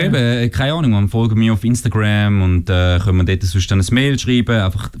 Und, Oder eben, keine Ahnung, man folgt mir auf Instagram und können wir dort sonst dann ein Mail schreiben,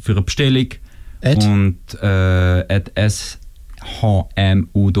 einfach für eine Bestellung. Und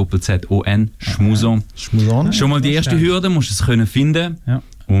 @SHMUZZON, Schmuson. Schon mal die erste Hürde, musst du es können finden. Ja.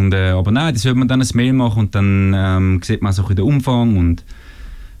 Und, aber nein, das sollte man dann ein Mail machen und dann sieht man so den Umfang. Und,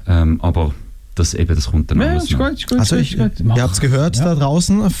 aber das kommt dann alles noch. Also ihr habt es gehört da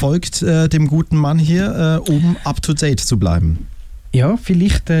draußen, folgt dem guten Mann hier, um up to date zu bleiben. Ja,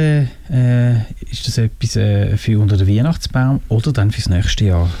 vielleicht ist das etwas für unter den Weihnachtsbaum oder dann fürs nächste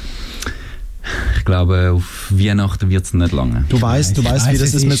Jahr. Ich glaube, auf Weihnachten wird es nicht lange. Du weißt, wie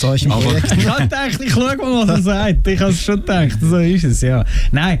das ist mit solchen Projekten. Ich habe gedacht, ich schaue mal, was er sagt. Ich habe es schon gedacht, so ist es, ja.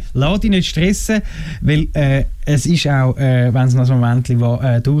 Nein, lass dich nicht stressen, weil es ist auch, wenn es noch ein Moment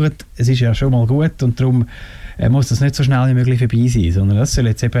dauert, es ist ja schon mal gut und darum muss das nicht so schnell wie möglich vorbei sein, sondern das soll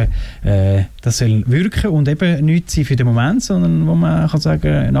jetzt eben das soll wirken und eben nichts sein für den Moment, sondern wo man kann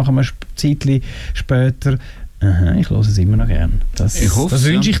sagen, nach einem Zeitchen später, ich höre es immer noch gern. Das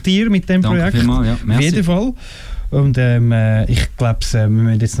wünsche ich dir mit dem Projekt. Vielmals, ja. Auf jeden Fall. Und ich glaube, wir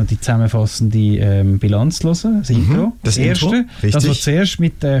müssen jetzt noch die zusammenfassende Bilanz hören, das Intro. Das erste, das was zuerst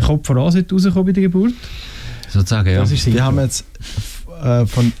mit Kopf voran rauskommen bei der Geburt. Sozusagen, ja. Wir haben jetzt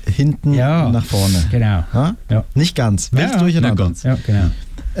von hinten nach vorne. Genau. Ja? Nicht ganz, wild durcheinander. Nicht ganz. Ja,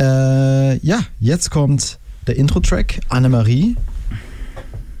 genau. Jetzt kommt der Intro-Track, Annemarie.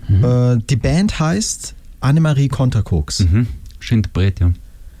 Die Band heißt Annemarie Konterkoks. Das Interpret, ja.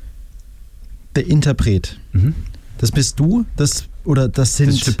 Der Interpret. Das bist du? Das sind... Das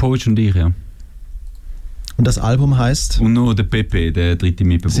ist der Poetsch und ich, ja. Und das Album heißt? Und nur der Pepe, der dritte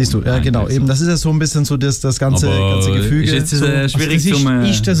Mitbewohner. Siehst du, ja genau. Eben, das ist ja so ein bisschen so das ganze Gefüge. Ist jetzt schwierig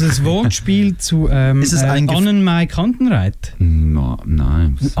ist das ein Wortspiel zu Annenmai Kantenreit?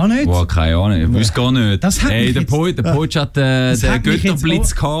 Nein. Ah, nicht? Boah, keine Ahnung, ich wüsste gar nicht. Der Poetsch hat den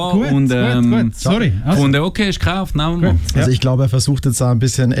Götterblitz gehabt und sorry. Und okay, ist gekauft, nehmen wir. Also ich glaube, er versucht jetzt da ein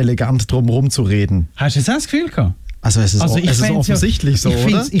bisschen elegant drum zu reden. Hast du jetzt das Gefühl gehabt? Also es ist offensichtlich so,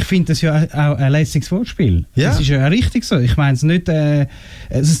 oder? Ich finde das ja auch ein lässiges Wortspiel. Ja. Das ist ja richtig so. Ich meine es nicht,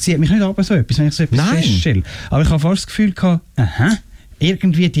 es zieht mich nicht ab so etwas, wenn ich so etwas feststelle. Aber ich habe fast das Gefühl gehabt,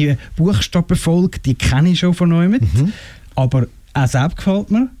 irgendwie die Buchstabenfolge, die kenne ich schon von jemandem. Aber auch selbst gefällt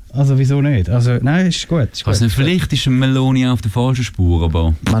mir. Also wieso nicht? Also nein, ist gut. Also vielleicht ist ein Meloni auf der falschen Spur,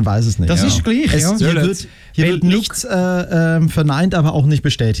 aber... Man weiß es nicht. Das ist gleich, ja. Hier wird nichts verneint, aber auch nicht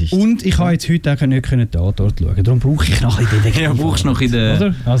bestätigt. Und ich habe jetzt heute auch nicht den Tatort schauen. Darum brauche ich noch ein bisschen... Ja, brauchst du noch in der...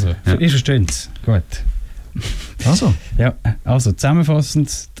 Oder? Also, ihr versteht es. Gut. Also? Ja, also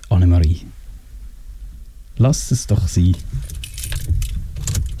zusammenfassend, Annemarie. Lass es doch sein.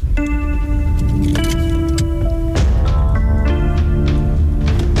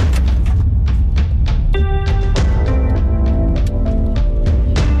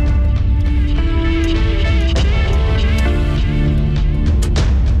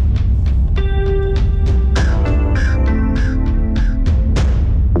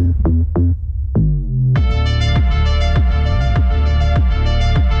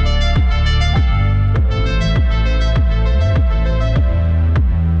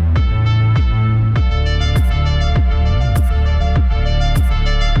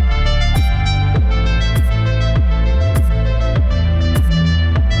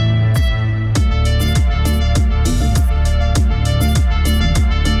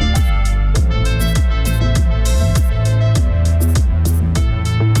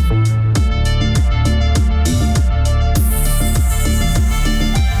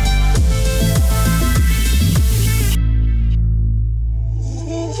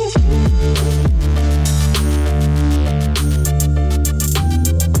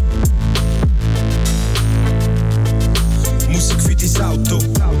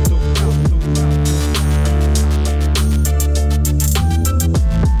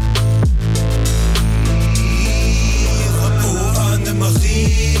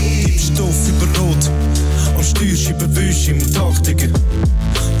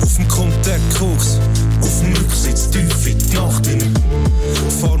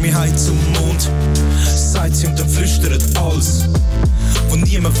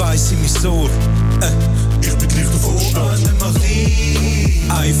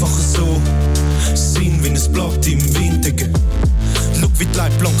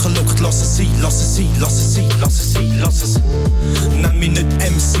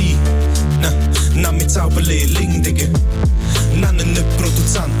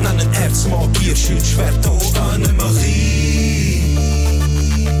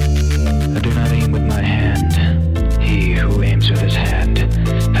 He who aims with his hand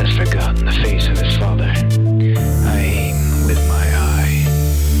has forgotten the face of his father.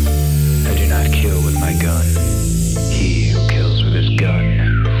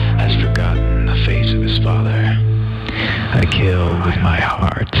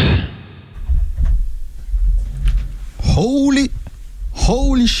 heart.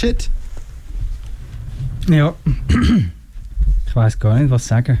 Holy shit. Ja. Ich weiß gar nicht, was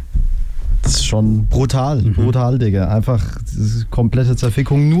sagen. Das ist schon brutal, Digga. Einfach komplette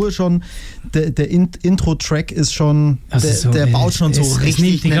Zerfickung. Nur schon, der Intro-Track ist schon, also der baut schon so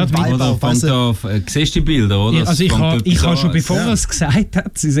richtig einen Vibe auf. Siehst du die Bilder, oder? Ja, also ich habe schon, bevor er es gesagt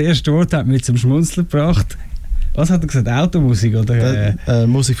hat, sein erstes Wort hat mich zum Schmunzeln gebracht. Was hat er gesagt? Automusik? Oder,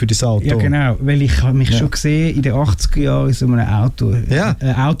 Musik für das Auto. Ja, genau. Weil ich habe mich schon gesehen in den 80er Jahren in so einem Auto. Ja.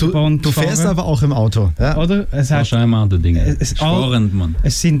 Autobahn du fährst aber auch im Auto. Ja. Oder? Das ist ein Auto-Ding. Spannend, Mann.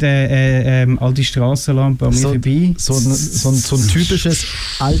 Es sind all die Strassenlampen an mir vorbei. So ein typisches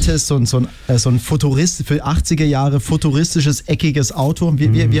altes, so ein Futurist, für 80er Jahre futuristisches, eckiges Auto.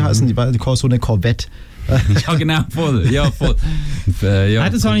 Wie heißen die? So eine Corvette. Ja, genau, voll. Ja, voll. Ja,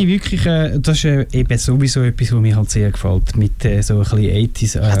 das habe ich wirklich, das ist eben sowieso etwas, was mir halt sehr gefällt, mit so ein bisschen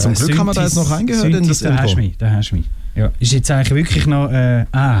 80s. Zum Glück haben wir da jetzt noch reingehört in das Intro. Da hast du mich. Ja, ist jetzt eigentlich wirklich noch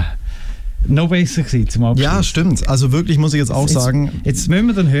besser gewesen zum Abschluss. Ja, stimmt. Also wirklich muss ich jetzt auch sagen. Jetzt müssen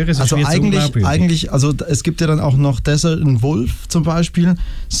wir dann hören, sonst also eigentlich, also es gibt ja dann auch noch Desert and Wolf zum Beispiel,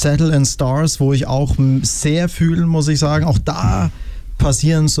 Saddle and Stars, wo ich auch sehr fühlen, muss ich sagen. Auch da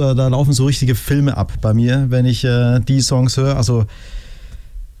da laufen so richtige Filme ab bei mir, wenn ich die Songs höre. Also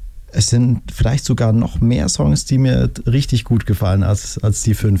es sind vielleicht sogar noch mehr Songs, die mir richtig gut gefallen als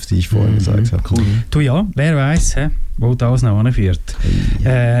die 5, die ich vorhin gesagt habe. Cool. Du ja, wer weiß, wo das noch anführt.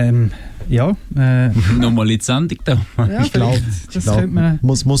 Nochmal in die Sendung da. Ja, ich glaube,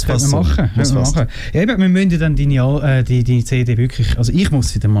 muss was machen. Ja, eben, wir müssen ja dann die CD wirklich, also ich muss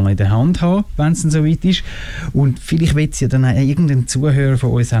sie dann mal in der Hand haben, wenn es dann so weit ist. Und vielleicht wird sie ja dann irgendein Zuhörer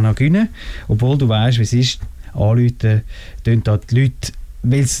von uns auch noch gewinnen. Obwohl du weißt, wie es ist, anrufen, tun da die Leute,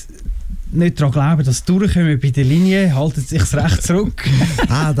 weil sie nicht daran glauben, dass sie durchkommen bei der Linie, halten sie sich recht zurück.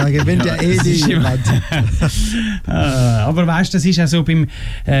 Da gewinnt ja jemand. Aber weißt du, das ist auch so bei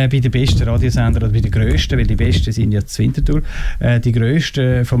den besten Radiosendern oder bei den grössten, weil die besten sind ja zu Winterthur, die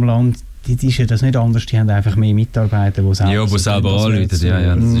grössten vom Land, die ist ja das nicht anders, die haben einfach mehr Mitarbeiter, die selber anrufen.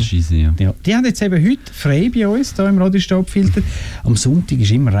 Ja, das ist easy. Ja. Die haben jetzt eben heute frei bei uns, hier im Radiostabfilter. Am Sonntag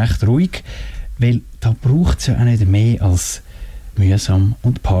ist immer recht ruhig, weil da braucht es ja auch nicht mehr als Mühsam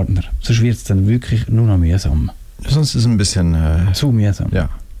und Partner. Sonst wird es dann wirklich nur noch mühsam. Sonst ist es ein bisschen zu mühsam. Ja.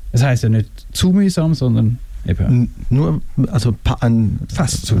 Das heisst ja nicht zu mühsam, sondern eben nur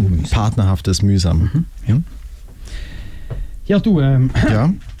fast zu mühsam. Partnerhaftes Mühsam. Ja. Ja, du.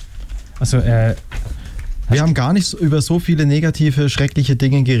 Ja. Also wir haben gar nicht über so viele negative, schreckliche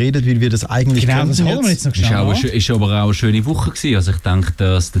Dinge geredet, wie wir das eigentlich könnten. Das haben wir jetzt noch geschafft. Ist aber auch eine schöne Woche gewesen. Also ich denke,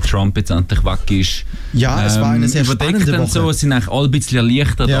 dass der Trump jetzt endlich weg ist. Ja, es war eine sehr spannende Woche. So, es sind eigentlich alle ein bisschen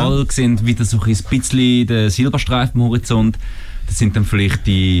erleichtert. Ja. Alle sehen wieder so ein bisschen den Silberstreifen am Horizont. Das sind dann vielleicht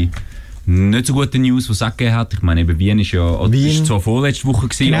die nicht so gute News, die es auch gegeben hat. Ich meine, eben Wien ist ja ist zwar vorletzte Woche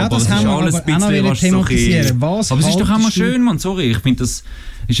gewesen, genau, aber es ist alles ein bisschen aber es ist doch immer schön, man. Sorry, ich finde, das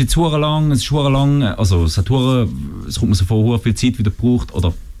ist jetzt lang, also es kommt mir so vor, viel Zeit wieder gebraucht,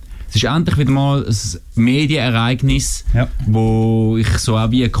 oder es ist endlich wieder mal ein Medienereignis, wo ich so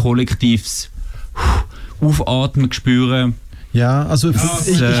auch wie ein kollektives Aufatmen spüre. Ja, also ich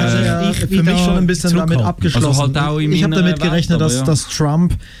hatte ja für mich schon ein bisschen damit abgeschlossen. Also halt auch ich habe damit gerechnet, dass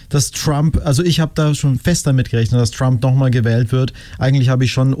Trump, also ich habe da schon fest damit gerechnet, dass Trump nochmal gewählt wird. Eigentlich habe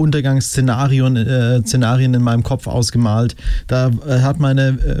ich schon Untergangsszenarien in meinem Kopf ausgemalt. Da hat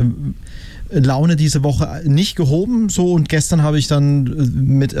meine Laune diese Woche nicht gehoben, so, und gestern habe ich dann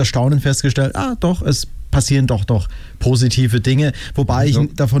mit Erstaunen festgestellt, doch, es passieren doch positive Dinge, wobei ich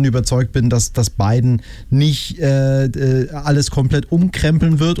davon überzeugt bin, dass Biden nicht alles komplett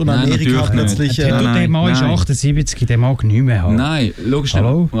umkrempeln wird und Amerika plötzlich... Der Mann ist 78, der mag nicht mehr haben. Nein, logisch nicht.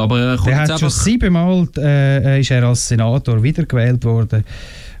 Aber der hat schon 7-mal ist er als Senator wiedergewählt worden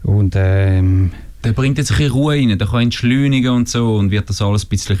und der bringt jetzt ein bisschen Ruhe rein, der kann entschleunigen und so und wird das alles ein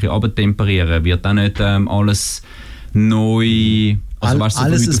bisschen abtemperieren, wird auch nicht alles neu... Also,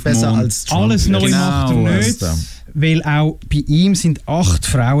 alles ist besser als Trump. Alles neu macht er nicht, weil auch bei ihm sind 8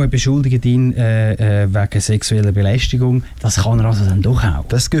 Frauen beschuldigt ihn wegen sexueller Belästigung. Das kann er also dann doch auch.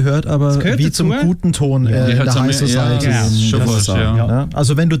 Das gehört aber wie zum guten Ton in der High Society. Ja.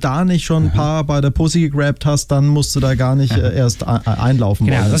 Also wenn du da nicht schon ein paar bei der Pussy gegrabt hast, dann musst du da gar nicht erst einlaufen.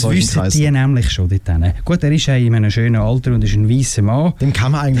 Genau, das wissen die nämlich schon dort. Gut, er ist ja in einem schönen Alter und ist ein weißer Mann. Dem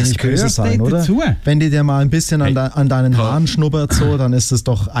kann man eigentlich nicht böse sein, oder? Dazu. Wenn die dir mal ein bisschen an deinen Haaren schnuppert, so, dann ist es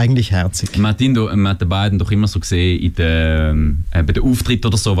doch eigentlich herzig. Man hat den beiden doch immer so gesehen, bei den Auftritten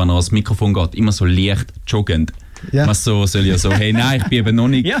oder so, wenn er ans Mikrofon geht, immer so leicht joggend. Ja. Was so soll ja so, hey, nein, ich bin eben noch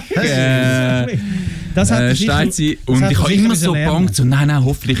nicht. Das hat steht sie. Und ich habe immer so gebangt, so, nein,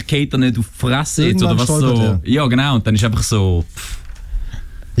 hoffentlich geht er nicht auf die Fresse jetzt, oder was so. Ja, genau. Und dann ist einfach so.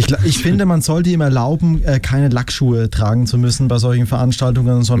 Ich finde, man sollte ihm erlauben, keine Lackschuhe tragen zu müssen bei solchen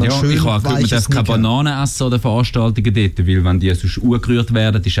Veranstaltungen, sondern schön ich habe gehört, man darf keine Bananen essen an den Veranstaltungen dort, weil wenn die sonst angerührt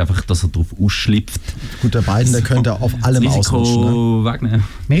werden, ist einfach, dass er drauf ausschlüpft. Gut, der Biden, der könnte auf allem ausrutschen. Ne?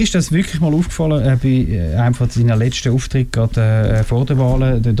 Mir ist das wirklich mal aufgefallen, bei einem von seinen letzten Auftritten, gerade vor den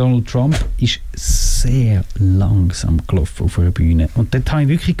Wahlen, der Donald Trump ist sehr langsam gelaufen auf einer Bühne. Und dort habe ich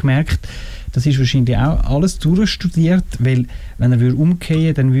wirklich gemerkt, das ist wahrscheinlich auch alles durchstudiert, weil wenn er umkehren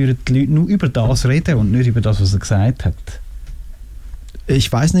würde, dann würden die Leute nur über das reden und nicht über das, was er gesagt hat.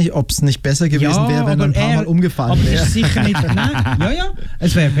 Ich weiß nicht, ob es nicht besser gewesen wäre, wenn er ein paar Mal umgefallen wäre. Aber das ist sicher nicht... Nein,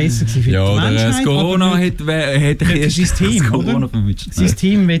 es wäre besser gewesen für die Menschheit. Das Corona hätte sein Team, oder? Sein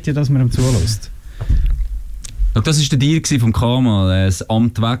Team will ja, dass man ihm zulässt. Das war der Deal vom Karma, das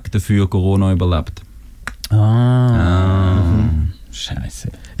Amt weg, dafür Corona überlebt. Scheiße.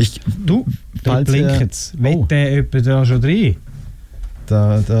 Du blinkt es. Wett der jemand da schon drin?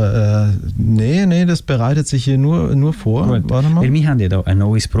 Nee, das bereitet sich hier nur vor. Gut. Warte mal. Weil wir haben ja da ein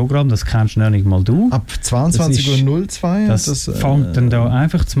neues Programm, das kennst du noch nicht mal du. Ab 22:02 Uhr. Das fängt dann da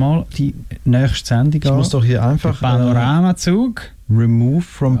einfach mal die nächste Sendung an. Ich muss doch hier einfach... Panoramazug. Remove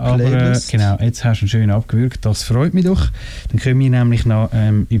from Playlist. Genau, jetzt hast du ihn schön abgewürgt, das freut mich doch. Dann können wir nämlich noch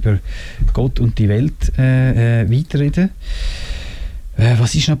über Gott und die Welt weiterreden.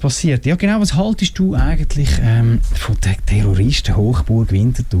 Was ist noch passiert? Ja genau, was haltest du eigentlich von der Terroristen-Hochburg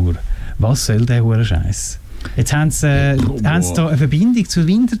Winterthur? Was soll der hure Scheiß? Jetzt haben sie da eine Verbindung zu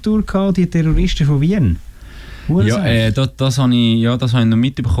Winterthur gehabt, die Terroristen von Wien. Das habe ich noch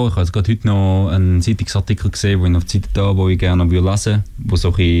mitbekommen. Ich habe jetzt gerade heute noch einen Zeitungsartikel gesehen, wo ich auf die Seite da, wo ich gerne lesen würde, wo so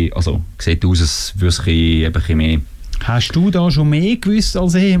ein bisschen, also sieht aus, als würde es ein bisschen mehr. Hast du da schon mehr gewusst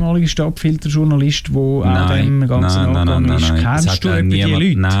als ehemaliger Stadtfilterjournalist, der an dem Ganzen angegangen ist? Kennst du die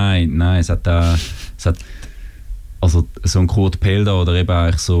Leute? Nein, es hat also so ein Kurt Pelder oder eben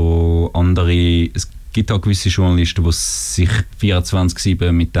eigentlich so andere. Es gibt auch gewisse Journalisten, die sich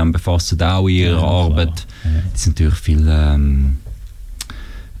 24/7 mit dem befassen, auch in ihrer Arbeit. Ja. Die sind natürlich viel,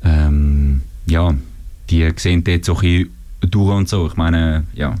 die sehen dort so ein bisschen durch und so. Ich meine,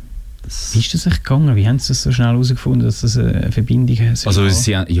 ja. Wie ist das echt gegangen? Wie haben sie das so schnell herausgefunden, dass das eine Verbindung ist? Also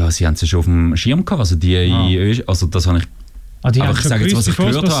sie haben es schon auf dem Schirm gehabt. Also das habe ich... ich sage jetzt, was ich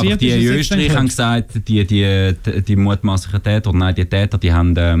gehört habe. Die in Österreich haben gesagt, die mutmaßlichen Täter, oder nein, die Täter, die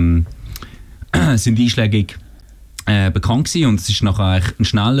haben, sind einschlägig bekannt gewesen, und es war nachher ein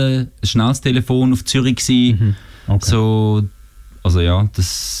schnelles Telefon auf Zürich gewesen. Okay. So, also ja,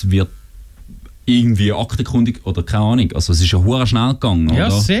 das wird irgendwie aktenkundig oder keine Ahnung. Also es ist ja hure schnell gegangen, ja,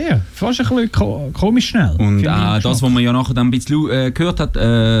 oder? Sehr. Fast ein bisschen komisch schnell. Und das, was man ja nachher dann ein bisschen gehört hat,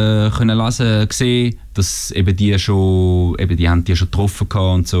 können lesen, gesehen, dass eben die haben die schon getroffen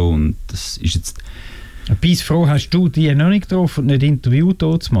und so, und das ist jetzt... Bist froh, hast du die noch nicht getroffen und nicht interviewt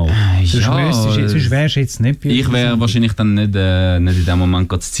dort mal? Sonst wärst du jetzt nicht bei uns. Ich wäre wahrscheinlich dann nicht in dem Moment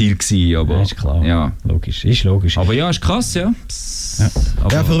gerade das Ziel gewesen, aber... Ja, ist klar. Ja. Ist logisch. Aber ja, ist krass, ja.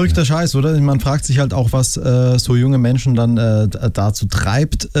 Ja, verrückter Scheiß, oder? Man fragt sich halt auch, was so junge Menschen dann dazu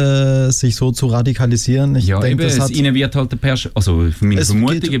treibt, sich so zu radikalisieren. Ich denke, ihnen wird halt für meine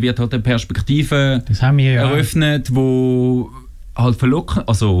Vermutungen wird halt eine Perspektive eröffnet, wo halt verlocken,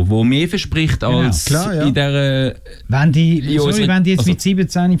 also wo mehr verspricht als in der... Wenn die jetzt mit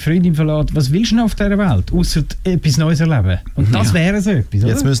 17 die Freundin verlässt, was willst du noch auf dieser Welt? Ausser etwas Neues erleben. Und das wäre so etwas, oder?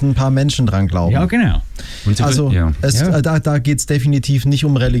 Jetzt müssen ein paar Menschen dran glauben. Ja, genau. Da geht es definitiv nicht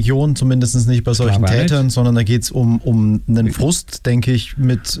um Religion, zumindest nicht bei solchen Tätern, sondern da geht es um einen Frust, denke ich,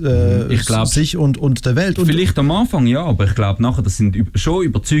 mit sich und der Welt. Vielleicht am Anfang, ja, aber ich glaube nachher, das sind schon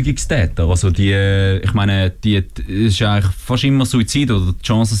Überzeugungstäter. Also ich meine, ist eigentlich fast immer Suizid oder die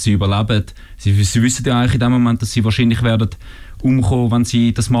Chance, dass sie überleben. Sie wissen ja eigentlich in dem Moment, dass sie wahrscheinlich werden umkommen, wenn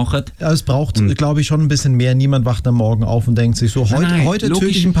sie das machen. Ja, es braucht, glaube ich, schon ein bisschen mehr. Niemand wacht am Morgen auf und denkt sich so, heute töte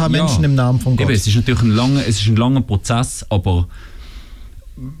ich ein paar Menschen im Namen von Gott. Eben, es ist natürlich ein langer Prozess, aber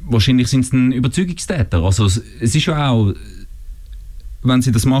wahrscheinlich sind es dann Überzeugungstäter. Also es ist ja auch, wenn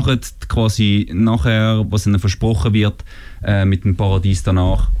sie das machen, quasi nachher, was ihnen versprochen wird, mit dem Paradies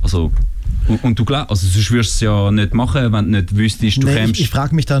danach, also Und du glaubst, also sonst würdest du es ja nicht machen, wenn du nicht wüsstest, du kämst. Ich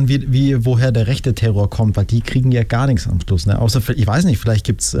frage mich dann, woher der rechte Terror kommt, weil die kriegen ja gar nichts am Schluss. Ne? Außer, ich weiß nicht, vielleicht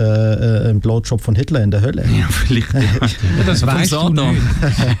gibt es einen Blowjob von Hitler in der Hölle. Ja, vielleicht. Ja, das weißt du nicht.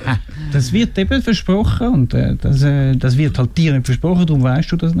 Das wird eben versprochen und das wird halt dir nicht versprochen, darum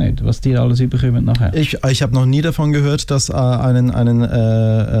weißt du das nicht, was dir alles überkommt nachher. Ich habe noch nie davon gehört, dass einen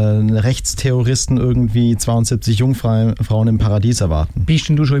Rechtsterroristen irgendwie 72 Jungfrauen im Paradies erwarten. Bist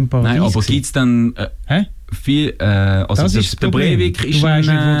denn du schon im Paradies? Nein, aber gibt es dann viel, also das ist der Breivik ist ein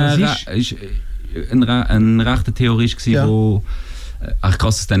rechter Terrorist gewesen, wo ach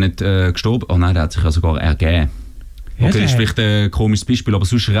krass, ist der nicht gestorben? Oh nein, der hat sich ja sogar ergeben. Okay, das ist vielleicht ein komisches Beispiel, aber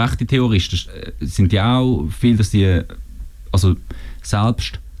sonst rechte Terroristen sind ja auch viel, dass die also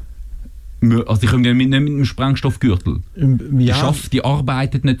selbst also die kommen ja nicht mit einem Sprengstoffgürtel. Die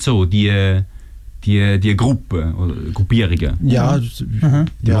arbeiten nicht so, die Gruppen oder Gruppierungen. Ja.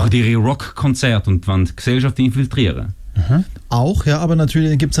 Die machen ihre Rockkonzerte und wollen die Gesellschaft infiltrieren. Auch, ja, aber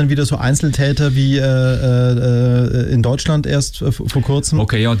natürlich gibt es dann wieder so Einzeltäter wie in Deutschland erst vor kurzem.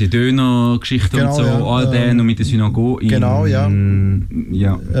 Okay, ja, die Döner-Geschichte und so, all den und mit der Synagoge. Genau, ja. Auch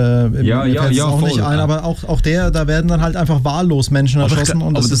voll. Nicht ein, aber auch da werden dann halt einfach wahllos Menschen erschossen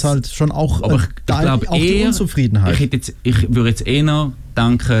und das ist halt schon auch, auch die Unzufriedenheit. Ich würde jetzt eher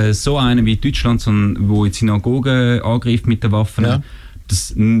denken, so einen wie Deutschland, wo die Synagoge angreift mit den Waffen,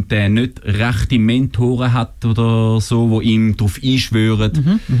 dass der nicht rechte Mentoren hat oder so, die ihm darauf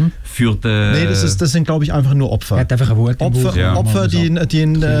einschwören für den... Nee, das sind, glaube ich, einfach nur Opfer. Er hat einfach eine Wut im Bauch. Opfer, die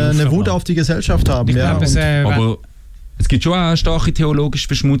eine Wut auf die Gesellschaft haben. Aber es gibt schon eine starke theologisch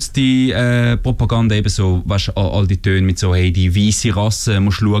verschmutzte Propaganda, eben so, weißt, all die Töne mit so, hey, die weiße Rasse,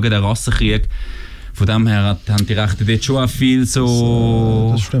 musst schauen, der Rassenkrieg. Von dem her haben die Rechten dort schon auch viel so...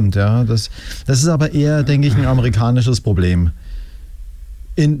 Das stimmt, ja. Das ist aber eher, denke ich, ein amerikanisches Problem.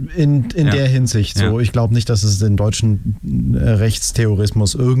 In der Hinsicht so. Ich glaube nicht, dass es den deutschen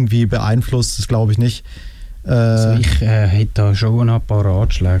Rechtsterrorismus irgendwie beeinflusst. Das glaube ich nicht. Also ich hätte da schon ein paar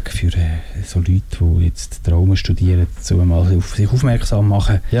Ratschläge für so Leute, die jetzt Trauma studieren, dazu mal auf sich aufmerksam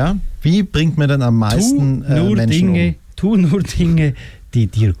machen. Ja? Wie bringt man denn am meisten Menschen Tu nur Dinge, die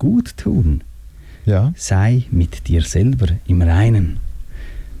dir gut tun. Ja? Sei mit dir selber im Reinen.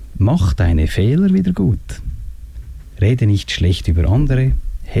 Mach deine Fehler wieder gut. Rede nicht schlecht über andere,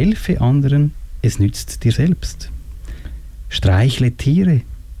 helfe anderen, es nützt dir selbst. Streichle Tiere,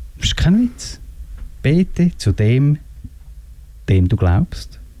 das ist kein Witz. Bete zu dem du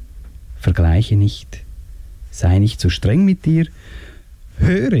glaubst. Vergleiche nicht. Sei nicht zu streng mit dir.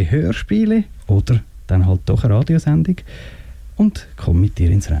 Höre Hörspiele oder dann halt doch eine Radiosendung und komm mit dir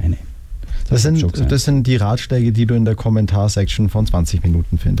ins Reine. Das sind die Ratschläge, die du in der Kommentarsektion von 20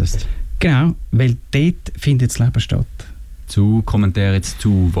 Minuten findest. Genau, weil dort findet das Leben statt. Zu Kommentare jetzt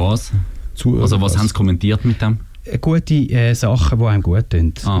zu was? Also was haben sie kommentiert mit dem? Gute Sachen, die einem gut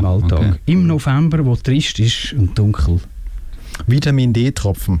tun im Alltag. Okay. Im November, wo trist ist und dunkel. Vitamin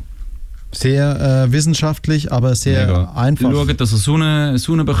D-Tropfen. Sehr wissenschaftlich, aber sehr einfach. Schaut, dass ihr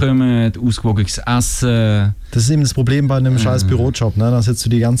Sonne bekommt, ausgewogenes Essen. Das ist eben das Problem bei einem scheiß Bürojob. Ne? Dann sitzt du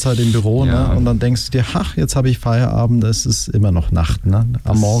die ganze Zeit im Büro und dann denkst du dir, ach, jetzt habe ich Feierabend, es ist immer noch Nacht. Ne?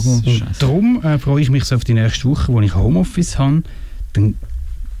 Am Morgen. Darum freue ich mich so auf die nächste Woche, wo ich Homeoffice habe. Dann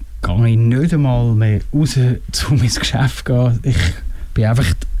gehe ich nicht einmal mehr raus, um ins Geschäft zu gehen. Ich bin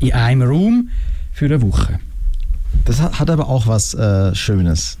einfach in einem Raum für eine Woche. Das hat aber auch was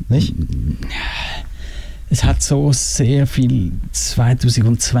Schönes, nicht? Es hat so sehr viel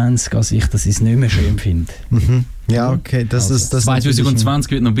 2020 an sich, dass ich es nicht mehr schön finde. Mhm. Ja, okay. Das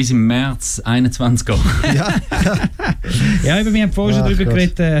 2020 wird noch bis im März 2021 gehen. Ja, wir haben vorhin schon darüber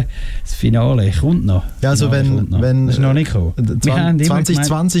geredet, das Finale kommt noch. Ja, also wenn das ist noch nicht gekommen.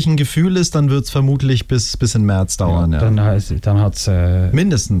 2020 ein Gefühl ist, dann wird es vermutlich bis in März dauern. Ja. Dann hat es...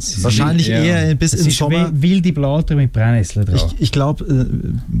 mindestens. Wahrscheinlich eher bis in Sommer. Es ist wilde Blatter mit Brennnesseln dran. Ich glaube,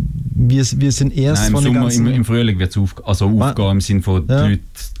 wir sind erst von der ganzen... Im Frühling wird es aufgehen, im Sinne von die Leute,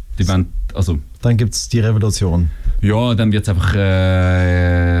 die wollen... Also, dann gibt es die Revolution. Ja, dann wird es einfach,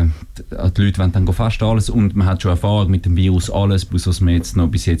 die Leute wollen dann fast alles und man hat schon Erfahrung mit dem Virus alles, plus was man jetzt noch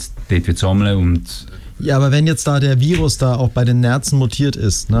bis jetzt dort wird sammeln und... Ja, aber wenn jetzt da der Virus da auch bei den Nerzen mutiert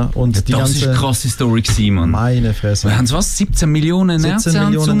ist, ne? Und ja, die das ist eine krasse Story gewesen, Mann. Meine Fresse. Wir haben was? 17 Millionen Nerzen? 17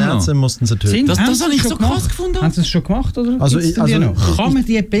 Millionen Nerzen mussten sie töten. Das habe ich so krass gefunden. Haben sie es schon gemacht, oder? Kann man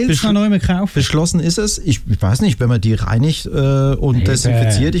die Pilze noch nicht mehr kaufen? Beschlossen ist es. Ich weiß nicht, wenn man die reinigt und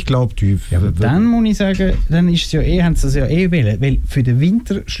desinfiziert, ich glaube, die... Ja, aber dann muss ich sagen, dann ist es ja haben sie es ja wählen, weil für den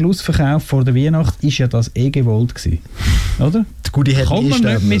Winterschlussverkauf vor der Weihnacht ist ja das gewollt gewesen. Oder? Gut, die hätten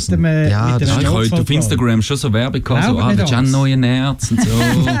sterben müssen. Du findest Instagram schon so Werbung gehabt, so, Glaubt willst nicht du einen alles. neuen Nerz und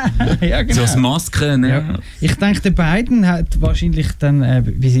so. Ja, genau. So als Maske, ne? Ja. Ich denke, der Biden hat wahrscheinlich dann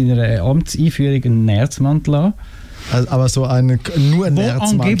bei seiner Amtseinführung einen Nerzmantel an. Aber so nur ein Wo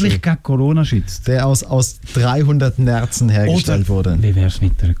Nerzmantel, angeblich gegen Corona schützt. der aus 300 Nerzen hergestellt wurde. Wie wäre es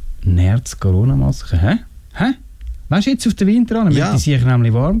mit der Nerz-Corona-Maske? Hä? Weißt du, jetzt auf den Winter an, damit die sich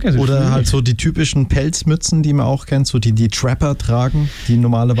nämlich warm geben. Oder halt so die typischen Pelzmützen, die man auch kennt, so die Trapper tragen, die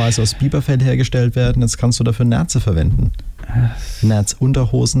normalerweise aus Biberfell hergestellt werden. Jetzt kannst du dafür Nerze verwenden.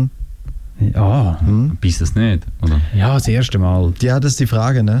 Nerzunterhosen. Ja. Bis das nicht, oder? Ja, das erste Mal. Ja, das ist die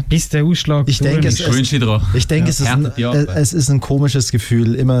Frage, ne? Bis der Ausschlag. Ich denke, es ist ein komisches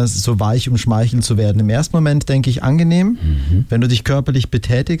Gefühl, immer so weich umschmeichelt zu werden. Im ersten Moment denke ich angenehm, wenn du dich körperlich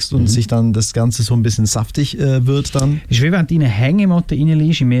betätigst und sich dann das Ganze so ein bisschen saftig wird dann. Es ist wie wenn du in eine Hängematte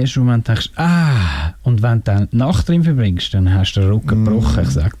reinliegst, im ersten Moment denkst und wenn du dann die Nacht drin verbringst, dann hast du den Rücken gebrochen, ich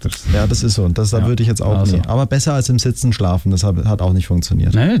sag dir's. Ja, das ist so. Und da würde ich jetzt auch nicht. Aber besser als im Sitzen schlafen, das hat auch nicht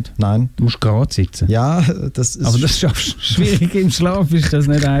funktioniert. Nicht? Nein. Du musst gerade sitzen. Ja, das ist... Aber das schaffst du schwierig im Schlaf, ist das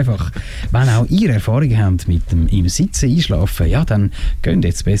nicht einfach. Wenn auch ihr Erfahrung habt mit dem im Sitzen einschlafen, ja, dann geht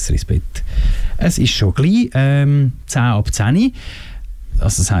jetzt besser ins Bett. Es ist schon gleich 10 ab 10.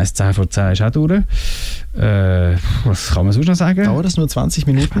 Also das heisst, 10 vor 10 ist auch durch. Was kann man sonst noch sagen? Dauert das nur 20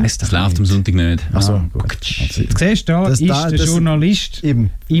 Minuten? Das läuft am Sonntag nicht. Achso, gut. Also, du siehst, da ist der Journalist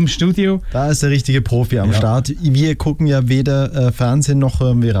im Studio. Da ist der richtige Profi am Start. Wir gucken ja weder Fernsehen noch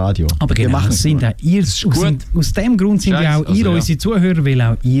Radio. Aber wir genau, machen sind auch ihr, aus dem Grund sind ja auch ihr unsere Zuhörer, weil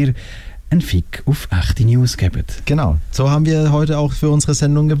auch ihr einen Fick auf echte News gebt. Genau, so haben wir heute auch für unsere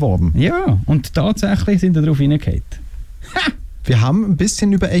Sendung geworben. Ja, und tatsächlich sind wir darauf hingegangen. Wir haben ein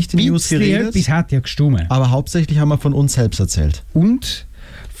bisschen über echte News geredet. Etwas hat ja gestimmt. Aber hauptsächlich haben wir von uns selbst erzählt. Und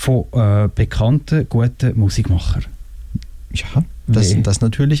von bekannten, guten Musikmachern. Ja, das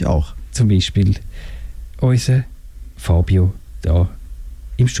natürlich auch. Zum Beispiel unser Fabio da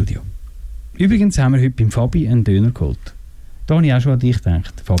im Studio. Übrigens haben wir heute beim Fabi einen Döner geholt. Da habe ich auch schon an dich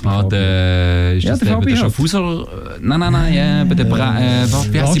gedacht. Fabio. Ist das der Schaffhauser? Nein, bei der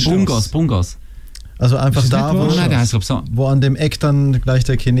wie heißt die? Brungas. Also einfach da, wo an dem Eck dann gleich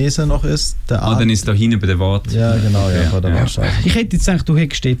der Chinese noch ist. Dann ist da hinten bei der Wart. Ja, genau, bei der Wartscheibe. Ich hätte jetzt gedacht, du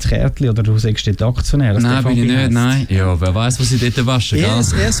hättest dort das Kärtchen oder du sagst dort Aktionär. Nein, bin ich nicht, nein. Ja, wer weiß, was sie dort waschen. Er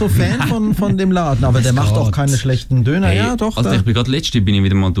ist so Fan von dem Laden, aber der macht auch keine schlechten Döner. Hey, ja, doch. Also ich bin gerade letzte bin ich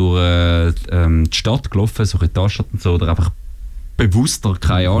wieder mal durch die Stadt gelaufen, so in die Stadt und so, oder einfach bewusster,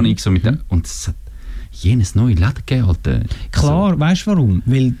 keine Ahnung, so mit und es hat jenes neue Laden gegeben. Klar, weißt du warum?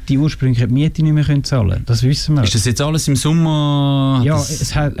 Weil die ursprüngliche Miete nicht mehr zahlen können. Das wissen wir. Ist das jetzt alles im Sommer? Ja,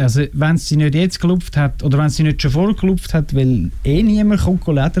 wenn es sie nicht jetzt gelupft hat, oder wenn es sie nicht schon vorher gelupft hat, weil niemand kommt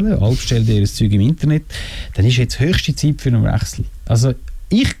lädeln, alle bestellen ihr Zeug im Internet, dann ist jetzt höchste Zeit für einen Wechsel. Also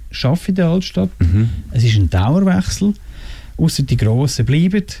ich arbeite in der Altstadt, es ist ein Dauerwechsel, ausser die Grossen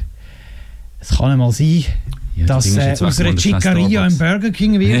bleiben. Es kann einmal sein, dass aus einer Chicaria ein Burger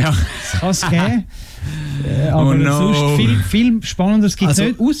King wird. Ja. Das kann es geben. Aber sonst viel Spannendes gibt es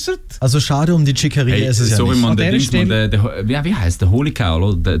nicht, ausser... Also schade um die Chicaria ist es ja nicht. Man, wie heisst der Holy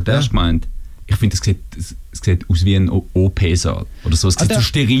Cow, der ist gemeint. Ich finde, es sieht aus wie ein OP-Saal. Oder so. Es sieht so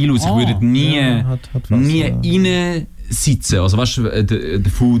steril aus. Ich würde nie rein sitzen. Also weißt du,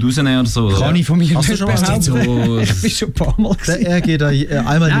 den Food rausnehmen oder so. Kann ich von mir nicht behaupten. So, ich bin schon ein paar Mal gewesen. Er geht da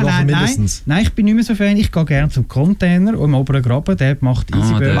einmal die Woche mindestens. Nein, ich bin nicht mehr so Fan. Ich gehe gerne zum Container im oberen Graben. Der macht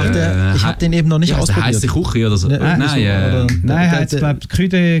easy Burger. Ich habe den eben noch nicht ausprobiert. Heisst die Küche oder so? Nein, heißt glaube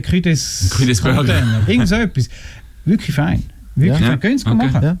Krüdes Burger. Irgend so etwas. Wirklich fein. Wirklich fein. Können Sie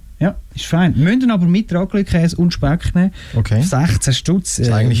machen? Ja, ist fein. Wir müssen aber mit Raclette-Käse und Speck nehmen. Okay. 16 Stutz.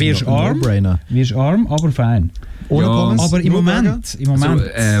 Wirst arm, aber fein. Ohne Pommes, aber im Moment. So,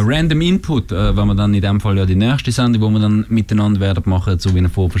 random Input, wenn wir dann in dem Fall ja die nächste Sendung, wo wir dann miteinander werden machen, so wie wir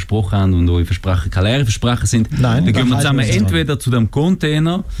vorher versprochen haben und eure Versprechen keine leeren Versprechen sind, dann gehen wir zusammen entweder zu dem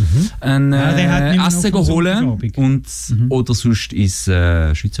Container ein Essen holen oder sonst ins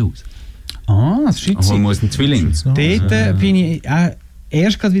Schützenhaus. Das Schützenhaus. Holen wir uns einen Zwilling. Dort bin ich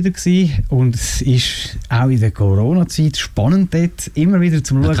erst gerade wieder gewesen, und es ist auch in der Corona-Zeit spannend dort, immer wieder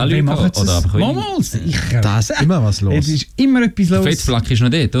zum Schauen, wie machen sie es. Nochmals! Da ist immer was los. Es ist immer etwas los. Der Fettfleck ist noch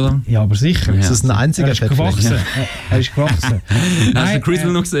dort, oder? Ja, aber sicher. Ist das ein einziger Fettfleck? Er ist gewachsen. Hast du den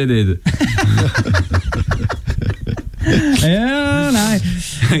Grizzle noch gesehen dort? Ja, nein.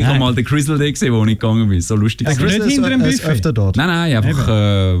 Ich habe mal den Grizzle gesehen, wo ich gegangen bin. So lustig. Der Grizzle nicht hinter dem Buffet? Öfter dort. Nein, einfach...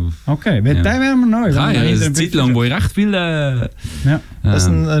 okay, den wären wir neu. Eine Zeit lang, wo ich recht viel... Das ist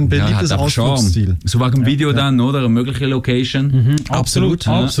ein beliebtes Ausflugsstil. So wegen dem Video dann, oder? Eine mögliche Location. Absolut,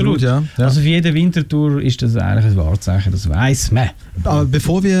 ja. Also für jede Wintertour ist das eigentlich ein Wahrzeichen, das weiss man. Aber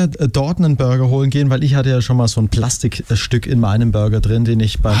bevor wir dort einen Burger holen gehen, weil ich hatte ja schon mal so ein Plastikstück in meinem Burger drin, den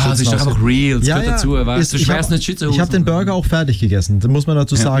ich beim das ist doch einfach real, das gehört dazu, weißt du, schwer's nicht schützen. Ich habe den Burger auch fertig gegessen, das muss man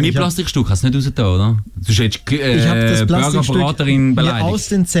dazu sagen. Mit Plastikstück hast du nicht rausgetan, oder? Du hättest ich habe das Burgerberaterin beleidigt. Aus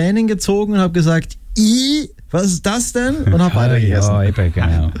den Zähnen gezogen und habe gesagt, was ist das denn? Und habe weitergegessen. Ja, eben,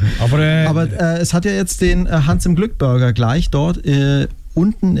 genau. Aber es hat ja jetzt den Hans im Glück Burger gleich dort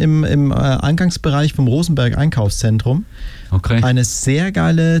unten im Eingangsbereich vom Rosenberg Einkaufszentrum. Okay. Eine sehr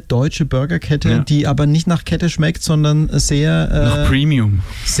geile deutsche Burgerkette, die aber nicht nach Kette schmeckt, sondern sehr... nach Premium.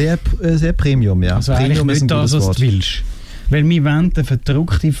 Sehr Premium, ja. Also Premium ist ein gutes Wort. Was du willst. Weil wir wollen den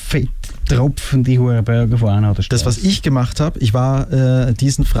verdruckten, fetttropfende Burger von einer oder Das, was ich gemacht habe, ich war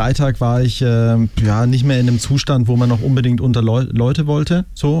diesen Freitag war ich nicht mehr in einem Zustand, wo man noch unbedingt unter Leute wollte.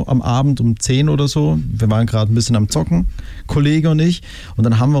 So am Abend um 10 oder so. Wir waren gerade ein bisschen am Zocken, Kollege und ich. Und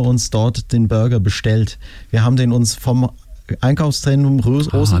dann haben wir uns dort den Burger bestellt. Wir haben den uns vom Einkaufszentrum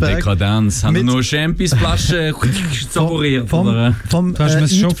Rosenberg. Dekadenz. Haben wir nur Champions-Flasche saboriert? Du hast mir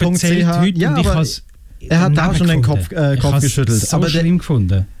schon erzählt heute ja, und er hat da schon den Kopf geschüttelt. So aber schlimm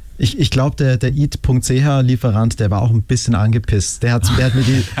gefunden. Ich glaube, der Eat.ch-Lieferant, der war auch ein bisschen angepisst. Der hat mir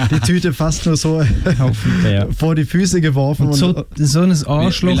die Tüte fast nur so vor die Füße geworfen. Und so ein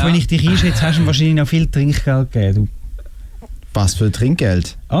Arschloch, wenn ich dich einschätze, hast du wahrscheinlich noch viel Trinkgeld gegeben. Was für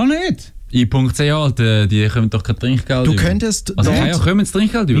Trinkgeld? Nicht? I.ch, die können doch kein Trinkgeld über. Du könntest also kommen das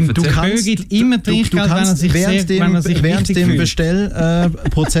Trinkgeld über. Du kannst immer Trinkgeld, wenn er sich während dem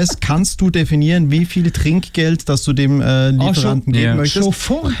Bestellprozess kannst du definieren, wie viel Trinkgeld, das du dem Lieferanten geben möchtest. Schon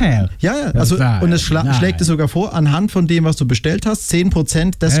vorher? Ja, also und es schlägt es sogar vor, anhand von dem, was du bestellt hast,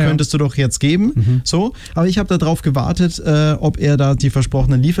 10%, das könntest du doch jetzt geben. So, aber ich habe darauf gewartet, ob er da die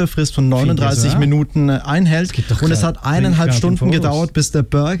versprochene Lieferfrist von 39 Minuten einhält. Und es hat 1,5 Stunden gedauert, bis der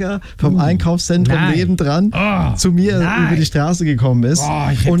Burger vom Einkaufszentrum nebendran zu mir über die Straße gekommen ist.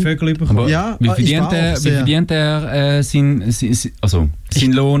 Ich hätte Vögel bekommen. Ja, wie verdient er sein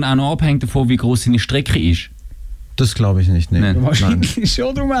Lohn auch noch abhängt davon, wie groß seine Strecke ist? Das glaube ich nicht. Nee. Wahrscheinlich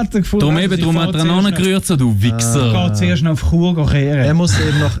schon, darum hat er gefunden. Darum hat er noch gerührt, so du Wichser. Er geht zuerst noch auf Chur kehren. Er musste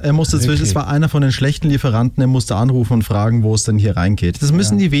es war einer von den schlechten Lieferanten, er musste anrufen und fragen, wo es denn hier reingeht. Das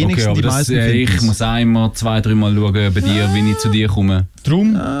müssen die wenigsten, die meisten finden. Ich muss auch immer 2-3 Mal schauen bei dir, wenn ich zu dir komme.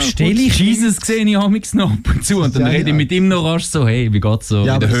 Darum bestelle ich... Jesus sehe ich amigs noch ab und zu und dann rede ich mit ihm noch rasch so, hey, wie geht's so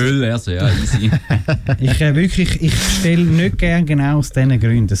in der Höhle? Also, easy. Ich bestelle nicht gerne genau aus diesen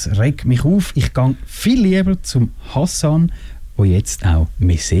Gründen. Das regt mich auf. Ich gehe viel lieber zum Hassan, der jetzt auch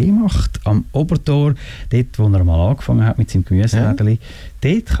Messé macht, am Obertor, dort, wo er mal angefangen hat mit seinem Gemüserädeli.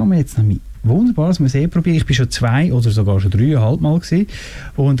 Dort kann man jetzt noch mit wunderbares Messé probieren. Ich war schon 2 oder sogar schon 3,5 Mal gewesen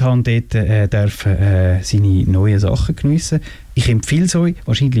und habe dort seine neuen Sachen geniessen. Ich empfehle es euch,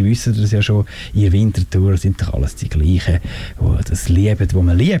 wahrscheinlich wisst ihr das ja schon, ihr Wintertour sind doch alles die gleichen, die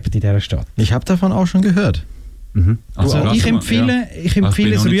man liebt in dieser Stadt. Ich habe davon auch schon gehört. Also ich empfehle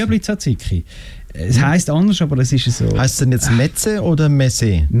das Rüebli-Tzatziki. Es heisst anders, aber es ist so. Heißt es denn jetzt Metze oder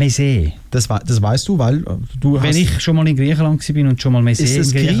Messé? Messé. Das weißt du, weil du Wenn ich schon mal in Griechenland war und schon mal Messé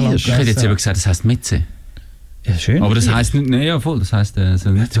in Griechenland Ich hätte jetzt eben gesagt, das heisst Metze. Ja, schön. Aber das heisst nicht, ja voll, das heisst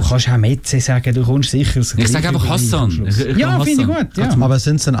so nicht. Du kannst auch Metze sagen, du kommst sicher. Ich sage einfach Hassan. Ja, finde ich gut. Ja. Aber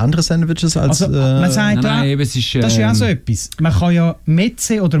sind es denn andere Sandwiches als... man sagt nein, das ist ja auch so etwas. Man kann ja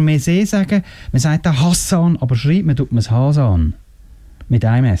Metze oder Messé sagen, man sagt auch Hassan, aber schreibt man das Hasan. Mit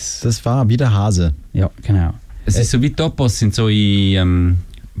einem S. Das war wie der Hase. Ja, genau. Es ist so wie Tapas, sind so in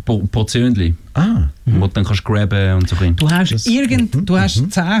Portionchen. Wo du dann kannst grabben und so. Du hast 10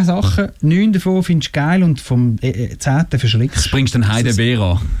 Sachen, 9 davon findest du geil und vom 10. verschlickst. Das bringst du dann Heide Bär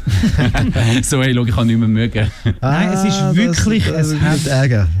an. So, hey, schau, ich kann nicht mehr mögen. Nein, es ist wirklich... Es hat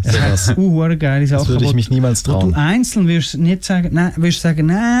Ärger. Es hat geile Sachen. Das würde ich mich niemals trauen. Du einzeln würdest nicht sagen,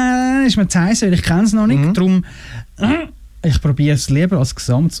 nein, ist mir zu heiß, weil ich kenne es noch nicht. Darum... Ich probiere es lieber als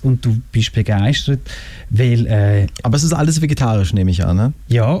Gesamtes und du bist begeistert, weil... aber es ist alles vegetarisch, nehme ich an, ne?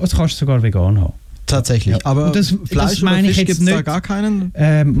 Ja, das kannst du sogar vegan haben. Tatsächlich, ja. aber das, Fleisch oder Fisch gibt es da gar keinen?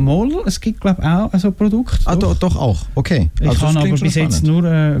 Es gibt glaube ich auch so Produkte. Doch auch, okay. Ich kann aber bis jetzt nur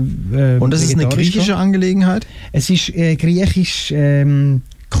und das ist eine griechische Angelegenheit? Es ist griechisch,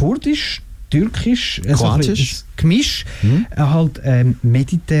 kurdisch, türkisch, kroatisch, so Gemisch, halt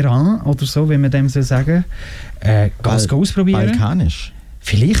mediterran oder so, wenn man dem so sagen. Ganz ausprobieren. Balkanisch.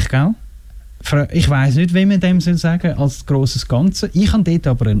 Vielleicht, gell? Ich weiss nicht, wie man dem soll sagen als grosses Ganze. Ich habe dort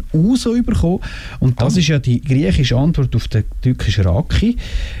aber ein Uso bekommen und das ist ja die griechische Antwort auf den türkischen Raki.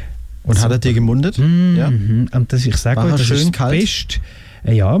 Und hat er dir gemundet? Ja. Und ich sage euch, das schön ist das kalt? Beste.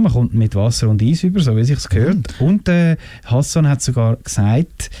 Ja, man kommt mit Wasser und Eis über, so wie es sich gehört. Und Hassan hat sogar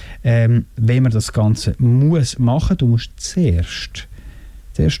gesagt, wenn man das Ganze muss machen, du musst zuerst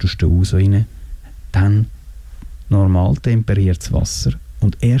tust du Uso rein, dann normal temperiertes Wasser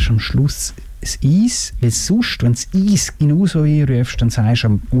und erst am Schluss das Eis, weil sonst, wenn du das Eis in Uso einrufst, dann sagst du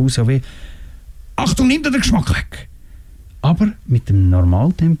am Uso wie «Achtung, nimm dir den Geschmack weg!» Aber mit dem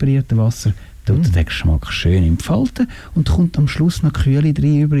normal temperierten Wasser tut er den Geschmack schön entfalten und kommt am Schluss noch Kühle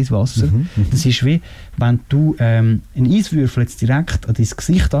rein über ins Wasser. Das ist wie, wenn du einen Eiswürfel jetzt direkt an dein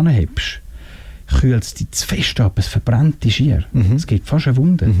Gesicht anhebst, kühlt es dich zu fest ab, es verbrennt die Schier. Es gibt fast eine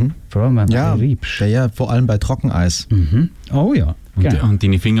Wunde, vor allem wenn du reibst. Ja, vor allem bei Trockeneis. Oh ja. Und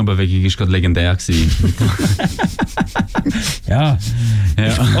deine Fingerbewegung war gerade legendär gewesen. Ja.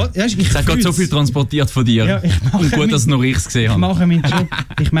 Es hat gerade so viel transportiert von dir. Ja, und gut, dass nur ich es gesehen habe.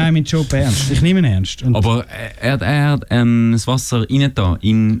 Ich meine meinen Job ernst. Ich nehme ihn ernst. Und aber er hat das Wasser rein da,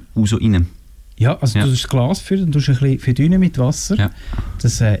 in Uso rein. Ja, also du tust das Glas füllen und tust ein bisschen verdünnen mit Wasser. Ja.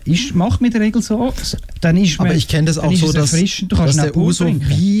 Das macht mit der Regel so. Dann ist man, aber ich kenne das auch so, dass der Uso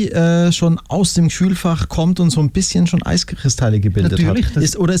wie schon aus dem Kühlfach kommt und so ein bisschen schon Eiskristalle gebildet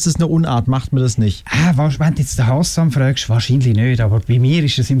hat. Oder ist es eine Unart? Macht man das nicht? Wenn du jetzt den Hassan fragst, wahrscheinlich nicht, aber bei mir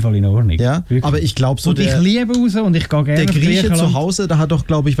ist das im Fall in Ordnung. Ja, aber ich glaube so, und ich liebe Uso und ich gehe gerne der Grieche zu Hause, da hat doch,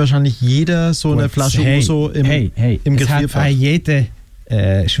 glaube ich, wahrscheinlich jeder so eine Flasche Uso im Gefrierfach. Jeder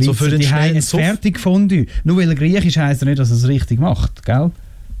Schweizer, so für den die haben ein Fertigfondue. Nur weil er Griechisch heisst er nicht, dass er es richtig macht, gell?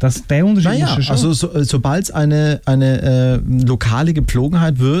 Der Unterschied ist schon. Also sobald es eine lokale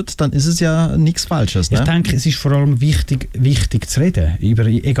Gepflogenheit wird, dann ist es ja nichts Falsches. Ne? Ich denke, es ist vor allem wichtig zu reden, über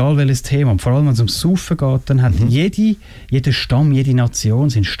egal welches Thema. Und vor allem, wenn es ums Saufen geht, dann hat jeder Stamm, jede Nation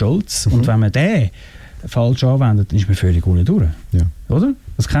sind stolz. Und wenn man den falsch anwendet, dann ist man völlig ohne durch. Ja. Oder?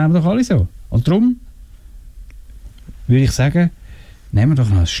 Das kennen wir doch alle so. Und darum würde ich sagen, nehmen wir doch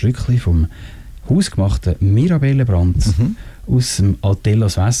noch ein Schlückchen vom hausgemachten Mirabellenbrand aus dem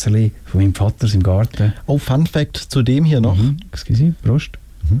Altellos Wässerli von meinem Vater im Garten. Oh, Fun Fact zu dem hier noch. Excuse, Prost.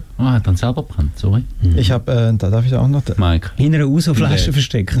 Er hat dann selber gebrannt, sorry. Ich habe, da darf ich auch noch... Mike. In einer Uso-Flasche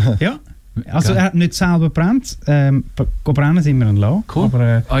versteckt. Ja. Also er hat nicht selber gebrannt. Brennen sind wir ein Lassen. Cool.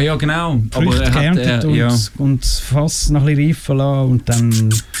 Aber, ja, genau. Früchte geerntet und das Fass noch ein bisschen reifen lassen und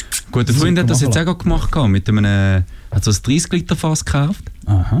dann... Gut, der Freund hat das jetzt auch gemacht, mit einem... hat so ein 30-Liter-Fass gekauft.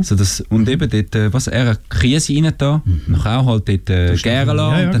 So das, und eben dort, er hat Käse rein da, nachher auch halt dort gären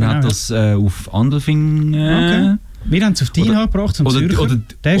lassen, und dann hat er es auf Andelfing... Okay. Wir haben es auf Dina gebracht, zum Zürcher.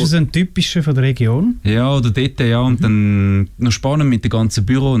 Der ist so ein typischer von der Region. Ja, oder dort, ja. Und dann noch spannend mit dem ganzen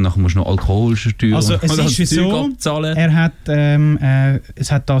Büro. Und dann musst du noch Alkoholsteuer also es ist wie so, er hat,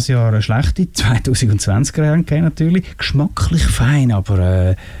 es hat dieses Jahr eine schlechte 2020er gegeben natürlich. Geschmacklich fein,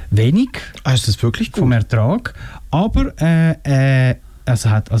 aber wenig. Ist das wirklich gut? Vom Ertrag. Aber es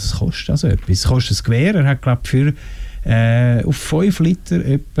kostet also etwas. Es kostet ein Gewehr. Er hat, glaube ich, für auf 5 Liter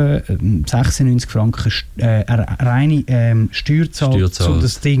etwa 96 Franken reine Steuerzahl zu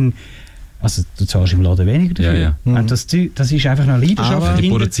das Ding. Also du zahlst im Laden weniger dafür. Ja. Das ist einfach eine Leidenschaft. Aber die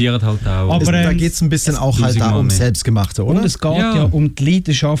produzieren halt auch. Aber da geht es ein bisschen auch halt da um Selbstgemachte, oder? Und es geht ja um die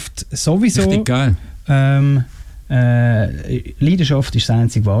Leidenschaft sowieso. Richtig geil. Leidenschaft ist das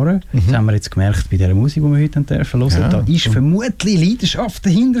einzige Wahre. Das haben wir jetzt gemerkt bei dieser Musik, die wir heute hören. Da ist vermutlich Leidenschaft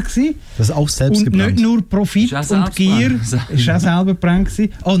dahinter gewesen. Das ist auch selbst gebrannt. Und nicht nur Profit und Gier. Es war auch selber gebrannt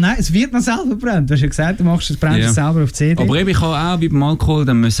gewesen. Oh nein, es wird noch selber gebrannt. Du hast ja gesagt, du machst es selber auf CD. Aber eben, ich habe auch wie beim Alkohol,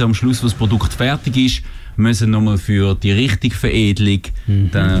 dann müssen am Schluss, wo das Produkt fertig ist, müssen nochmal für die richtige Veredelung,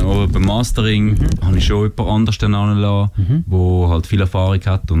 dann, oder beim Mastering, habe ich schon jemand anders anlassen, der halt viel Erfahrung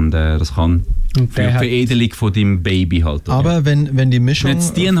hat und das kann für die Veredelung von deinem Baby halt. Oder? Aber wenn die Mischung nicht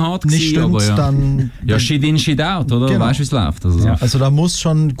stimmt, aber dann... Ja, shit in, shit out, oder? Genau. Weißt du, wie es läuft? Also da muss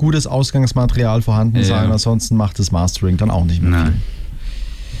schon gutes Ausgangsmaterial vorhanden sein, ansonsten macht das Mastering dann auch nicht mehr viel.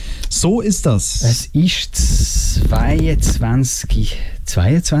 So ist das. Es ist 22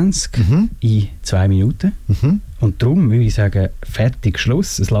 in 2 Minuten. Und darum würde ich sagen, fertig,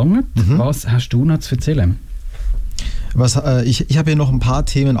 Schluss, es langt. Was hast du noch zu erzählen? Ich habe hier noch ein paar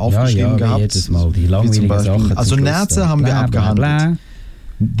Themen aufgeschrieben gehabt. Jedes Mal die langweiligen Sachen. Also Nerze haben wir abgehandelt.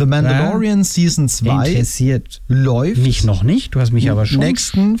 The Mandalorian Season 2 interessiert läuft. Mich noch nicht, du hast mich aber schon.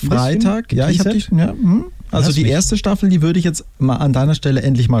 Nächsten Freitag. Ja, ich habe dich. Ja, Also die erste Staffel, die würde ich jetzt mal an deiner Stelle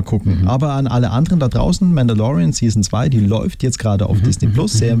endlich mal gucken. Aber an alle anderen da draußen, Mandalorian Season 2, die läuft jetzt gerade auf Disney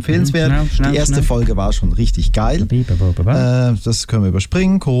Plus, sehr empfehlenswert. Die erste Folge war schon richtig geil. Das können wir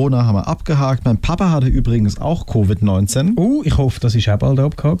überspringen. Corona haben wir abgehakt. Mein Papa hatte übrigens auch Covid-19. Ich hoffe, das ist auch bald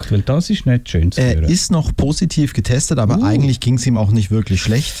abgehakt, weil das ist nicht schön zu hören. Er ist noch positiv getestet, aber eigentlich ging es ihm auch nicht wirklich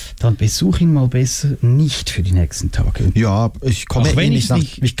schlecht. Dann besuch ihn mal besser nicht für die nächsten Tage. Ja, ich komme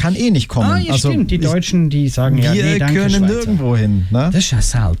ich kann eh nicht kommen. Ja, stimmt. Die Deutschen, die sagen wir danke, können Schweizer. nirgendwo hin. Ne? Das ist ja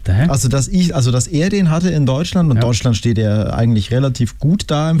selten. He? Also dass er den hatte in Deutschland und Deutschland steht ja eigentlich relativ gut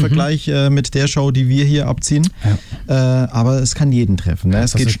da im Vergleich mit der Show, die wir hier abziehen. Aber es kann jeden treffen. Ne?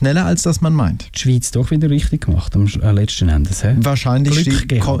 Es geht schneller, als dass man meint. Die Schweiz doch wieder richtig gemacht am letzten Endes. He? Wahrscheinlich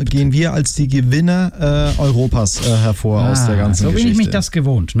gehen wir als die Gewinner Europas hervor aus der ganzen Geschichte. So bin ich mich das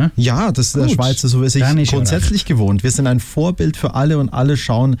gewohnt. Ne? Ja, das ist der Schweizer so ist sich grundsätzlich gewohnt. Wir sind ein Vorbild für alle und alle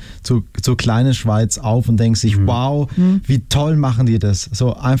schauen zur kleinen Schweiz auf und denken sich, wow, wie toll machen die das.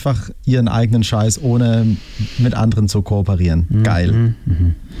 So einfach ihren eigenen Scheiß, ohne mit anderen zu kooperieren. Geil.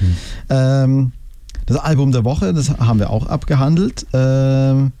 Das Album der Woche, das haben wir auch abgehandelt.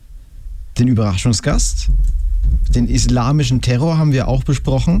 Den Überraschungsgast. Den islamischen Terror haben wir auch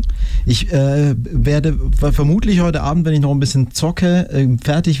besprochen. Ich werde vermutlich heute Abend, wenn ich noch ein bisschen zocke,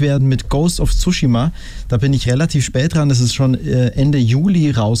 fertig werden mit Ghost of Tsushima. Da bin ich relativ spät dran. Das ist schon Ende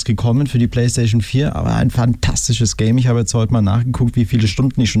Juli rausgekommen für die PlayStation 4. Aber ein fantastisches Game. Ich habe jetzt heute mal nachgeguckt, wie viele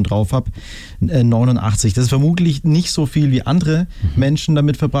Stunden ich schon drauf habe. 89. Das ist vermutlich nicht so viel, wie andere Menschen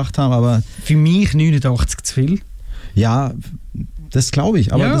damit verbracht haben. Aber für mich 89 zu viel. Ja, das glaube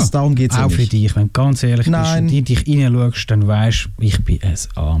ich, aber darum geht es ja nicht. Auch für dich, wenn du ganz ehrlich bist und in dich reinschaust, dann weisst du, ich bin ein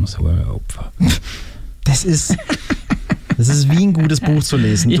armes Opfer. Das ist wie ein gutes Buch zu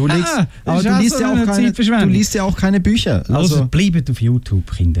lesen. Du liest ja auch keine Bücher. Also bleibt auf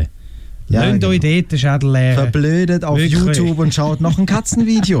YouTube, Kinder. Ja, Lasst euch dort den Schädel leeren. Verblödet auf YouTube und schaut noch ein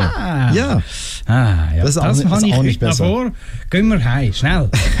Katzenvideo. Das ist auch nicht besser. Vor. Gehen wir heim, schnell.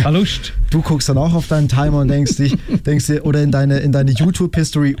 Lust. Du guckst dann auch auf deinen Timer und denkst dir oder in deine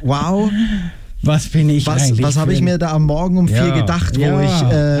YouTube-History, wow. Was bin ich eigentlich? Was habe ich mir da am Morgen um 4 gedacht, wo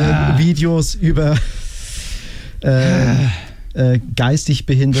ich Videos über geistig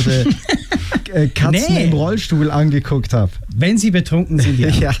behinderte Katzen im Rollstuhl angeguckt habe. Wenn sie betrunken sind,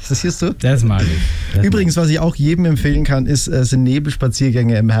 ja, das siehst du. Das mag ich. Übrigens, was ich auch jedem empfehlen kann, sind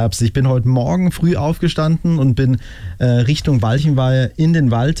Nebelspaziergänge im Herbst. Ich bin heute Morgen früh aufgestanden und bin Richtung Walchenweiher in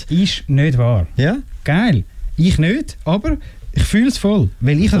den Wald. Ist nicht wahr. Ja? Geil. Ich nicht, aber ich fühle es voll.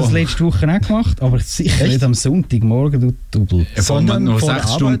 Weil ich habe das letzte Woche auch gemacht, aber sicher nicht am Sonntagmorgen, du Double. Sondern noch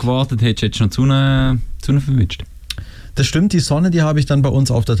 6 Stunden gewartet, hättest du jetzt schon die Sonne verwünscht. Das stimmt, die Sonne, die habe ich dann bei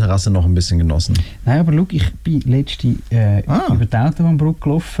uns auf der Terrasse noch ein bisschen genossen. Nein, aber schau, ich bin letzte über die Autobahnbrücke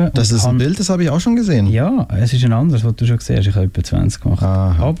gelaufen. Das ist ein Bild, das habe ich auch schon gesehen. Ja, es ist ein anderes, was du schon gesehen hast. Ich habe etwa 20 gemacht.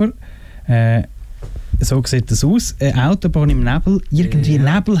 Aha. Aber so sieht das aus. Eine Autobahn im Nebel. Irgendwie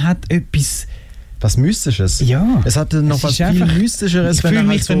Nebel hat etwas... Was Mystisches. Ja. Es hatte noch was viel Mystischeres, wenn er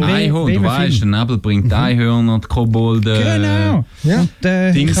halt so... Einhorn, du weißt, der Nebel bringt Einhörner, die Kobolde, genau. Ja.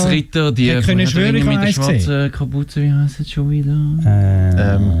 Dingsritter, die können schwören, mit der schwarzen Kapuze, wie heißt es schon wieder?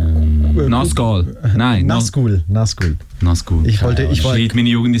 Nazgul. Nein, Nazgul. Ich wollte meine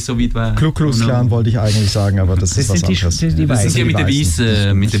Jugend ist so weit weg. Klux-Klan wollte ich eigentlich sagen, aber das ist was anderes. Das ist ja mit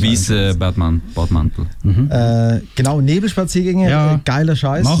der weißen Badmantel. Genau, Nebelspaziergänge, geiler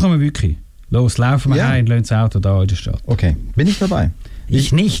Scheiß. Machen wir wirklich. Los, laufen wir heim und lassen das Auto da in der Stadt. Okay, bin ich dabei.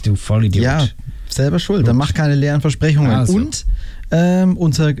 Ich nicht, du Vollidiot. Ja, selber schuld. Dann mach keine leeren Versprechungen. Also. Und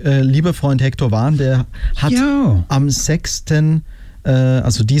unser lieber Freund Hector Wahn, der hat am 6.,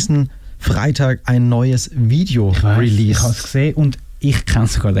 also diesen Freitag, ein neues Video released. Ich habe es gesehen und ich kenne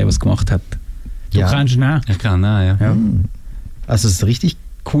sogar den, was gemacht hat. Du kennst ihn auch? Ich kann ihn auch, ja. Also es ist ein richtig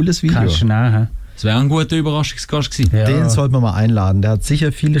cooles Video. Kannst du ihn auch, das wäre ein guter Überraschungsgast gewesen. Ja. Den sollten wir mal einladen. Der hat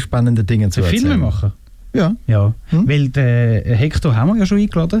sicher viele spannende Dinge zu erzählen. Filme machen? Ja. Weil den Hector haben wir ja schon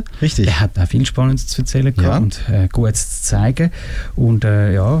eingeladen. Richtig. Der hat auch viel Spannendes zu erzählen und Gutes zu zeigen. Und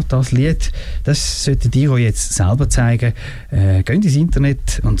das Lied, das solltet ihr euch jetzt selber zeigen. Geht ins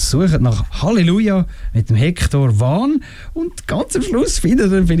Internet und sucht nach Halleluja mit dem Hector Wahn. Und ganz am Schluss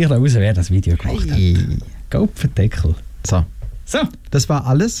findet ihr vielleicht raus, wer das Video gemacht hat. Kopfendeckel. So, das war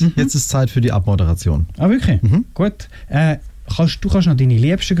alles. Jetzt ist Zeit für die Abmoderation. Ah, wirklich? Gut. Du kannst noch deine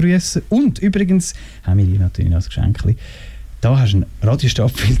Liebsten grüßen. Und übrigens haben wir dir natürlich noch ein Geschenk. Da hast du einen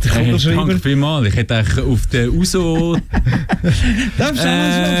Radiostadtfilter Kugelschreiber. Danke vielmals. Ich hätte eigentlich auf den Uso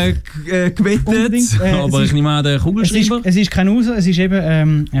gewettet, aber ich nehme an den Kugelschreiber. Es ist kein Uso, es ist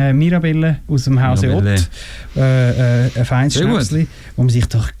eben Mirabelle aus dem Hause Ott. Ein feines Schnäpsli, wo man sich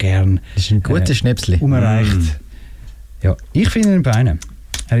doch gern das ist ein gutes Schnäpsli. Umreicht. Ja, ich finde ihn Beine.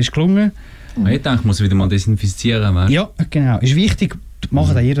 Er ist gelungen. Ich denke, ich muss wieder mal desinfizieren. Weißt? Ja, genau. Ist wichtig.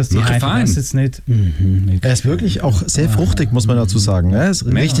 Machen da jeder, dass die vergessen es nicht. Er ist wirklich auch sehr fruchtig, muss man dazu sagen. Er ist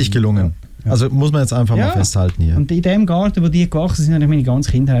richtig gelungen. Also muss man jetzt einfach mal festhalten hier. Und in dem Garten, wo die gewachsen sind, habe ich meine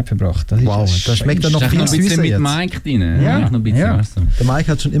ganze Kindheit verbracht. Das wow, da schmeckt er noch viel süßer bisschen mit jetzt. Mike drin. Ja. Noch ein bisschen, weißt du. Der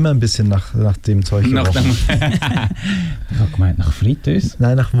Mike hat schon immer ein bisschen nach dem Zeug gerochen. Ich habe gemeint, nach Fritteuse?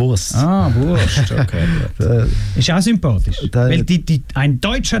 Nein, nach Wurst. Ah, Wurst, okay. Ist auch sympathisch. Weil ein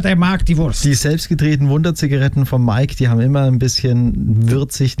Deutscher, der mag die Wurst. Die selbstgedrehten Wunderzigaretten von Mike, die haben immer ein bisschen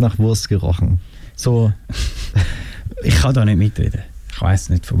würzig nach Wurst gerochen. So. Ich kann da nicht mitreden. Ich weiss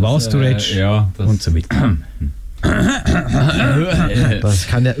nicht, von was du redest und so weiter. Das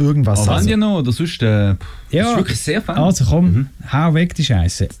kann ja irgendwas sein. Ja noch, oder sonst, das ist wirklich sehr fein. Also komm, hau weg die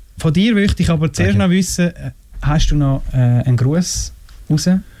Scheiße. Von dir möchte ich aber zuerst noch wissen, hast du noch einen Gruß raus?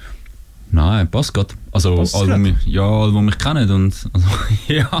 Nein, passt gerade. Also, alle, die mich kennen. Und,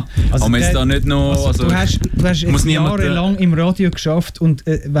 also aber jetzt da nicht noch... Also, du hast jetzt jahrelang im Radio geschafft und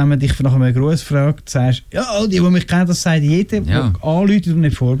wenn man dich nach einem Gruß fragt, sagst du, ja, all die mich kennen, das sagt jeder, der anruft und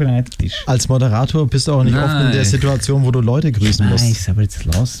nicht vorbereitet ist. Als Moderator bist du auch nicht oft in der Situation, wo du Leute grüßen musst. Nein, aber jetzt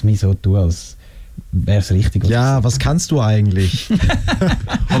lass mich so tun, als wäre es richtig. Ja, was kannst du eigentlich?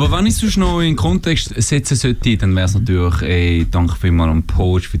 Aber wenn ich sonst noch in den Kontext setzen sollte, dann wäre es natürlich, danke vielmals am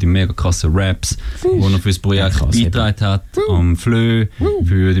Poach für die mega krassen Raps, die er für das Projekt beigetragen hat, am Flö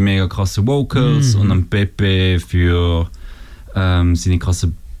für die mega krassen Vocals und am Pepe für seine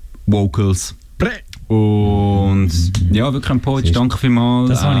krassen Vocals. Und ja, wirklich am Poach, danke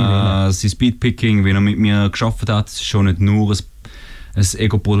vielmals. Sein Speedpicking, wie er mit mir gearbeitet hat, ist schon nicht nur ein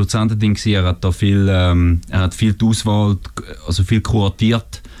Ego-Produzenten-Ding gewesen. Er hat da viel, er hat viel die Auswahl, also viel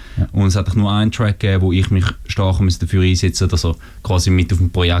kuratiert. Ja. Und es hat nur einen Track gegeben, wo ich mich stark dafür einsetzen musste, dass er quasi mit auf dem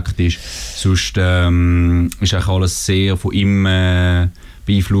Projekt ist. Sonst ist eigentlich alles sehr von ihm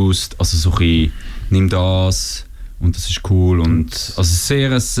beeinflusst. Also so ein bisschen, nimm das und das ist cool. Und, also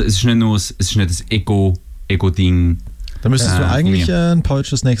es ist nicht nur ein Ego-Ding. Da müsstest du eigentlich ein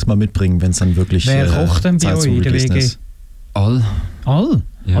Poach das nächste Mal mitbringen, wenn es dann wirklich Wer kocht denn bei euch in der WG? All?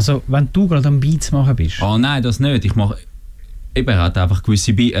 Ja. Also wenn du gerade am Beats machen bist? Ah nein, das nicht. Ich mache... Eben, er hat einfach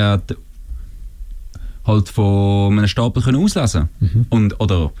gewisse Beats... Er hat halt von einem Stapel können auslesen. Und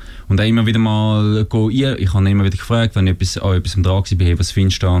auch immer wieder mal gehen. Ich habe immer wieder gefragt, wenn ich etwas dran war, was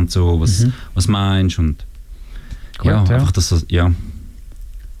findest du da und so, was meinst du? Und gut, einfach das... Ja.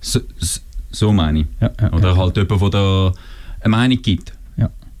 So meine ich. Oder halt jemand, der da eine Meinung gibt. Ja.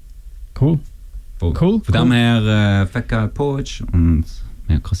 Cool. Von dem her Fat Guy Poach und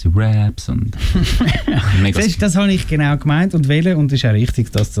krasse Raps und das habe ich genau gemeint und wählen und es ist auch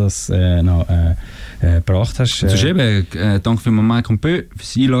richtig, dass du das noch gebracht hast. Sonst eben, danke für Mike und Bö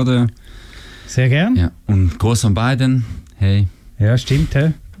fürs Einladen. Sehr gern. Ja. Und groß an beiden. Hey. Ja, stimmt.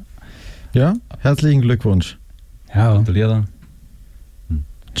 He? Ja, herzlichen Glückwunsch. Ja. Gratuliere.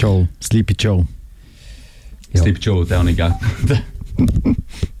 Joe, Sleepy Joe. Ja. Sleepy Joe, der auch nicht, gell?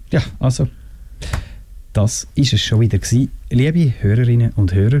 Ja, also... Das ist es schon wieder gewesen. Liebe Hörerinnen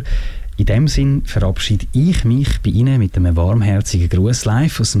und Hörer, in dem Sinn verabschiede ich mich bei Ihnen mit einem warmherzigen Gruß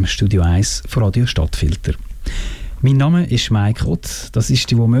live aus dem Studio 1 von Radio Stadtfilter. Mein Name ist Mike Ott. Das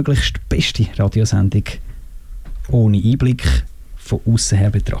ist die womöglichst beste Radiosendung ohne Einblick von außen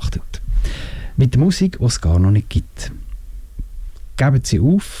her betrachtet. Mit der Musik, die es gar noch nicht gibt. Geben Sie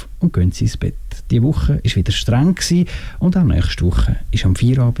auf und gehen Sie ins Bett. Die Woche war wieder streng und auch nächste Woche ist am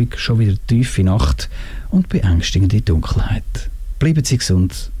Feierabend schon wieder tiefe Nacht und beängstigende Dunkelheit. Bleiben Sie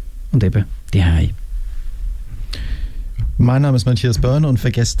gesund und eben die Hei. Mein Name ist Matthias Börner und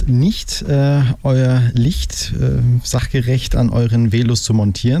vergesst nicht, euer Licht sachgerecht an euren Velos zu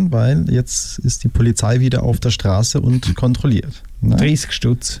montieren, weil jetzt ist die Polizei wieder auf der Straße und kontrolliert. 30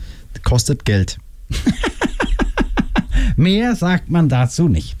 Stutz. Kostet Geld. Mehr sagt man dazu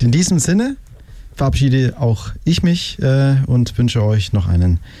nicht. In diesem Sinne verabschiede auch ich mich und wünsche euch noch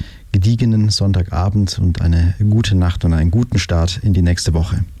einen gediegenen Sonntagabend und eine gute Nacht und einen guten Start in die nächste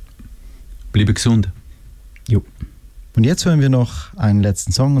Woche. Bleibe gesund. Jo. Und jetzt hören wir noch einen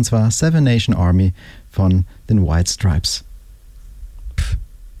letzten Song, und zwar Seven Nation Army von den White Stripes.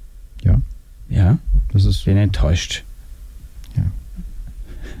 Ja. Ja, das ist... Bin enttäuscht. Ja.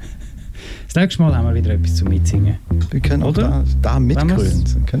 Das nächste Mal haben wir wieder etwas zum Mitsingen. Wir können auch da mitgrölen.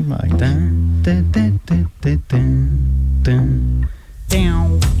 Dann könnten wir eigentlich.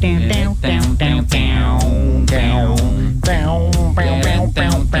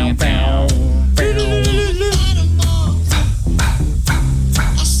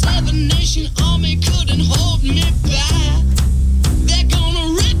 A seven-nation army couldn't hold me back. They're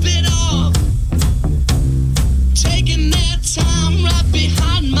gonna rip it off, taking their time right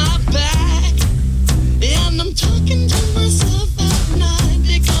behind my back. And I'm talking to myself at night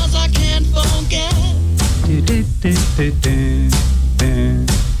because I can't forget.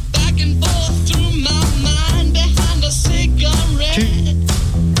 Back and forth through my mind behind a cigarette.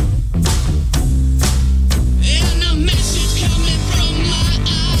 And a message coming from my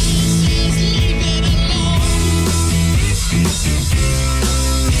eyes says leave it alone.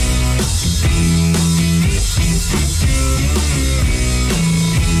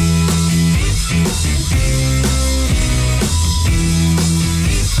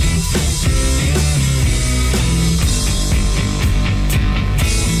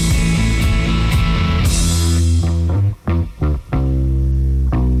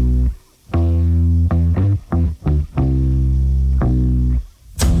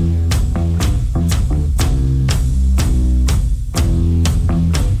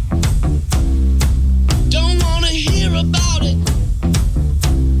 Don't wanna hear about it.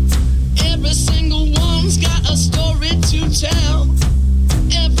 Every single one's got a story to tell.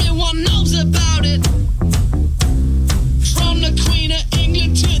 Everyone knows about it. From the Queen of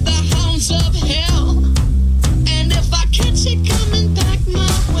England to the hounds of hell. And if I catch it coming back my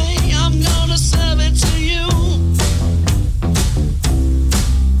way, I'm gonna serve it to you.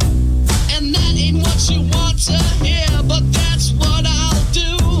 And that ain't what you want to hear, but that's what I'll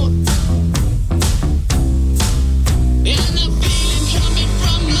do. And the feeling coming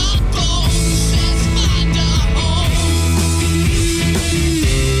from my bones says find a home.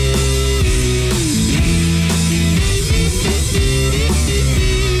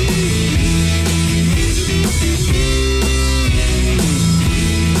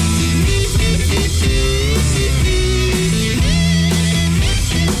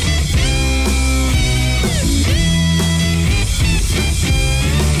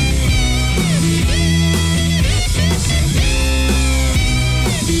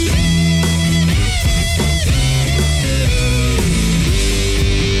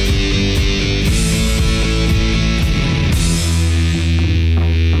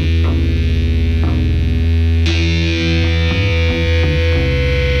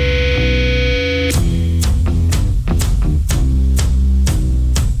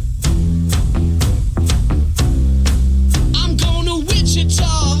 I'm going to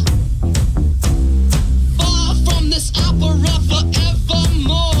Wichita, far from this opera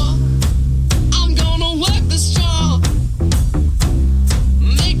forevermore. I'm gonna work the straw,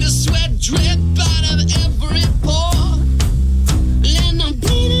 make the sweat drip out of every pore. And I'm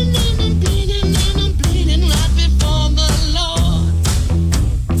bleeding and I'm bleeding and I'm bleeding right before the Lord.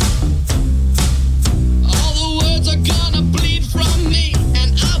 All the words are gonna bleed from me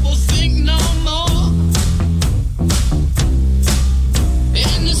and I will think no more.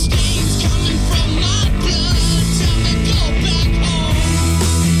 And the stains coming from my blood tell me go back home.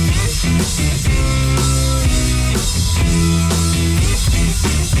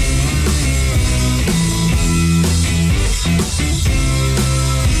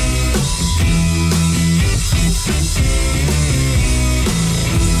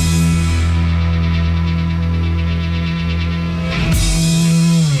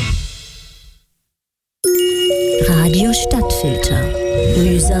 Radio Stadtfilter.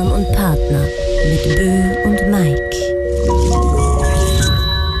 Mühsam und Partner mit Bö und Mike.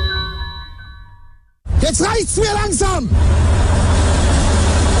 Jetzt reicht's mir langsam!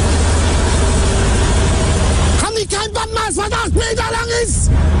 Haben die kein Bandmaß, was 8 Meter lang ist?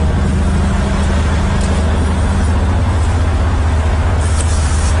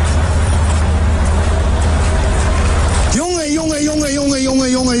 Junge.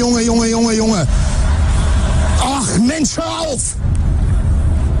 Ach Mensch, hör auf!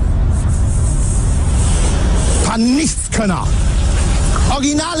 Paar Nichtskönner.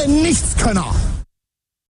 Originale Nichtskönner.